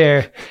always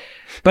there.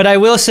 But I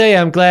will say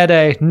I'm glad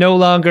I no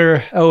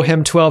longer owe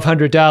him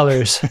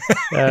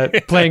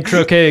 $1,200 playing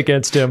croquet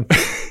against him.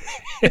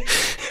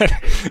 And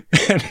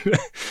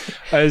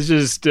I was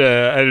just,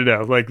 I don't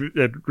know, like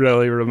it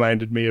really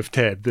reminded me of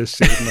Ted. This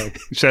scene, like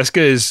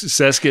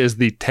Seska is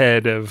the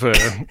Ted of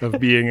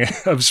being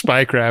of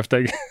spycraft,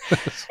 I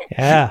guess.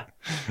 Yeah,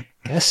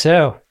 guess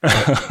so.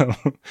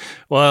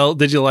 Well,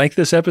 did you like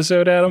this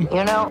episode, Adam?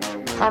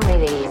 I'm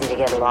really easy to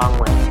get along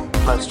with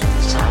most of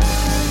the time,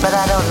 but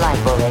I don't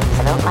like bullying,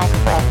 I don't like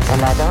threats,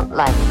 and I don't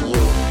like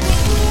you.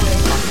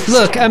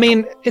 Look, I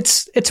mean,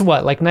 it's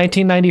what, like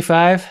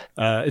 1995?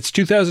 It's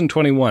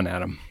 2021,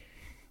 Adam.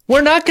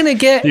 We're not going to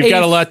get... You've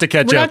got a lot to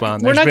catch up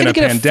on. We're not going to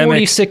get a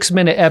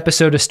 46-minute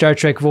episode of Star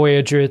Trek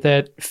Voyager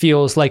that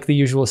feels like The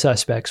Usual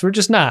Suspects. We're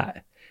just not.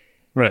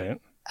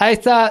 Right. I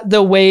thought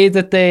the way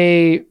that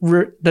they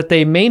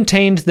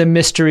maintained the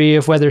mystery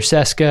of whether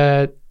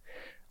Seska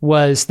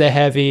was the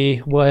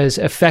Heavy was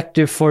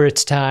effective for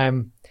its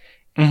time,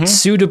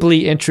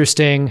 suitably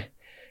interesting,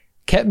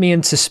 kept me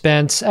in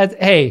suspense.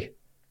 Hey,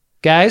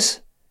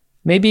 guys,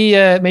 maybe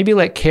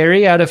let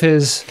Carrie out of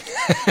his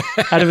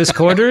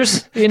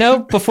quarters,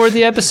 before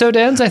the episode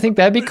ends. I think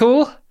that'd be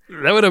cool.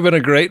 That would have been a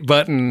great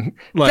button.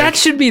 Like, that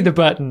should be the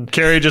button.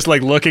 Carrie just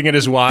like looking at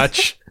his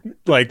watch,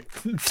 like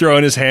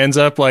throwing his hands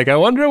up, like, I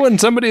wonder when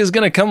somebody is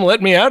going to come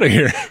let me out of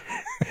here.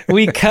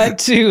 We cut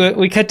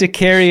to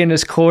Carrie in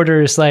his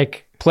quarters,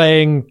 like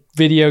playing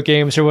video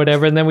games or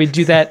whatever, and then we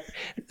do that.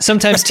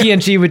 Sometimes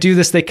TNG would do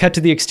this. They cut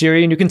to the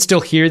exterior, and you can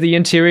still hear the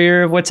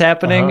interior of what's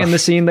happening in the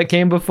scene that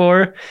came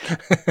before.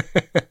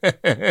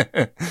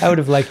 I would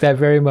have liked that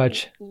very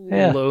much.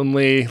 Yeah.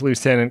 Lonely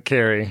Lieutenant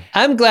Carrie.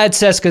 I'm glad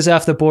Seska's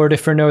off the board,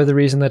 if for no other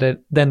reason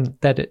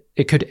that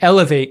it could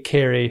elevate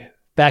Carrie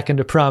back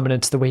into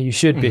prominence the way you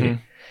should be.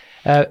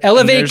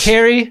 Elevate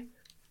Carrie,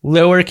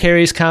 lower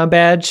Carrie's comm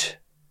badge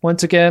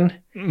once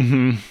again.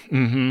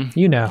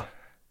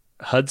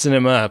 Hudson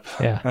him up.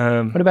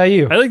 Yeah. What about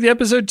you? I like the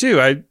episode too.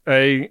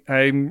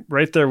 I'm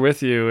right there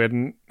with you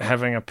and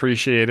having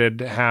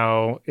appreciated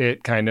how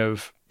it kind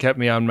of kept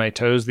me on my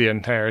toes the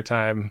entire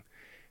time.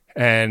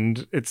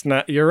 And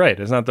you're right.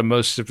 It's not the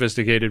most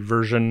sophisticated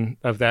version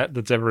of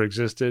that's ever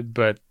existed,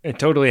 but it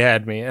totally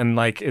had me. And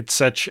like, it's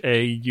such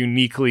a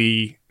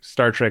uniquely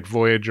Star Trek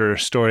Voyager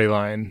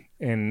storyline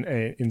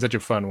in such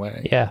a fun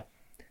way. Yeah.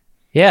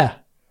 Yeah.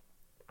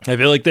 I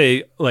feel like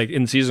they, like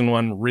in season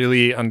 1,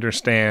 really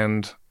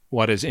understand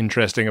what is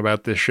interesting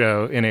about this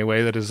show in a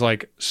way that is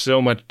like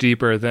so much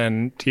deeper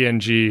than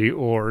TNG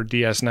or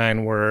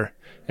DS9 were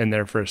in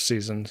their first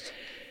seasons.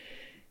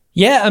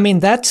 Yeah, I mean,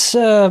 that's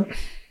a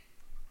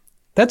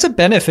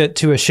benefit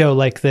to a show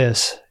like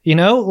this.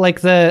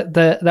 Like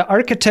the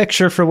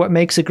architecture for what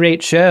makes a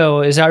great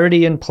show is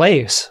already in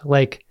place.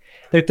 Like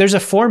there's a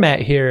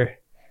format here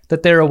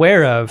that they're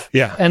aware of.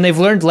 Yeah. And they've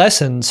learned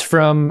lessons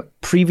from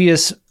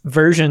previous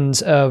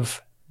versions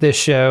of this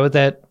show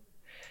that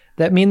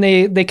mean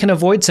they can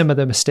avoid some of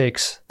the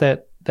mistakes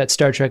that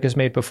Star Trek has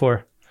made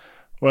before.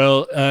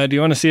 Well, do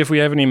you want to see if we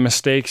have any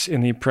mistakes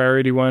in the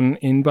Priority 1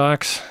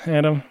 inbox,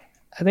 Adam?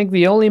 I think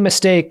the only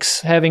mistakes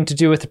having to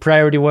do with the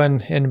Priority 1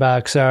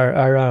 inbox are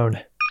our own.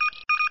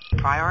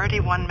 Priority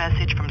 1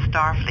 message from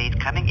Starfleet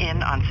coming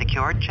in on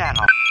secured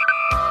channel.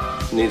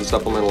 Need a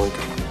supplemental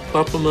income.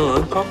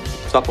 Supplemental income?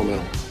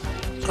 Supplemental.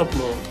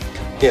 Supplemental.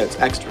 Yeah, it's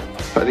extra.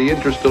 The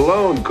interest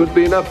alone could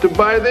be enough to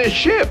buy this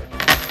ship.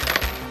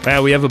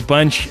 Wow, we have a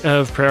bunch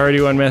of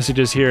Priority 1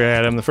 messages here,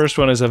 Adam. The first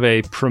one is of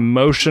a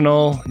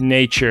promotional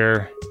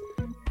nature,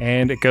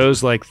 and it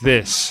goes like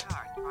this.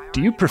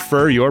 Do you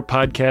prefer your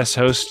podcast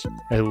host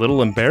a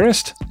little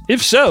embarrassed?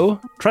 If so,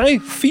 try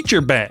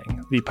Feature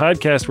Bang, the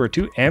podcast where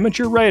two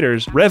amateur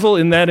writers revel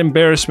in that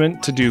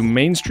embarrassment to do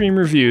mainstream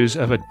reviews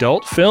of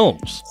adult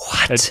films.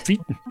 What?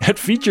 At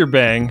Feature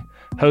Bang,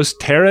 hosts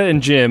Tara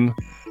and Jim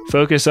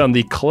focus on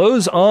the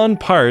close-on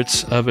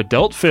parts of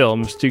adult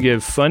films to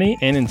give funny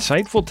and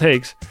insightful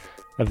takes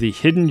of the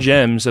hidden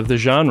gems of the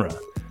genre.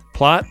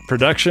 Plot,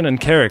 production,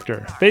 and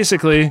character.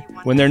 Basically,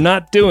 when they're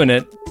not doing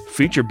it,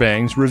 Feature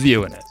Bang's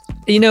reviewing it.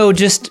 You know,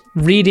 just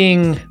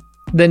reading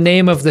the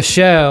name of the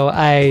show,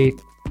 I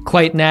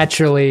quite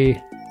naturally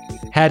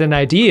had an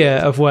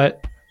idea of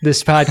what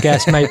this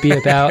podcast might be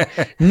about.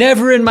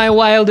 Never in my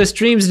wildest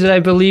dreams did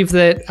I believe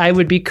that I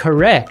would be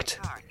correct.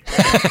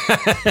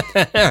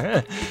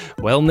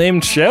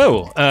 Well-named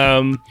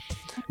show.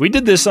 We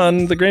did this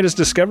on The Greatest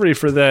Discovery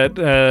for that.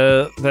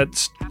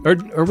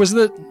 Or was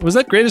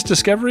that Greatest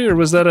Discovery, or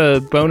was that a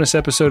bonus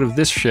episode of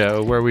this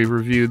show where we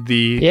reviewed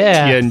the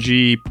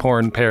TNG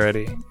porn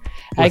parody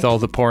with all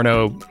the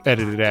porno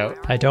edited out?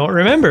 I don't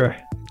remember.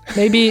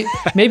 Maybe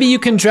you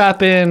can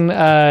drop in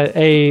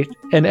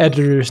an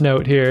editor's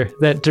note here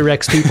that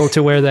directs people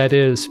to where that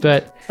is,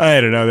 but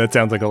I don't know. That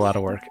sounds like a lot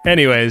of work.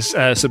 Anyways,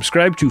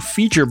 subscribe to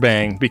Feature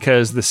Bang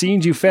because the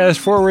scenes you fast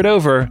forward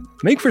over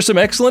make for some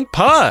excellent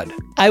pod.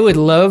 I would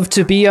love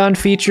to be on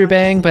Feature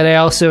Bang, but I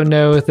also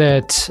know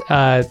that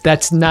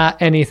that's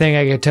not anything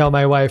I could tell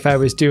my wife I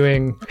was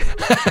doing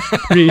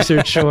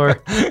research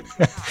for.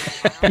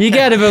 You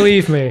gotta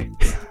believe me.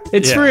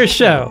 It's for a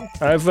show.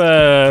 I've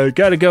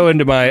got to go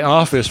into my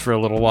office for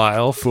a little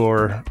while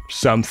for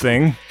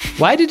something.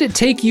 Why did it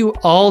take you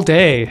all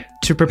day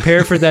to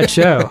prepare for that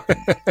show?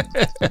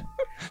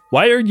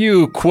 Why are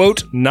you,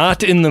 quote,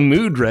 not in the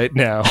mood right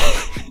now?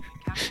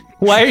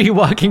 Why are you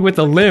walking with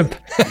a limp?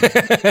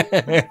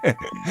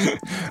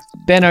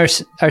 Ben,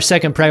 our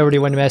second Priority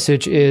 1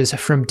 message is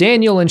from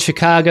Daniel in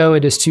Chicago.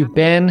 It is to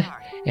Ben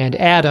and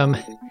Adam.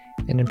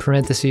 And in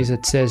parentheses,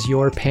 it says,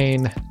 your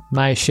pain,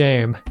 my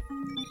shame.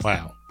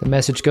 Wow. The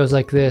message goes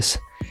like this.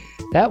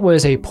 That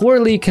was a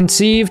poorly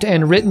conceived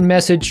and written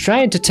message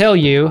trying to tell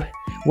you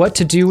what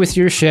to do with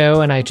your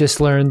show, and I just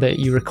learned that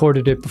you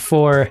recorded it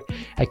before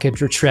I could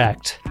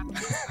retract.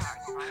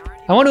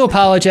 I want to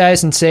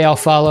apologize and say I'll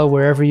follow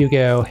wherever you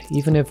go,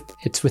 even if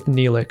it's with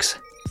Neelix.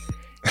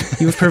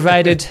 You've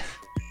provided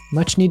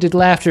much needed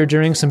laughter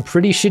during some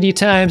pretty shitty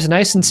times, and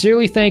I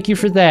sincerely thank you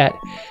for that.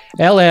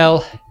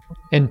 LL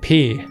and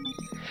P.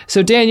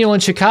 So Daniel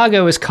in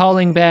Chicago is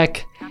calling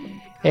back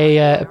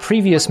a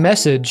previous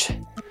message.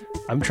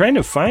 I'm trying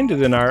to find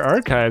it in our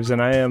archives,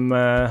 and I am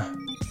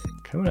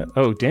coming up.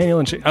 Oh, Daniel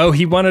and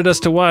he wanted us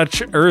to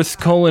watch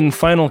Earth: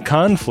 Final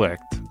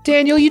Conflict.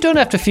 Daniel, you don't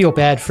have to feel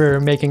bad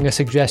for making a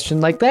suggestion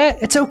like that.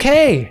 It's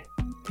okay.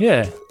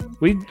 Yeah,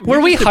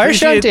 were we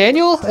harsh on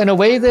Daniel in a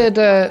way that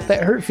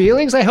that hurt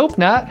feelings? I hope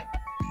not.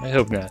 I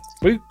hope not.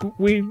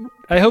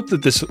 I hope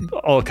that this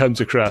all comes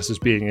across as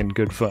being in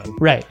good fun.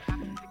 Right.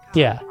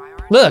 Yeah.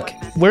 Look,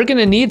 we're going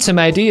to need some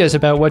ideas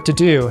about what to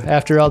do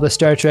after all the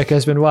Star Trek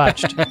has been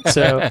watched.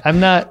 So I'm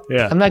not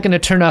going to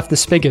turn off the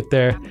spigot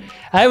there.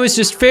 I was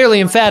just fairly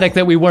emphatic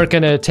that we weren't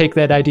going to take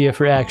that idea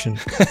for action.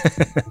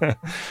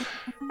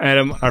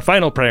 Adam, our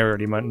final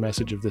Priority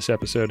message of this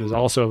episode is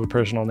also of a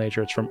personal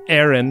nature. It's from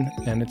Aaron,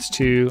 and it's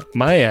to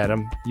my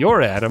Adam,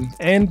 your Adam,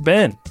 and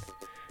Ben.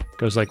 It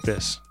goes like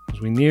this. As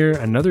we near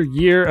another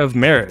year of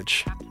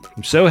marriage,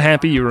 I'm so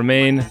happy you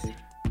remain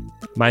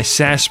my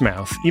sass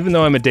mouth, even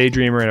though I'm a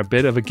daydreamer and a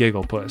bit of a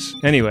giggle puss.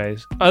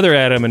 Anyways, other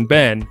Adam and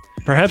Ben,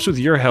 perhaps with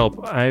your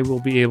help, I will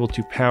be able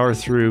to power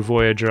through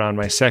Voyager on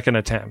my second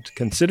attempt.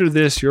 Consider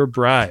this your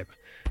bribe.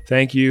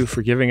 Thank you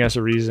for giving us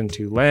a reason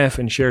to laugh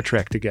and share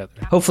Trek together.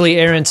 Hopefully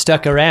Aaron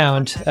stuck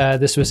around.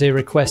 This was a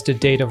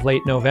requested date of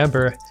late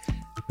November.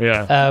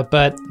 Yeah.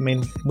 But, I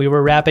mean, we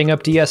were wrapping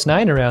up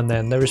DS9 around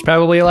then. There was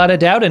probably a lot of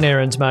doubt in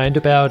Aaron's mind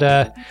about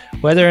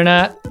whether or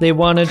not they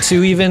wanted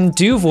to even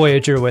do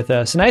Voyager with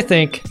us. And I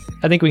think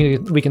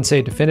we can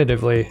say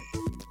definitively,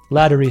 a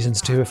lot of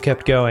reasons to have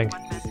kept going,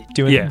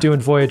 doing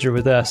Voyager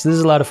with us. This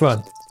is a lot of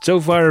fun. So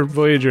far,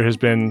 Voyager has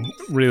been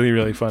really,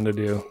 really fun to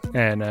do.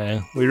 And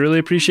we really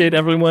appreciate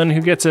everyone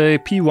who gets a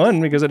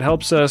P1 because it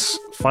helps us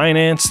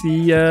finance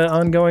the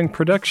ongoing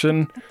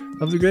production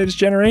of The Greatest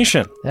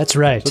Generation. That's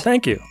right. So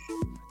thank you.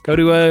 Go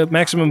to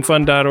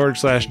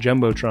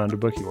MaximumFun.org/Jumbotron to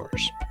book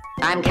yours.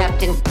 I'm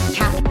Captain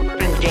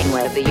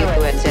Janeway of the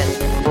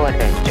USS Voyager.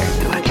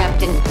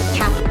 Captain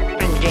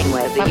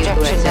Janeway of the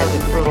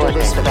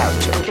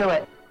USS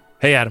Voyager.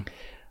 Hey, Adam.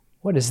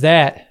 What is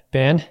that,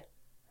 Ben?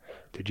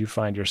 Did you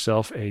find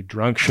yourself a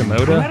drunk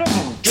Shimoda?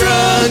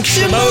 drunk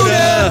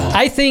Shimoda.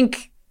 I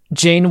think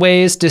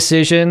Janeway's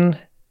decision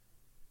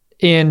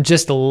in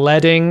just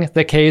letting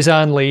the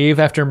Kazon leave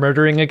after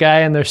murdering a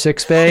guy in their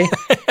sickbay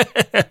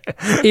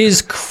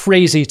is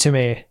crazy to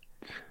me.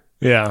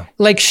 Yeah.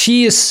 Like,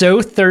 she is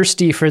so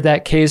thirsty for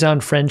that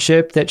Kazon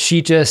friendship that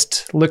she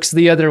just looks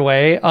the other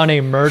way on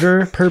a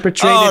murder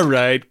perpetrated. All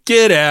right,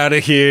 get out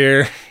of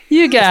here.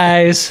 You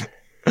guys.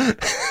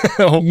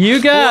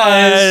 You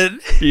guys.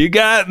 What? You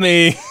got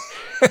me.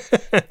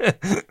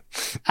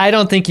 I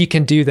don't think you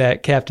can do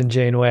that, Captain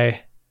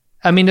Janeway.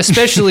 I mean,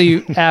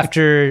 especially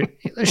after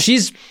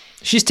she's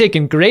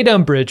taken great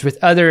umbrage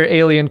with other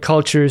alien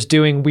cultures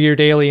doing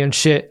weird alien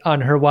shit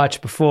on her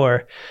watch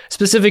before,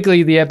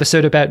 specifically the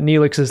episode about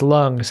Neelix's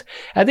lungs.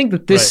 I think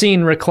that this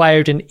scene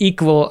required an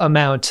equal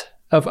amount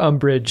of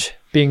umbrage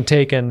being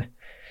taken.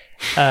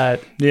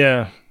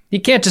 Yeah. You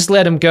can't just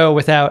let him go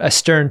without a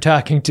stern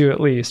talking to, at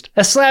least.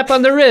 A slap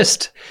on the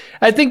wrist.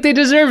 I think they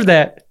deserve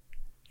that.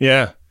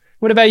 Yeah.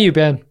 What about you,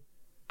 Ben?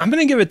 I'm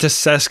going to give it to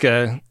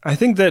Seska. I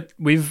think that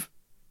we've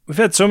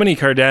had so many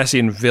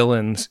Cardassian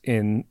villains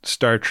in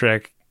Star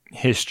Trek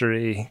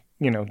history,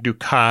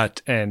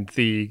 Dukat and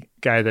the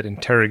guy that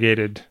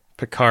interrogated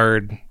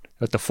Picard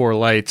at the Four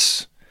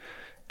Lights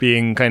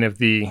being kind of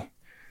the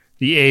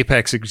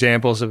apex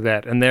examples of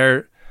that. And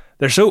they're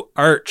so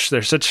arch.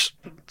 They're such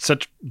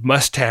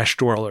mustache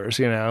twirlers,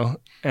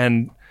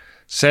 and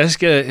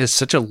Seska is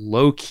such a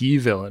low key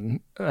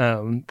villain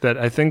that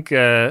I think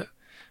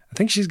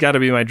she's got to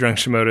be my drunk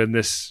Shimoda in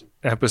this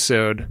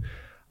episode.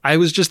 I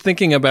was just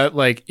thinking about,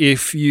 like,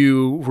 if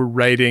you were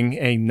writing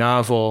a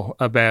novel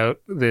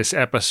about this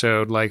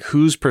episode, like,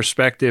 whose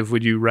perspective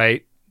would you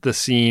write the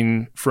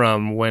scene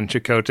from when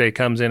Chakotay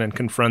comes in and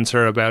confronts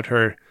her about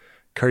her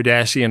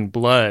Cardassian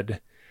blood?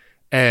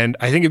 And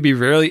I think it'd be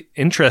really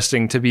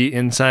interesting to be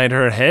inside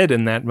her head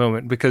in that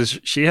moment,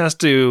 because she has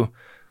to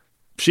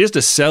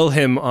sell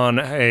him on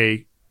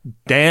a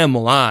damn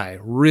lie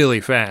really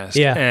fast.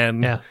 Yeah.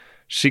 And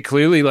she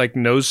clearly, like,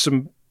 knows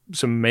some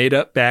made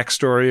up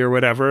backstory or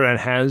whatever, and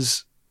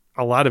has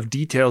a lot of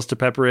details to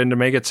pepper in to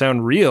make it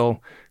sound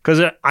real.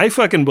 Because I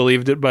fucking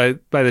believed it by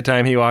the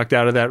time he walked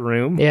out of that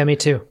room. Yeah, me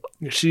too.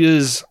 She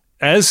is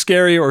as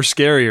scary or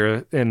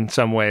scarier in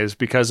some ways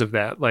because of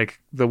that. Like,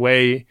 the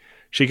way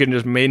she can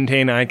just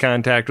maintain eye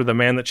contact with a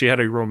man that she had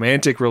a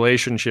romantic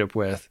relationship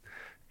with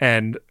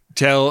and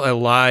tell a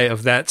lie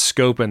of that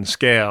scope and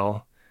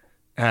scale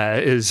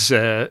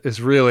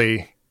is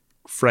really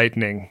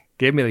frightening.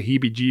 Gave me the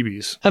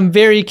heebie-jeebies. I'm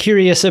very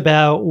curious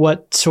about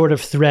what sort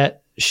of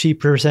threat she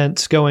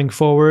presents going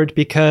forward,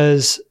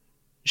 because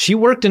she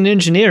worked in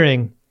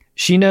engineering.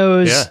 She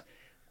knows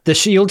the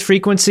shield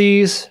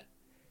frequencies.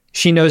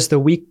 She knows the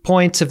weak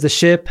points of the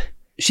ship.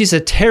 She's a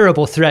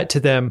terrible threat to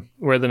them.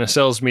 Where the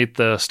nacelles meet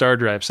the star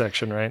drive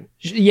section, right?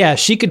 Yeah,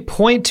 she could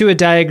point to a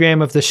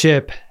diagram of the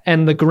ship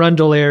and the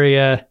Grundle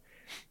area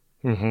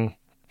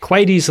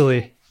quite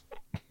easily.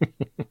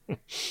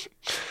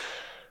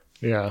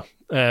 Yeah.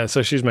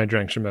 So she's my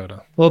drunk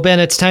Shimoda. Well,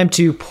 Ben, it's time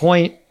to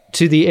point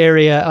to the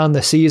area on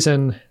the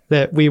season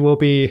that we will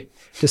be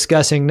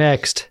discussing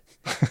next.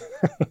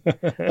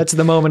 That's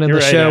the moment in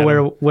the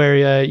show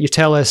where you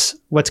tell us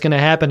what's going to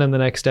happen in the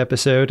next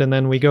episode, and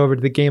then we go over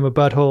to the Game of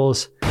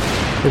Buttholes,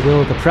 the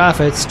Will of the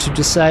Prophets, to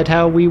decide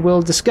how we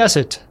will discuss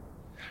it.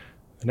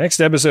 The next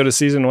episode of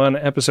Season 1,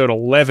 Episode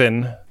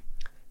 11,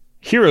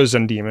 Heroes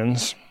and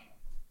Demons.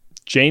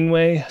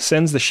 Janeway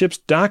sends the ship's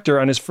doctor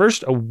on his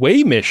first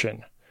away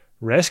mission.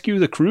 Rescue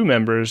the crew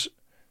members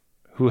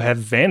who have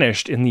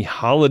vanished in the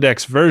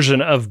holodecks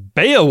version of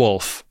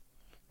Beowulf.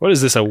 What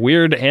is this, a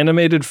weird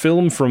animated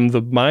film from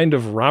the mind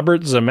of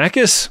Robert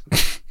Zemeckis?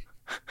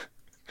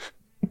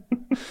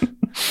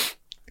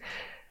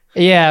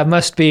 Yeah, it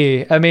must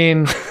be. I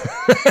mean,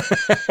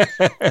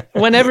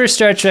 whenever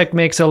Star Trek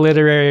makes a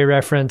literary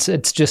reference,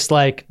 it's just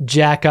like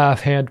jack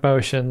off hand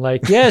motion.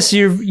 Like, yes,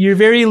 you're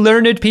very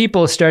learned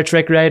people, Star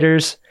Trek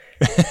writers.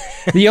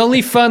 The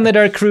only fun that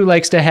our crew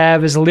likes to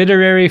have is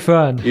literary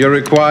fun. You're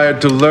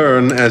required to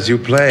learn as you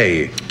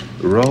play.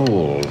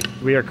 Roll.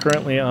 We are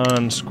currently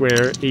on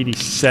square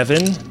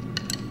 87,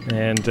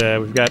 and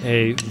we've got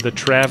the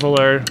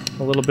Traveler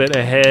a little bit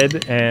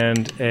ahead,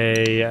 and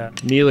a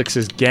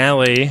Neelix's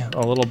galley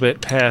a little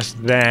bit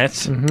past that.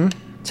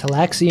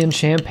 Talaxian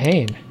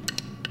champagne.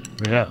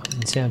 Yeah.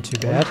 Doesn't sound too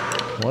bad.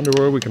 Wonder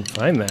where we can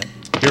find that.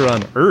 Here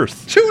on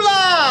Earth.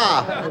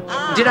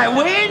 Chula! Did I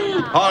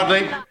win?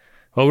 Hardly.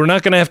 Well, we're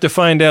not going to have to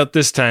find out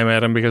this time,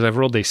 Adam, because I've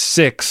rolled a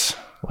 6.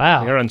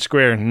 Wow. We're on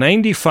square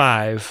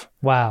 95.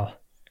 Wow.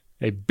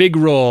 A big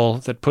roll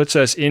that puts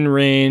us in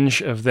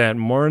range of that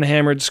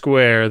Morn-hammered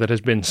square that has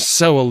been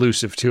so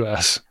elusive to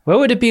us. What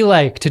would it be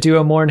like to do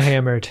a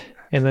Morn-hammered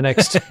in the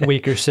next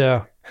week or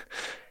so?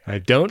 I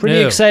don't know.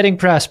 Pretty exciting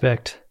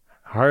prospect.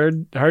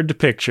 Hard to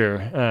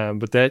picture,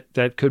 but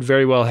that could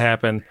very well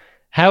happen.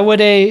 How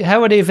would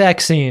a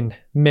vaccine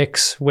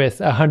mix with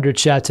 100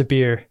 shots of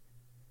beer?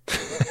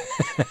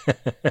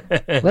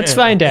 Let's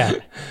find out.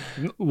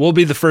 We'll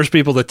be the first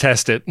people to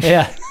test it.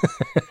 Yeah.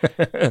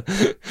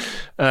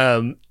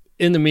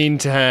 in the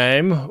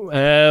meantime,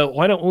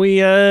 why don't we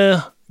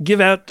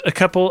give out a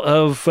couple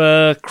of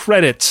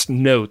credits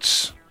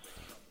notes?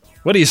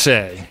 What do you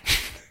say?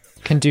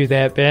 Can do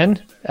that,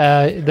 Ben.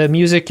 The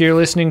music you're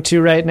listening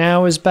to right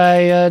now is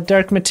by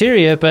Dark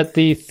Materia, but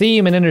the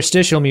theme and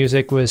interstitial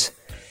music was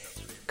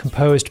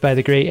composed by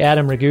the great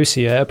Adam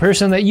Ragusia, a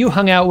person that you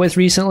hung out with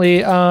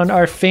recently on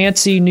our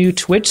fancy new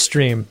Twitch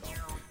stream.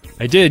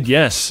 I did,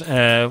 yes.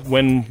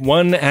 When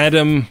one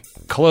Adam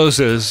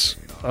closes,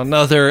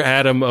 another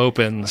Adam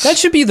opens. That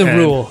should be the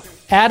rule.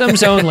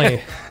 Adams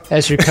only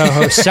as your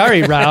co-host.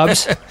 Sorry,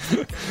 Robs.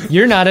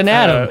 You're not an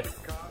Adam.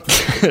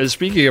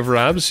 Speaking of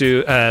Robs,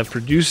 who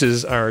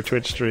produces our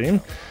Twitch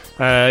stream,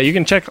 you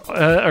can check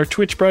our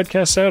Twitch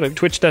broadcasts out at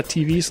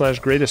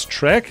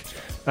twitch.tv/greatesttrek.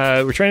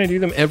 We're trying to do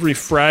them every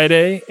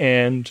Friday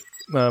and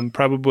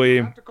probably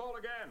a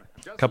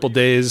couple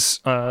days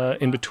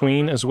in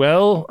between as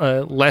well.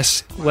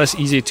 Less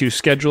easy to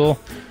schedule,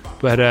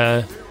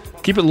 but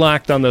keep it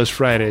locked on those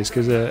Fridays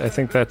because I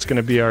think that's going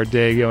to be our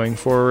day going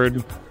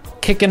forward.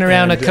 Kicking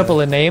around a couple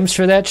of names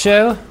for that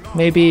show.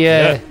 Maybe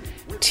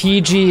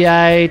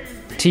TGI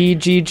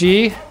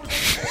TGG.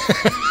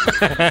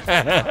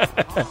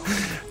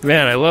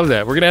 Man, I love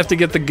that. We're going to have to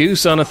get the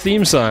goose on a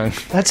theme song.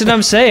 That's what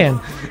I'm saying.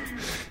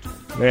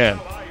 Man.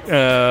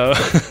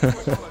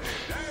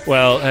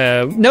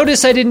 Well,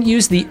 notice I didn't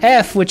use the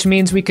F, which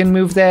means we can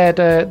move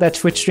that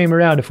Twitch stream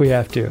around if we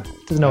have to.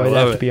 Doesn't always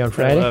have to be on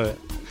Friday. I love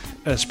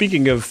it.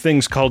 Speaking of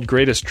things called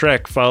Greatest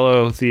Trek,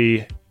 follow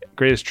the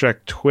Greatest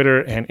Trek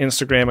Twitter and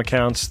Instagram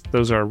accounts.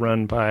 Those are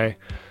run by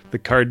the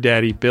card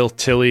daddy Bill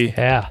Tilley,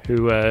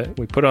 who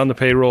we put on the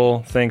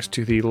payroll thanks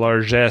to the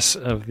largesse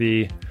of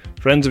the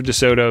Friends of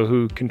DeSoto,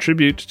 who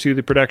contribute to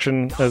the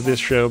production of this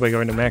show by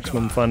going to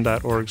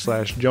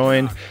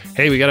MaximumFun.org/join.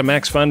 Hey, we got a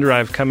Max Fun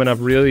Drive coming up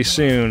really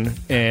soon,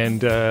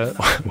 and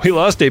we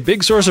lost a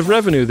big source of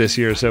revenue this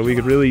year, so we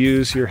could really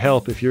use your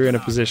help if you're in a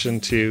position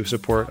to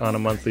support on a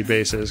monthly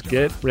basis.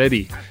 Get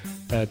ready.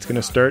 It's going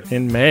to start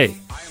in May.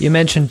 You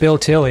mentioned Bill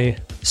Tilley,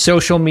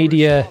 social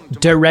media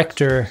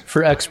director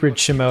for Uxbridge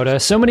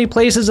Shimoda. So many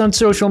places on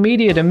social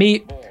media to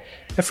meet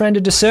a friend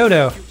of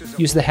DeSoto.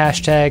 Use the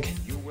hashtag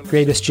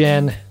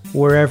GreatestGen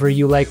wherever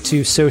you like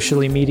to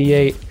socially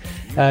mediate.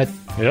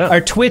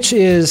 Our Twitch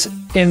is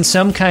in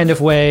some kind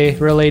of way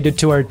related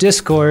to our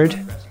Discord.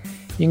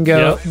 You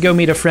can go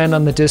meet a friend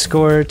on the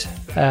Discord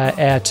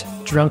at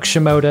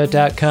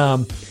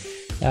drunkshimoda.com.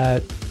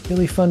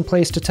 Really fun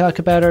place to talk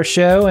about our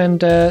show and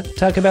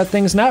talk about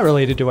things not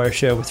related to our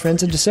show with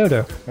Friends of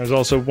DeSoto. There's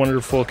also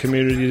wonderful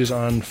communities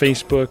on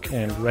Facebook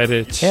and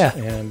Reddit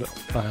and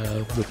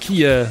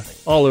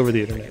Wikia, all over the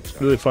internet.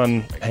 Really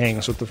fun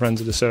hangs with the Friends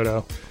of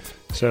DeSoto.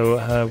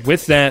 So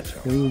with that,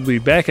 we will be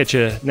back at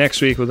you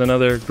next week with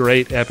another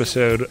great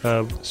episode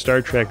of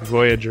Star Trek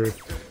Voyager,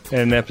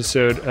 an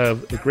episode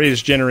of The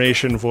Greatest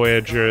Generation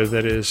Voyager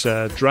that is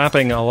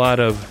dropping a lot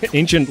of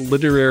ancient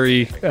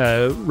literary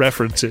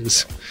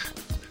references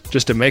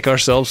just to make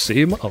ourselves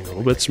seem a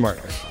little bit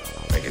smarter.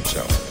 Make it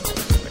so.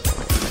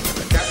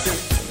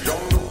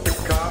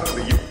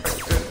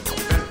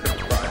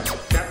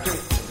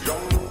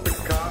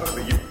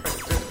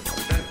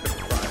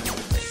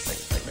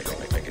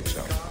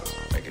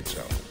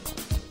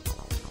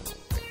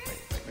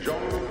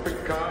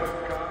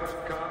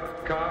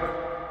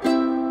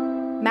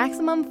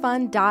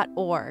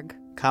 MaximumFun.org.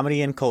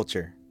 Comedy and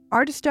culture.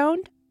 Artist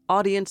owned.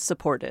 Audience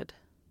supported.